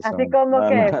ustedes Así son... como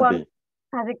que sí. Juan,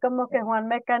 así como que Juan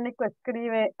Mecánico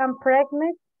escribe, I'm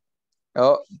pregnant.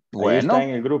 Oh, Ahí está bueno. en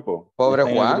el grupo. Pobre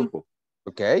Está en el Juan. grupo.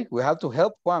 Ok, we have to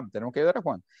help Juan. Tenemos que ayudar a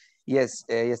Juan. Yes,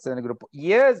 ella está en el grupo.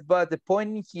 Yes, but the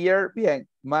point here, bien,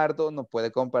 Mardo no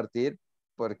puede compartir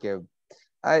porque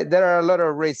there are a lot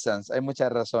of reasons. Hay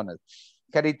muchas razones.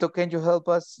 Carito, can you help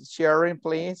us sharing,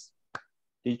 please?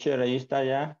 Teacher, ahí está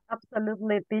ya.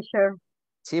 Absolutely, teacher.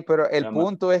 Sí, pero el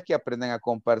punto es que aprenden a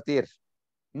compartir.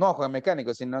 No Juan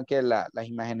Mecánico, sino que las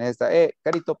imágenes están.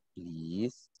 Carito,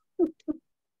 please.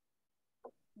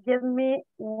 Give me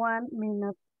 1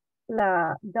 minute.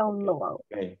 La download.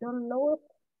 Okay. Download.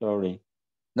 Sorry.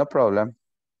 No problem.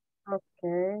 Ok.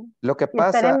 Lo que Y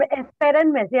pasa...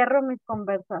 espérenme, cierro mis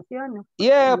conversaciones.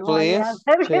 Yeah, No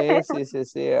please.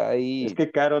 Sí, ahí. Es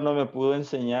que Caro no me pudo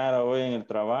enseñar hoy en el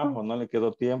trabajo, no le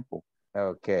quedó tiempo.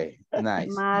 Ok,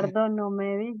 nice. Mardo, no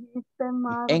me dijiste,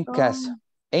 Mardo.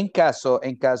 En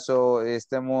caso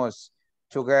estemos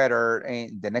together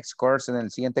en the next course, en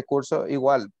el siguiente curso,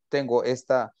 igual tengo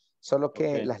esta, solo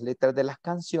que las letras de las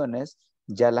canciones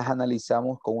ya las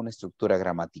analizamos con una estructura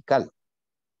gramatical.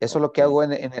 Eso es lo que hago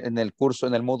en el curso,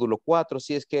 en el módulo 4,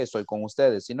 si es que estoy con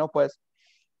ustedes. Si no, pues,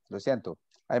 lo siento,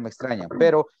 ahí me extrañan.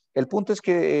 Pero el punto es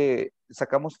que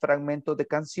sacamos fragmentos de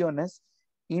canciones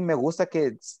y me gusta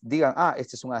que digan,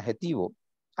 este es un adjetivo,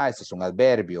 este es un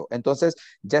adverbio. Entonces,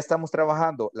 ya estamos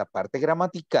trabajando la parte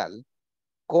gramatical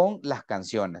con las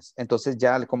canciones. Entonces,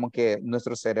 ya como que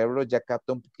nuestro cerebro ya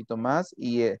capta un poquito más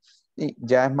y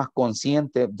ya es más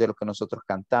consciente de lo que nosotros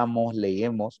cantamos,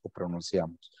 leemos o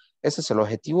pronunciamos. Ese es el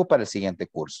objetivo para el siguiente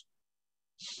curso.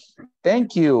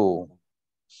 Thank you.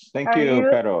 Thank you,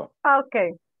 Caro.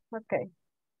 Okay.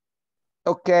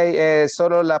 Ok,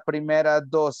 solo la primera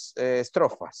dos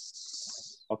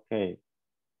estrofas. Ok.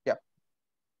 Yeah.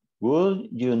 Would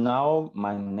you know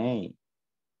my name?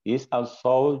 Is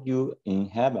also you in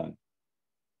heaven?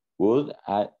 Would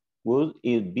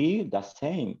it be the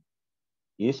same?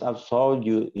 Is also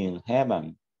you in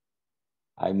heaven?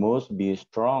 I must be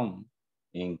strong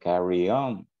and carry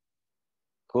on,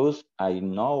 'cause I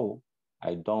know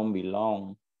I don't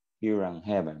belong here in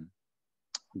heaven.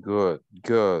 Good.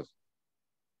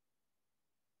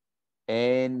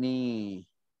 Any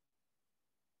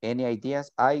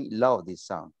ideas? I love this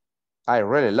song. I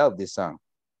really love this song.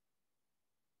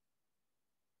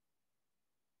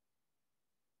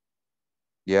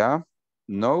 Yeah?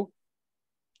 No?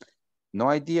 No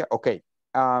idea? Okay.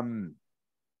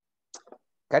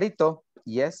 Carito,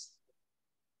 yes?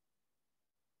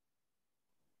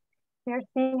 Tears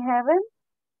in heaven?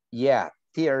 Yeah,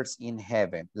 Tears in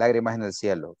Heaven. Lágrimas en el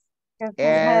cielo. Tears in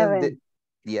heaven.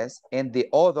 Yes, and the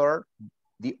other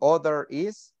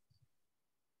is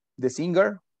the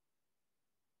singer?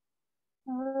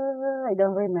 I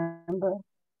don't remember.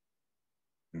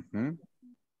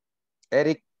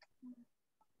 Eric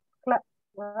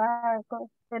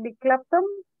Clapton.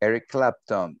 Eric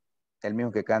Clapton, el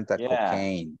mismo que canta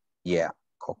Cocaine. Yeah,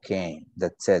 Cocaine.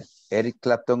 That's it. Eric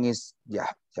Clapton is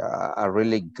a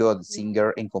really good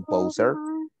singer and composer.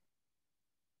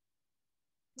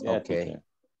 Okay.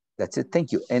 That's it.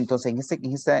 Thank you. Entonces,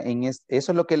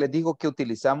 eso es lo que les digo que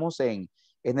utilizamos en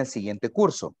el siguiente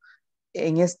curso.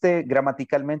 En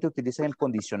gramaticalmente utilizan el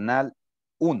condicional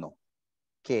 1,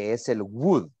 que es el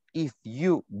would. If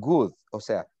you would. O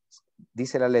sea,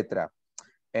 dice la letra.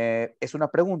 Es una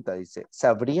pregunta, dice.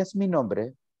 ¿Sabrías mi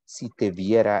nombre si te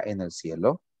viera en el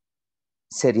cielo?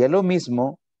 ¿Sería lo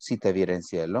mismo si te viera en el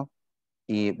cielo?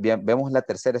 Y vemos la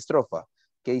tercera estrofa,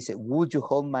 que dice, would you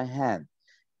hold my hand?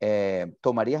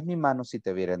 ¿Tomarías mi mano si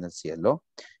te viera en el cielo?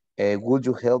 Would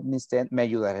you help me stand? ¿Me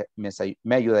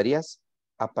ayudarías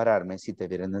a pararme si te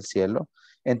viera en el cielo?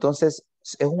 Entonces,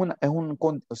 es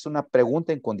una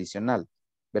pregunta incondicional,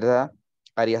 ¿verdad?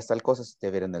 ¿Harías tal cosa si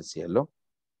te viera en el cielo?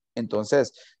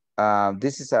 Entonces,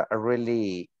 this is a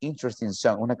really interesting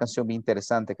song, una canción bien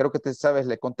interesante. Creo que te sabes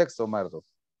el contexto, Mardo.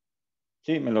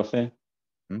 Sí, me lo sé.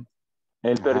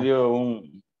 Él Ajá. perdió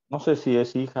un, no sé si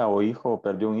es hija o hijo,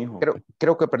 perdió un hijo.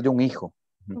 Creo que perdió un hijo.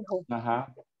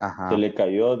 Ajá. Ajá. Se le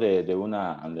cayó de un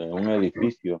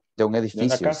edificio. De un De una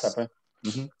edificio. casa, pues.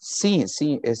 Ujú. Sí,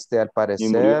 sí, al Y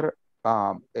murió. parecer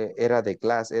era de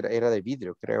glass, era de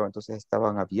vidrio, creo. Entonces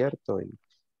estaban abiertos y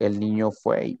el niño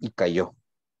fue y cayó.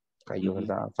 Cayó, Ujú.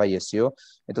 ¿verdad? Falleció.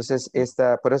 Entonces,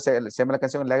 por eso se llama la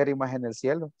canción Lágrimas en el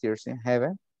cielo, Tears in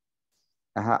Heaven.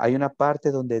 Ajá, hay una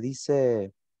parte donde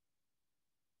dice,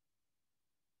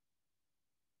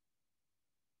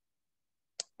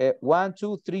 1,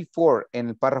 2, 3, 4, en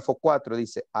el párrafo 4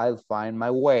 dice, I'll find my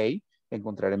way,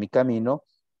 encontraré mi camino,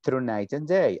 through night and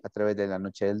day, a través de la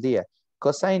noche y del día.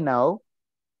 Because I know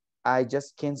I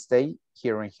just can't stay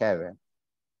here in heaven.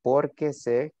 Porque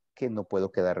sé que no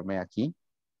puedo quedarme aquí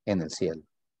en el cielo.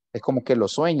 Es como que lo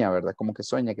sueña, ¿verdad? Como que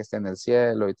sueña que está en el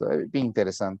cielo y todo. Es bien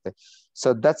interesante.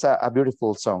 So that's a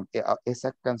beautiful song.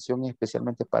 Esa canción es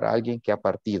especialmente para alguien que ha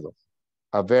partido.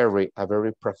 A very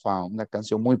profound. Una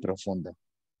canción muy profunda.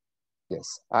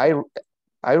 Yes. I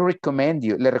recommend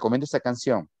you. Le recomiendo esta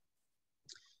canción.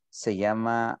 Se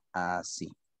llama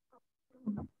así.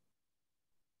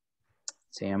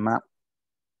 Se llama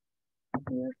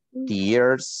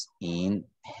Tears in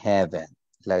Heaven.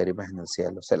 Lágrimas en el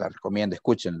cielo. Se la recomiendo.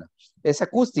 Escúchenla. Es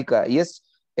acústica y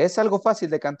es algo fácil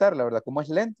de cantar, la verdad. Como es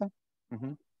lenta.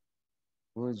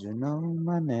 Would you know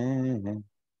my name?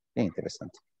 Bien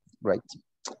interesante. Right.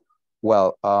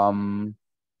 Well,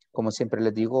 como siempre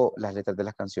les digo, las letras de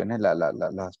las canciones,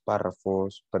 las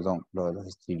párrafos, perdón, los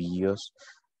estribillos,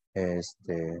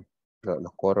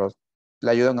 los coros,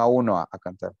 le ayudan a uno a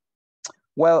cantar.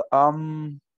 Well,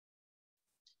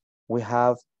 we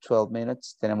have 12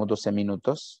 minutes. Tenemos 12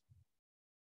 minutos,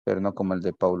 pero no como el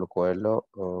de Paulo Coelho.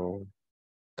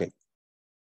 Okay.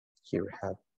 Here we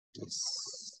have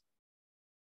this.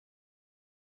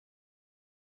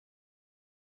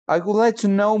 I would like to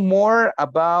know more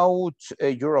about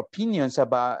your opinions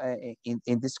about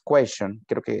in this question.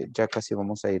 Creo que ya casi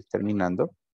vamos a ir terminando.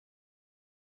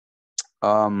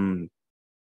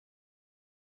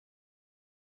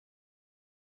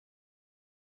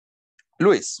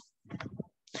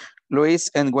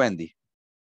 Luis and Wendy.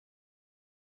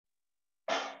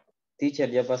 Teacher,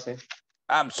 ya pasé.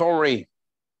 I'm sorry.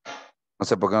 No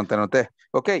sé por qué no te noté.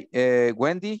 Ok,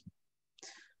 Wendy,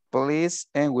 please,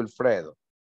 and Wilfredo.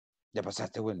 ¿Ya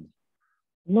pasaste, Wendy?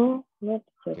 No, no.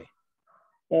 Okay.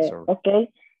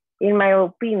 Okay. In my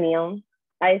opinion,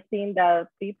 I think that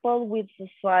people with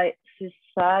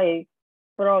suicide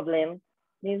problems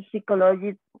need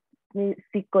psychological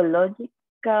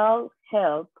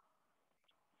help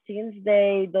since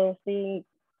they don't think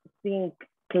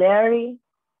clearly,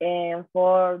 and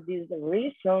for this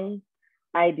reason,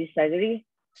 I disagree.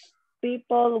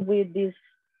 People with these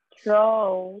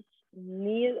troubles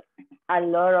need a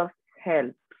lot of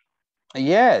help.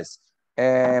 Yes.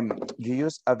 You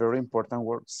use a very important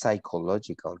word,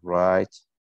 psychological, right?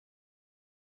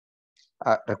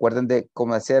 Recuerden de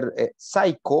cómo hacer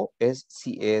psycho es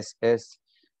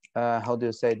how do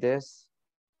you say this?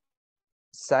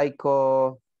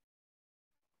 Psycho.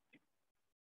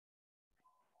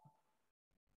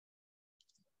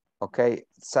 Ok,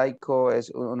 psycho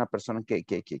es una persona que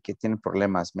tiene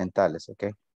problemas mentales, ok.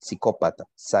 Psicópata,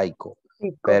 psycho.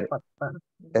 Pero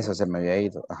eso se me había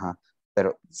ido, ajá.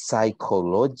 Pero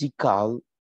psychological,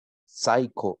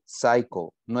 psycho,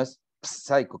 no es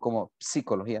psycho como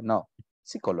psicología, no.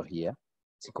 Psicología,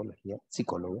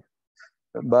 psicólogo.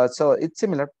 But so it's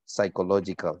similar,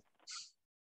 psychological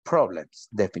problems,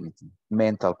 definitely,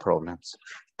 mental problems.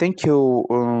 Thank you,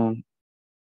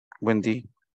 Wendy.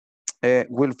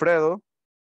 Wilfredo,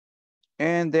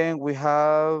 and then we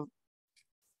have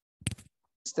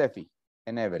Steffi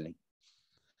and Evelyn.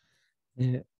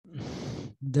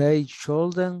 They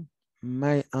shouldn't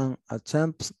make an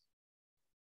attempt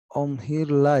on her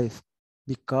life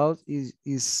because it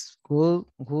is good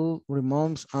who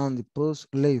remains on the post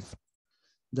life.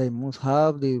 They must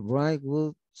have the right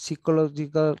good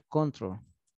psychological control.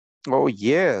 Oh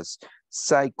yes,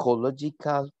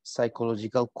 psychological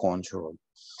control.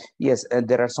 Yes,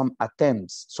 there are some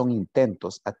attempts,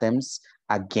 attempts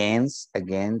against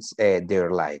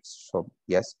their lives. So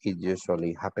yes, it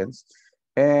usually happens.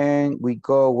 And we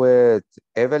go with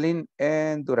Evelyn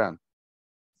and Duran.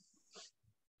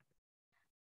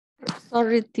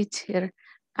 Sorry, teacher.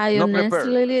 I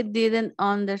honestly didn't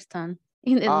understand.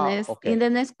 In the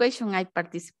next question, I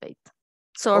participate.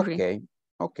 Sorry.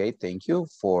 Okay. Thank you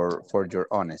for your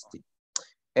honesty.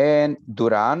 And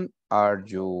Duran, are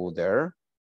you there?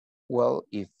 Well,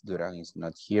 if Duran is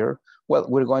not here, well,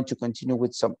 we're going to continue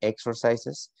with some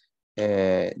exercises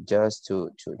just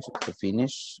to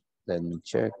finish Let me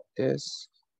check this.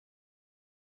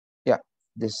 Yeah,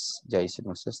 this ya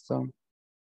hicimos esto.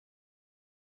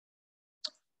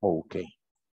 Okay.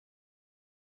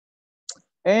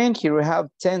 And here we have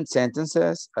 10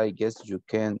 sentences. I guess you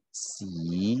can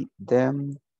see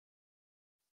them.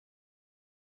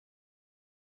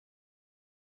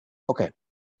 Okay.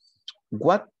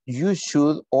 What you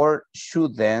should or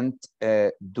shouldn't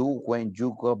do when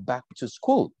you go back to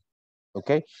school.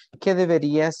 Okay. ¿Qué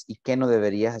deberías y qué no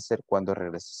deberías hacer cuando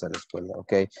regreses a la escuela?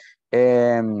 Okay.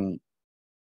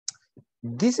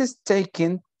 This is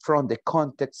taken from the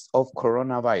context of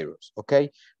coronavirus,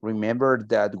 okay? Remember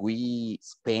that we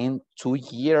spent 2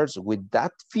 years with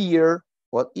that fear.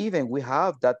 Well, even we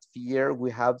have that fear, we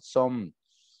have some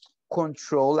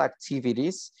control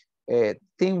activities,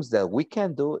 things that we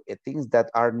can do, things that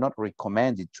are not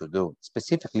recommended to do,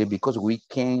 specifically because we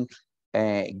can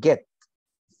get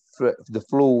the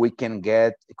flu, we can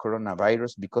get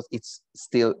coronavirus because it's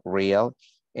still real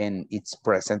and it's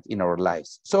present in our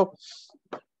lives. So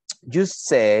you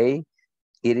say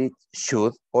it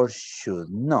should or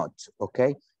should not,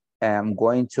 okay? I'm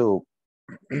going to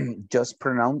just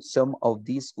pronounce some of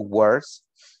these words.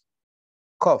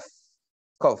 Cough,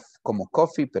 cough, como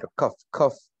coffee, pero cough,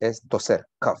 cough es toser,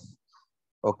 cough,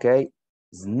 okay?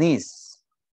 Sneeze,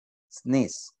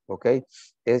 sneeze, okay?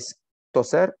 Es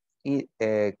toser y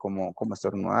como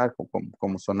estornudar,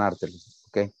 como sonarte,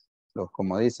 okay?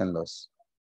 Como dicen los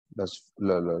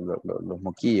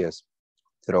moquillos.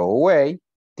 Throw away,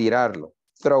 tirarlo.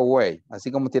 Throw away,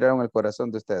 así como tiraron el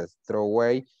corazón de ustedes. Throw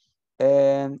away.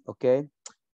 And, okay.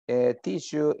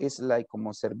 Tissue is like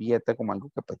como servilleta, como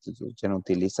algo que ya no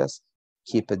utilizas.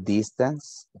 Keep a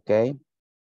distance, okay.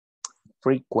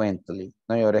 Frequently.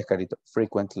 No llores, carito.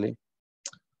 Frequently.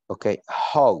 Okay.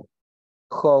 Hug.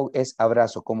 Hug es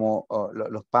abrazo, como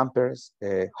los pampers,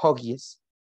 huggies,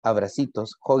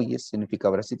 abracitos. Huggies significa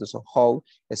abracitos. So hug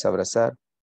es abrazar.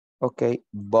 Okay.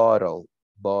 Bottle.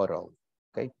 Bottle.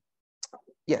 Okay.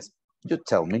 Yes, you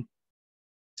tell me.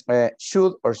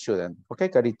 Should or shouldn't? Okay,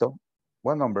 Carito.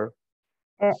 What number?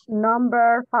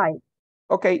 Number 5.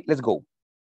 Okay, let's go.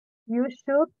 You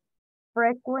should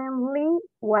frequently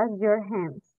wash your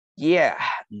hands. Yeah,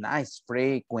 nice.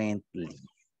 Frequently.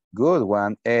 Good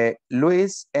one.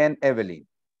 Luis and Evelyn.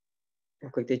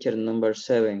 Okay, teacher, number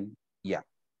 7. Yeah.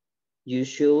 You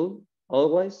should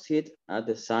always sit at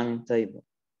the same table.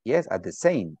 Yes, at the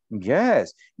same.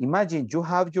 Yes. Imagine you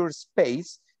have your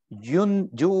space. You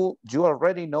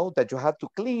already know that you have to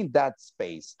clean that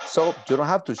space. So you don't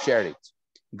have to share it.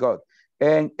 Good.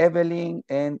 And Evelyn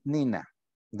and Nina.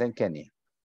 Then Kenya.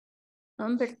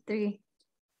 Number 3.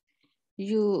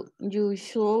 You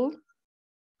should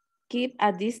keep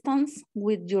a distance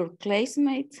with your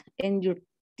classmates and your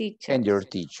teachers. And your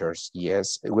teachers,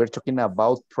 yes. We're talking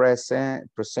about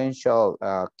presential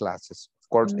classes. Of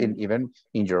course, even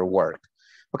in your work.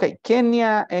 Okay,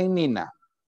 Kenya and Nina.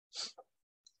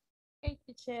 Okay,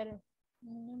 teacher.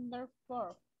 Number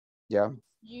 4. Yeah.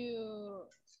 You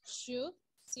should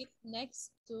sit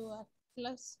next to a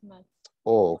classmate.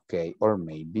 Okay, or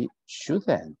maybe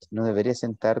shouldn't. No deberías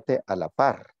sentarte a la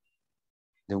par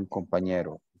de un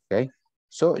compañero. Okay,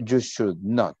 so you should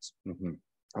not.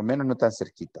 Al menos no tan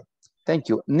cerquita. Thank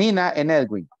you. Nina and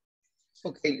Edwin.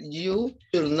 Okay, you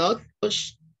should not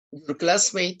push your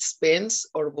classmates' pens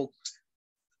or books.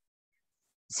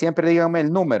 Siempre dígame el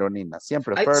número, Nina.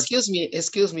 Siempre first.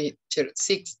 Excuse me,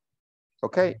 6.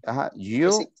 Okay,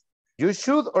 you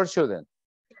should or shouldn't?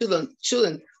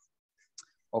 Shouldn't.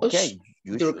 Okay,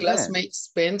 your classmates'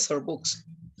 pens or books.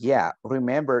 Yeah,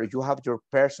 remember you have your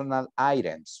personal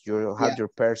items. You have your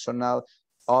personal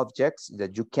objects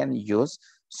that you can use.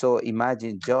 So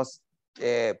imagine just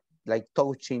like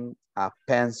touching a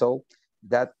pencil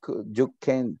that you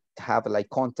can have like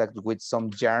contact with some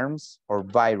germs or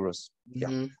virus.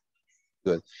 Yeah,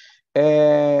 good.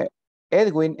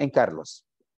 Edwin and Carlos.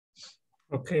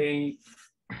 Okay,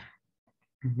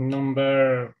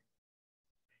 number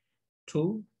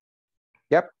 2.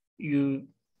 Yep. You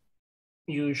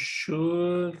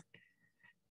should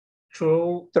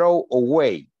throw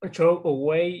away.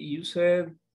 You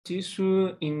said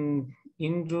tissue into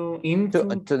the bin.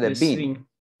 To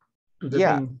the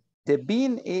bin. The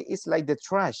bin is like the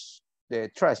trash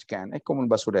can. Es como un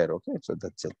basurero. Okay, so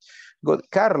that's it. Good.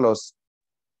 Carlos.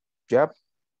 Yep.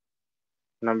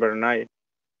 Number 9.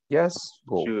 Yes.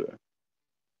 Go.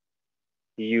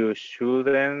 You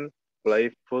shouldn't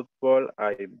play football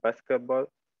or basketball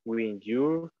with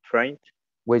your friends.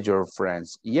 With your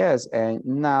friends. Yes, and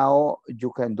now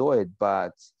you can do it,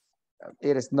 but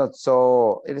it is not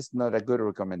a good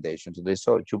recommendation to do,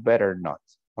 so you better not.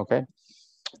 Okay.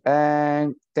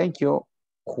 And thank you.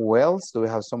 Who else? Do we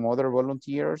have some other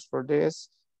volunteers for this?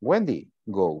 Wendy,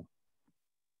 go.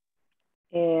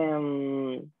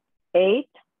 8.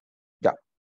 Yeah.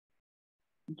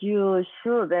 You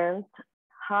shouldn't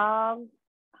have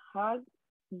hug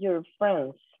your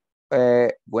friends.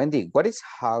 Wendy, what is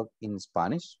hug in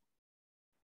Spanish?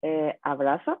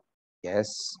 Abrazo.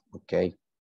 Yes, okay.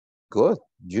 Good.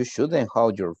 You shouldn't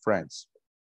hug your friends.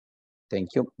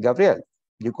 Thank you. Gabriel,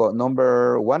 you got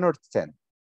number 1 or 10?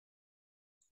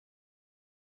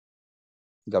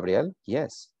 Gabriel,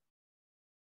 yes.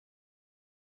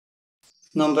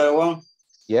 Number 1.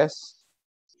 Yes.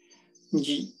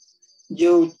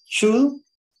 You should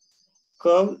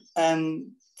go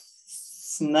and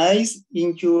sneeze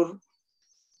in your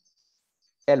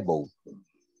elbow.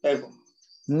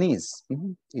 Sneeze.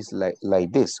 It's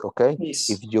like this, okay? Yes.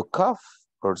 If you cough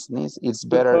or sneeze, it's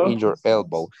better in your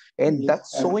elbow. And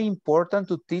that's so important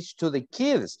to teach to the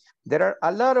kids. There are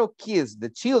a lot of kids, the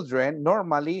children,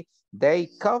 normally, they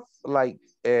cough like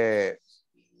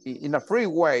in a free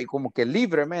way, como que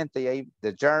libremente, y ahí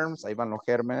the germs, ahí van los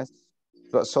gérmenes.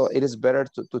 So it is better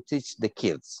to teach the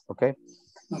kids, okay?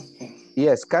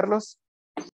 Yes, Carlos?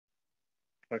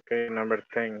 Okay, number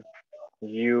 10.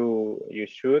 You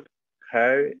should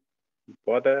have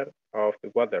water of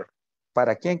the water.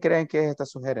 ¿Para quién creen que es esta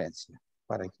sugerencia?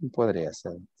 ¿Para quién podría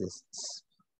ser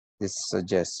this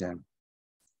suggestion?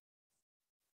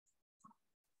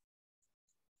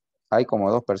 Hay como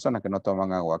 2 personas que no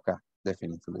toman agua acá,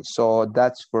 definitely. So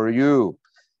that's for you,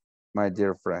 my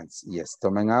dear friends. Yes,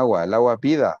 tomen agua. El agua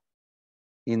vida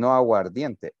y no agua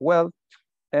ardiente. Well,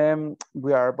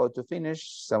 we are about to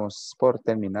finish. Estamos por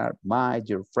terminar, my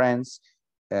dear friends.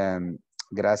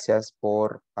 Gracias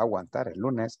por aguantar el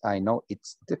lunes. I know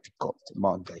it's difficult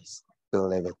Mondays.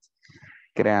 Believe it.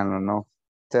 Créanlo, ¿no?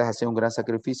 Ustedes hacen un gran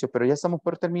sacrificio, pero ya estamos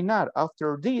por terminar.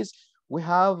 After this, we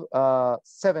have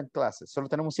 7 classes. Solo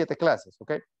tenemos 7 clases,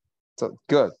 okay? So,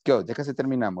 good. Ya casi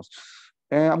terminamos.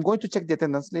 I'm going to check the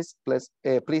attendance list.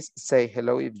 Please say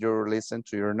hello if you listen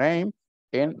to your name.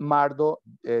 And Mardo,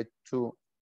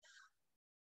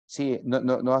 sí,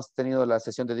 no has tenido la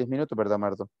sesión de 10 minutos, ¿verdad,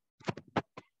 Mardo?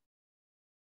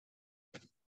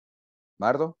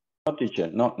 Mardo? No,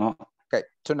 teacher, no. Okay,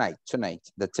 tonight,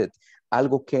 that's it.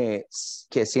 Algo que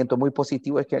siento muy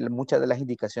positivo es que muchas de las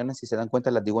indicaciones, si se dan cuenta,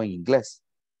 las digo en inglés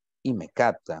y me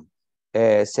captan.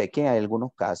 Sé que hay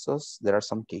algunos casos, there are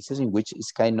some cases in which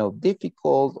it's kind of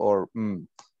difficult or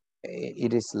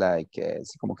it is like,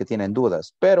 como que tienen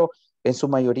dudas, pero en su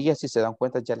mayoría, si se dan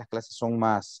cuenta, ya las clases son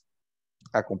más,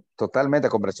 totalmente a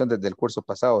comparación desde el curso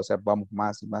pasado, o sea, vamos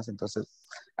más y más, entonces,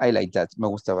 I like that, me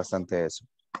gusta bastante eso.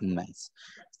 Nice.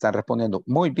 Están respondiendo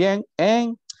muy bien.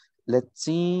 And let's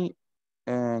see,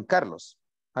 Carlos.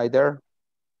 Hi there.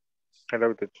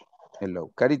 Hello, teacher.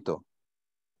 Hello. Carito.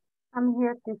 I'm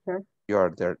here, teacher. You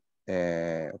are there.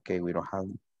 Okay, we don't have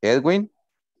Edwin.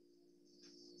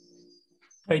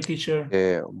 Hi, teacher.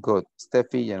 Good.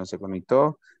 Steffi ya no se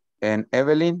conectó. And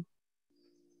Evelyn.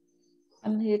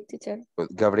 I'm here, teacher.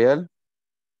 Good. Gabriel.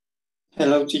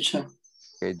 Hello, teacher.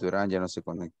 Okay, Durán ya no se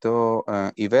conectó.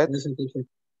 Yvette. Present, teacher.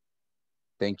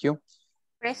 Thank you.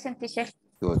 Present, teacher.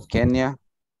 Good. Kenya.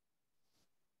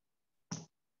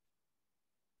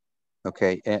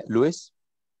 Okay. Luis.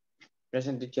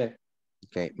 Present, teacher.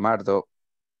 Okay. Mardo.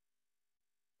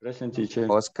 Present, teacher.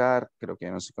 Oscar, creo que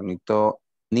ya no se conectó.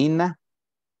 Nina.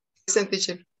 Present,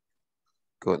 teacher.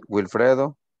 Good.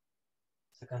 Wilfredo.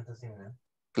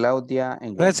 Claudia.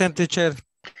 And Present, teacher.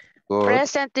 Good.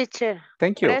 Present, teacher.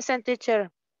 Thank you. Present,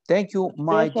 teacher. Thank you,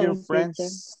 my dear Present, friends.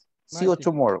 teacher. See you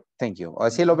tomorrow. Thank you.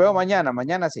 Así lo veo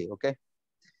mañana sí, okay?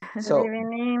 So, Good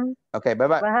evening. okay,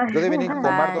 bye-bye. Bye. Good evening, Don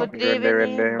Bye. Mardo. Good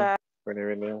evening. Bye. Good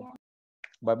evening.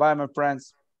 Bye-bye, my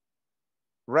friends.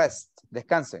 Rest.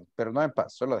 Descansen, pero no en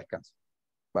paz, solo descansen.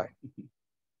 Bye.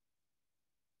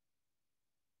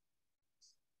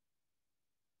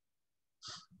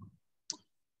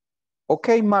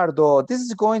 Okay, Mardo, this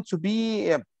is going to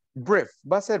be brief.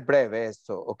 Va a ser breve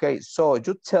esto, okay? So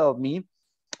you tell me,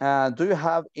 do you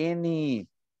have any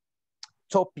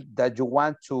topic that you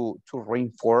want to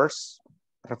reinforce?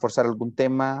 Reforzar algún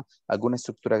tema, alguna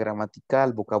estructura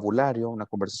gramatical, vocabulario, una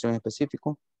conversación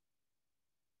específica.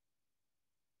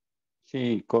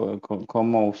 Sí,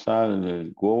 cómo usar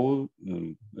el good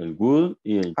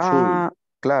y el should.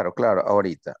 Claro,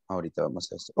 ahorita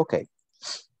vamos a eso. Ok,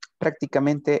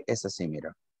 prácticamente es así,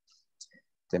 mira.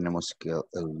 Tenemos que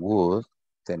el would,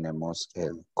 tenemos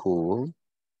el could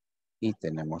y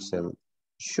tenemos el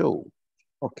should.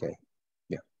 Ok,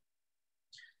 bien.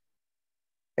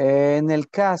 En el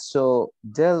caso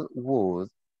del would,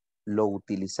 lo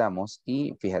utilizamos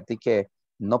y fíjate que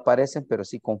No parecen, pero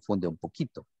sí confunde un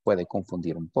poquito. Puede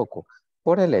confundir un poco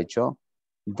por el hecho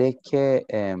de que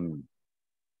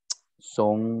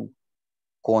son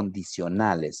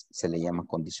condicionales. Se le llaman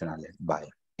condicionales.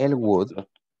 Vaya. El would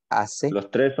hace...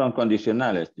 Los tres son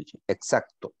condicionales, teacher.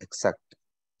 Exacto, exacto.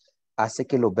 Hace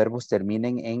que los verbos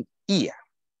terminen en ia.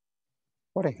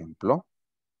 Por ejemplo,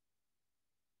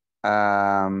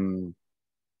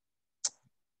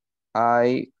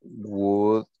 I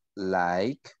would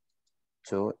like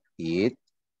to eat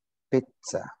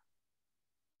pizza.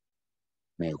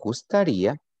 Me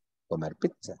gustaría comer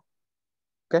pizza.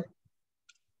 ¿Ok?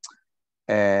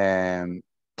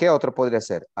 ¿Qué otro podría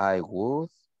ser? I would.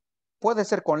 Puede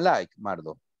ser con like,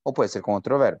 Mardo. O puede ser con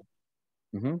otro verbo.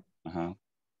 Ajá.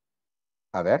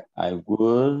 A ver. I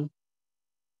would.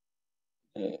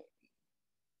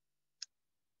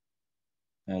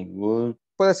 I would.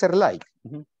 Puede ser like.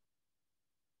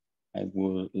 I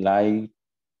would like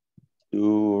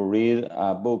to read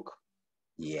a book.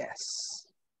 Yes.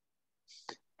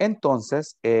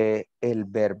 Entonces,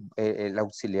 el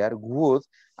auxiliar would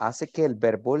hace que el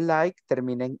verbo like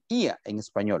termine en ia en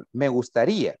español. Me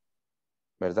gustaría,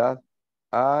 ¿verdad?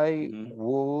 I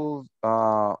would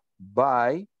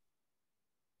buy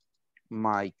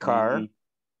my car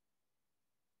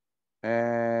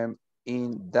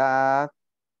in that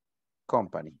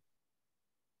company.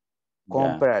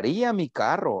 Compraría mi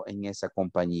carro en esa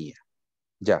compañía.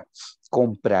 Ya,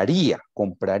 compraría.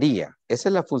 Esa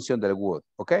es la función del would,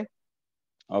 ¿ok?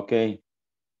 Ok.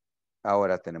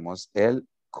 Ahora tenemos el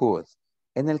could.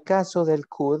 En el caso del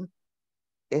could,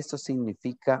 esto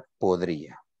significa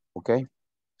podría, ¿ok?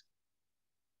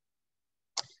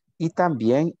 Y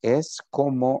también es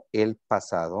como el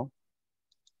pasado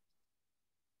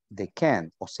de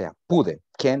can, o sea, pude.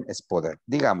 Can es poder,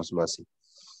 digámoslo así.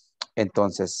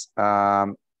 Entonces,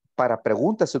 para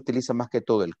preguntas se utiliza más que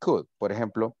todo el could. Por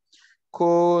ejemplo,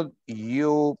 could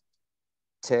you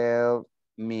tell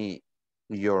me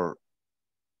your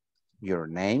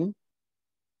name?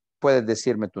 Puedes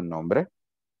decirme tu nombre,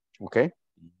 ¿ok?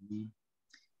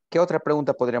 ¿Qué otra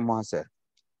pregunta podríamos hacer?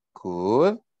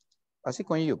 Could, así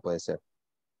con you puede ser.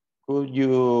 Could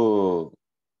you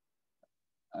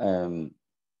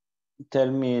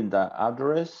tell me the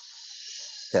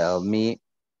address? Tell me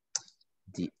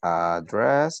the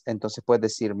address. Entonces puedes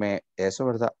decirme eso,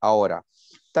 ¿verdad? Ahora,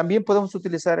 también podemos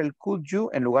utilizar el could you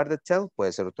en lugar de tell,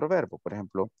 puede ser otro verbo. Por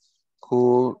ejemplo,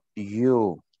 could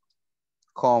you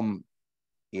come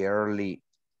early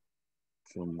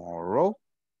tomorrow?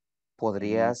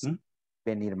 ¿Podrías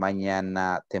venir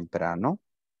mañana temprano?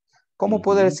 ¿Cómo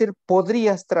puedo decir?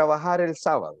 ¿Podrías trabajar el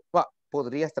sábado?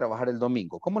 ¿Podrías trabajar el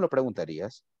domingo? ¿Cómo lo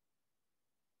preguntarías?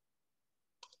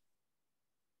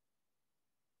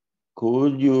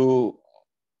 Could you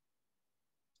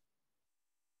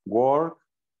work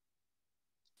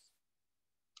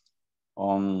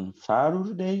on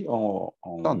Saturday or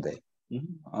on Sunday?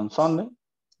 On Sunday?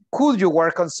 Could you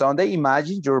work on Sunday?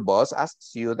 Imagine your boss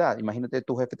asks you that. Imagínate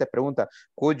tu jefe te pregunta,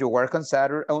 could you work on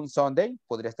Saturday, on Sunday?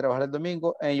 ¿Podrías trabajar el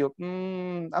domingo? And you,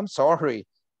 I'm sorry,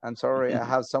 I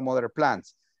have some other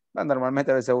plans. Bueno,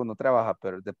 normalmente a veces uno trabaja,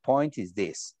 pero the point is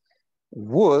this.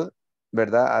 Would,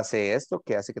 ¿verdad? Hace esto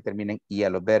que hace que terminen y a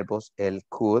los verbos. El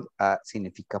could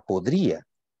significa podría,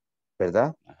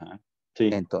 ¿verdad? Ajá. Sí.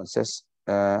 Entonces,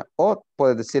 o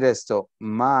puedes decir esto,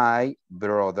 my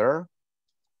brother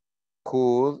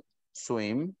could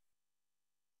swim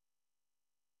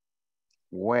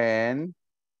when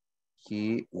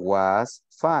he was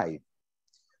 5.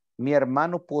 Mi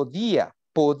hermano podía,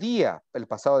 el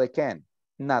pasado de can,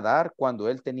 nadar cuando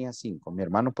él tenía 5. Mi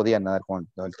hermano podía nadar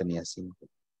cuando él tenía 5.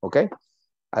 ¿Ok?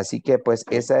 Así que pues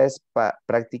esa es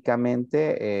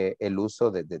prácticamente el uso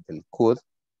del could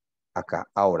acá.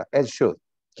 Ahora, el should.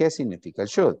 ¿Qué significa el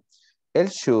should? El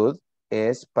should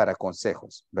es para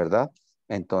consejos, ¿verdad?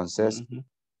 Entonces,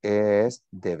 es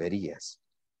deberías.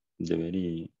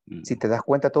 Debería. Si te das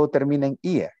cuenta, todo termina en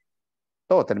ia.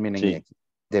 Todo termina en ia.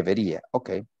 Debería,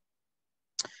 ok.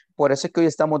 Por eso es que hoy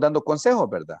estamos dando consejos,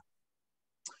 ¿verdad?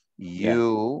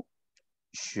 You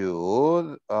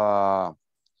should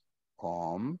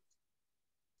come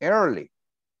early.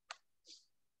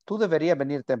 Tú deberías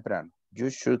venir temprano. You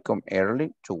should come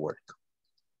early to work.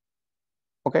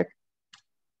 Ok.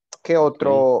 ¿Qué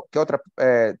otro, qué otra,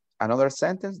 another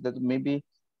sentence that maybe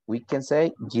we can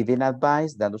say, giving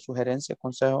advice, dando sugerencia,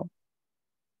 consejo?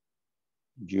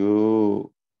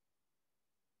 You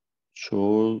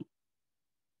should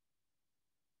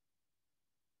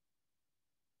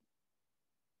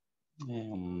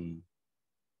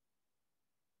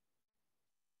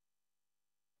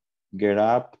get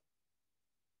up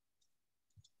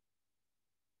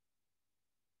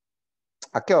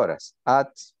 ¿A qué horas?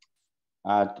 At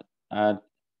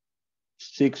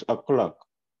 6 o'clock.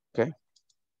 Okay.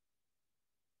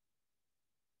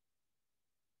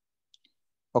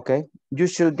 Okay, you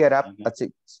should get up at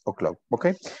 6 o'clock.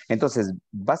 Okay, entonces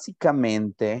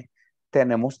básicamente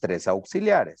tenemos tres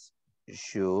auxiliares.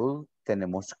 Should,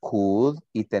 tenemos could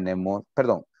y tenemos,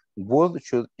 perdón, would,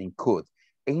 should y could.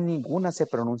 En ninguna se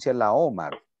pronuncia la O,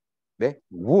 Mar. ¿Ve?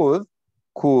 Would,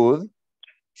 could,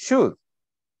 should.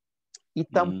 Y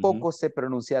tampoco se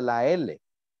pronuncia la L.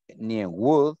 Ni en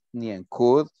would, ni en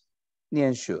could, ni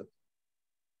en should.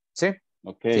 ¿Sí?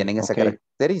 Okay, tienen esa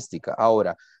característica.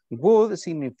 Ahora, would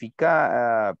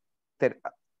significa,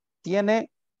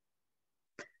 tiene,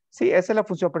 sí, esa es la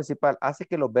función principal, hace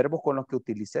que los verbos con los que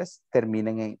utilices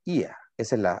terminen en ia.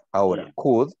 Esa es la, ahora,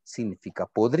 could significa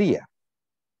podría,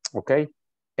 ¿ok?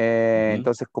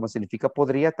 Entonces, como significa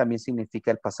podría, también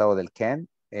significa el pasado del can,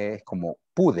 es como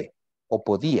pude o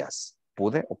podías,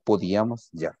 pude o podíamos,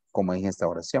 ya, como en esta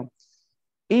oración.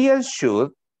 Y el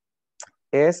should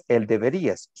es el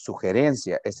deberías,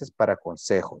 sugerencia, ese es para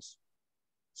consejos.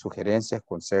 Sugerencias,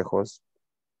 consejos,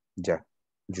 ya,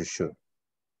 you should.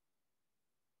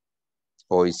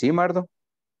 ¿Hoy sí, Mardo?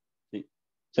 Sí.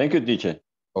 Thank you, teacher.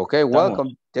 Ok,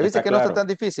 welcome. Ya viste que no está tan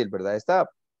difícil, ¿verdad? Está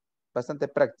bastante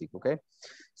práctico, ¿ok?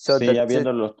 So sí, ya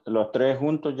viendo los tres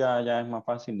juntos ya es más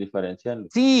fácil diferenciarlos.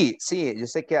 Sí, sí, yo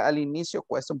sé que al inicio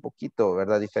cuesta un poquito,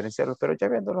 ¿verdad? Diferenciarlos, pero ya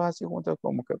viéndolos así juntos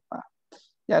como que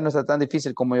ya no está tan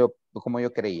difícil como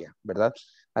yo creía, ¿verdad?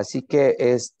 Así que,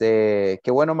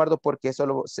 qué bueno, Mardo, porque eso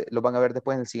lo van a ver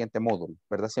después en el siguiente módulo,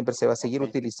 ¿verdad? Siempre se va a seguir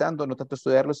utilizando, no tanto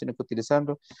estudiarlo, sino que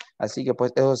utilizando. Así que,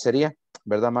 pues, eso sería,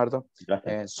 ¿verdad, Mardo?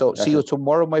 Gracias. See you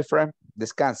tomorrow, my friend.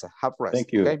 Descansa, have rest.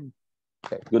 Thank you. Okay?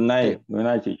 Good night. Good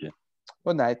night, teacher.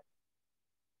 Good night.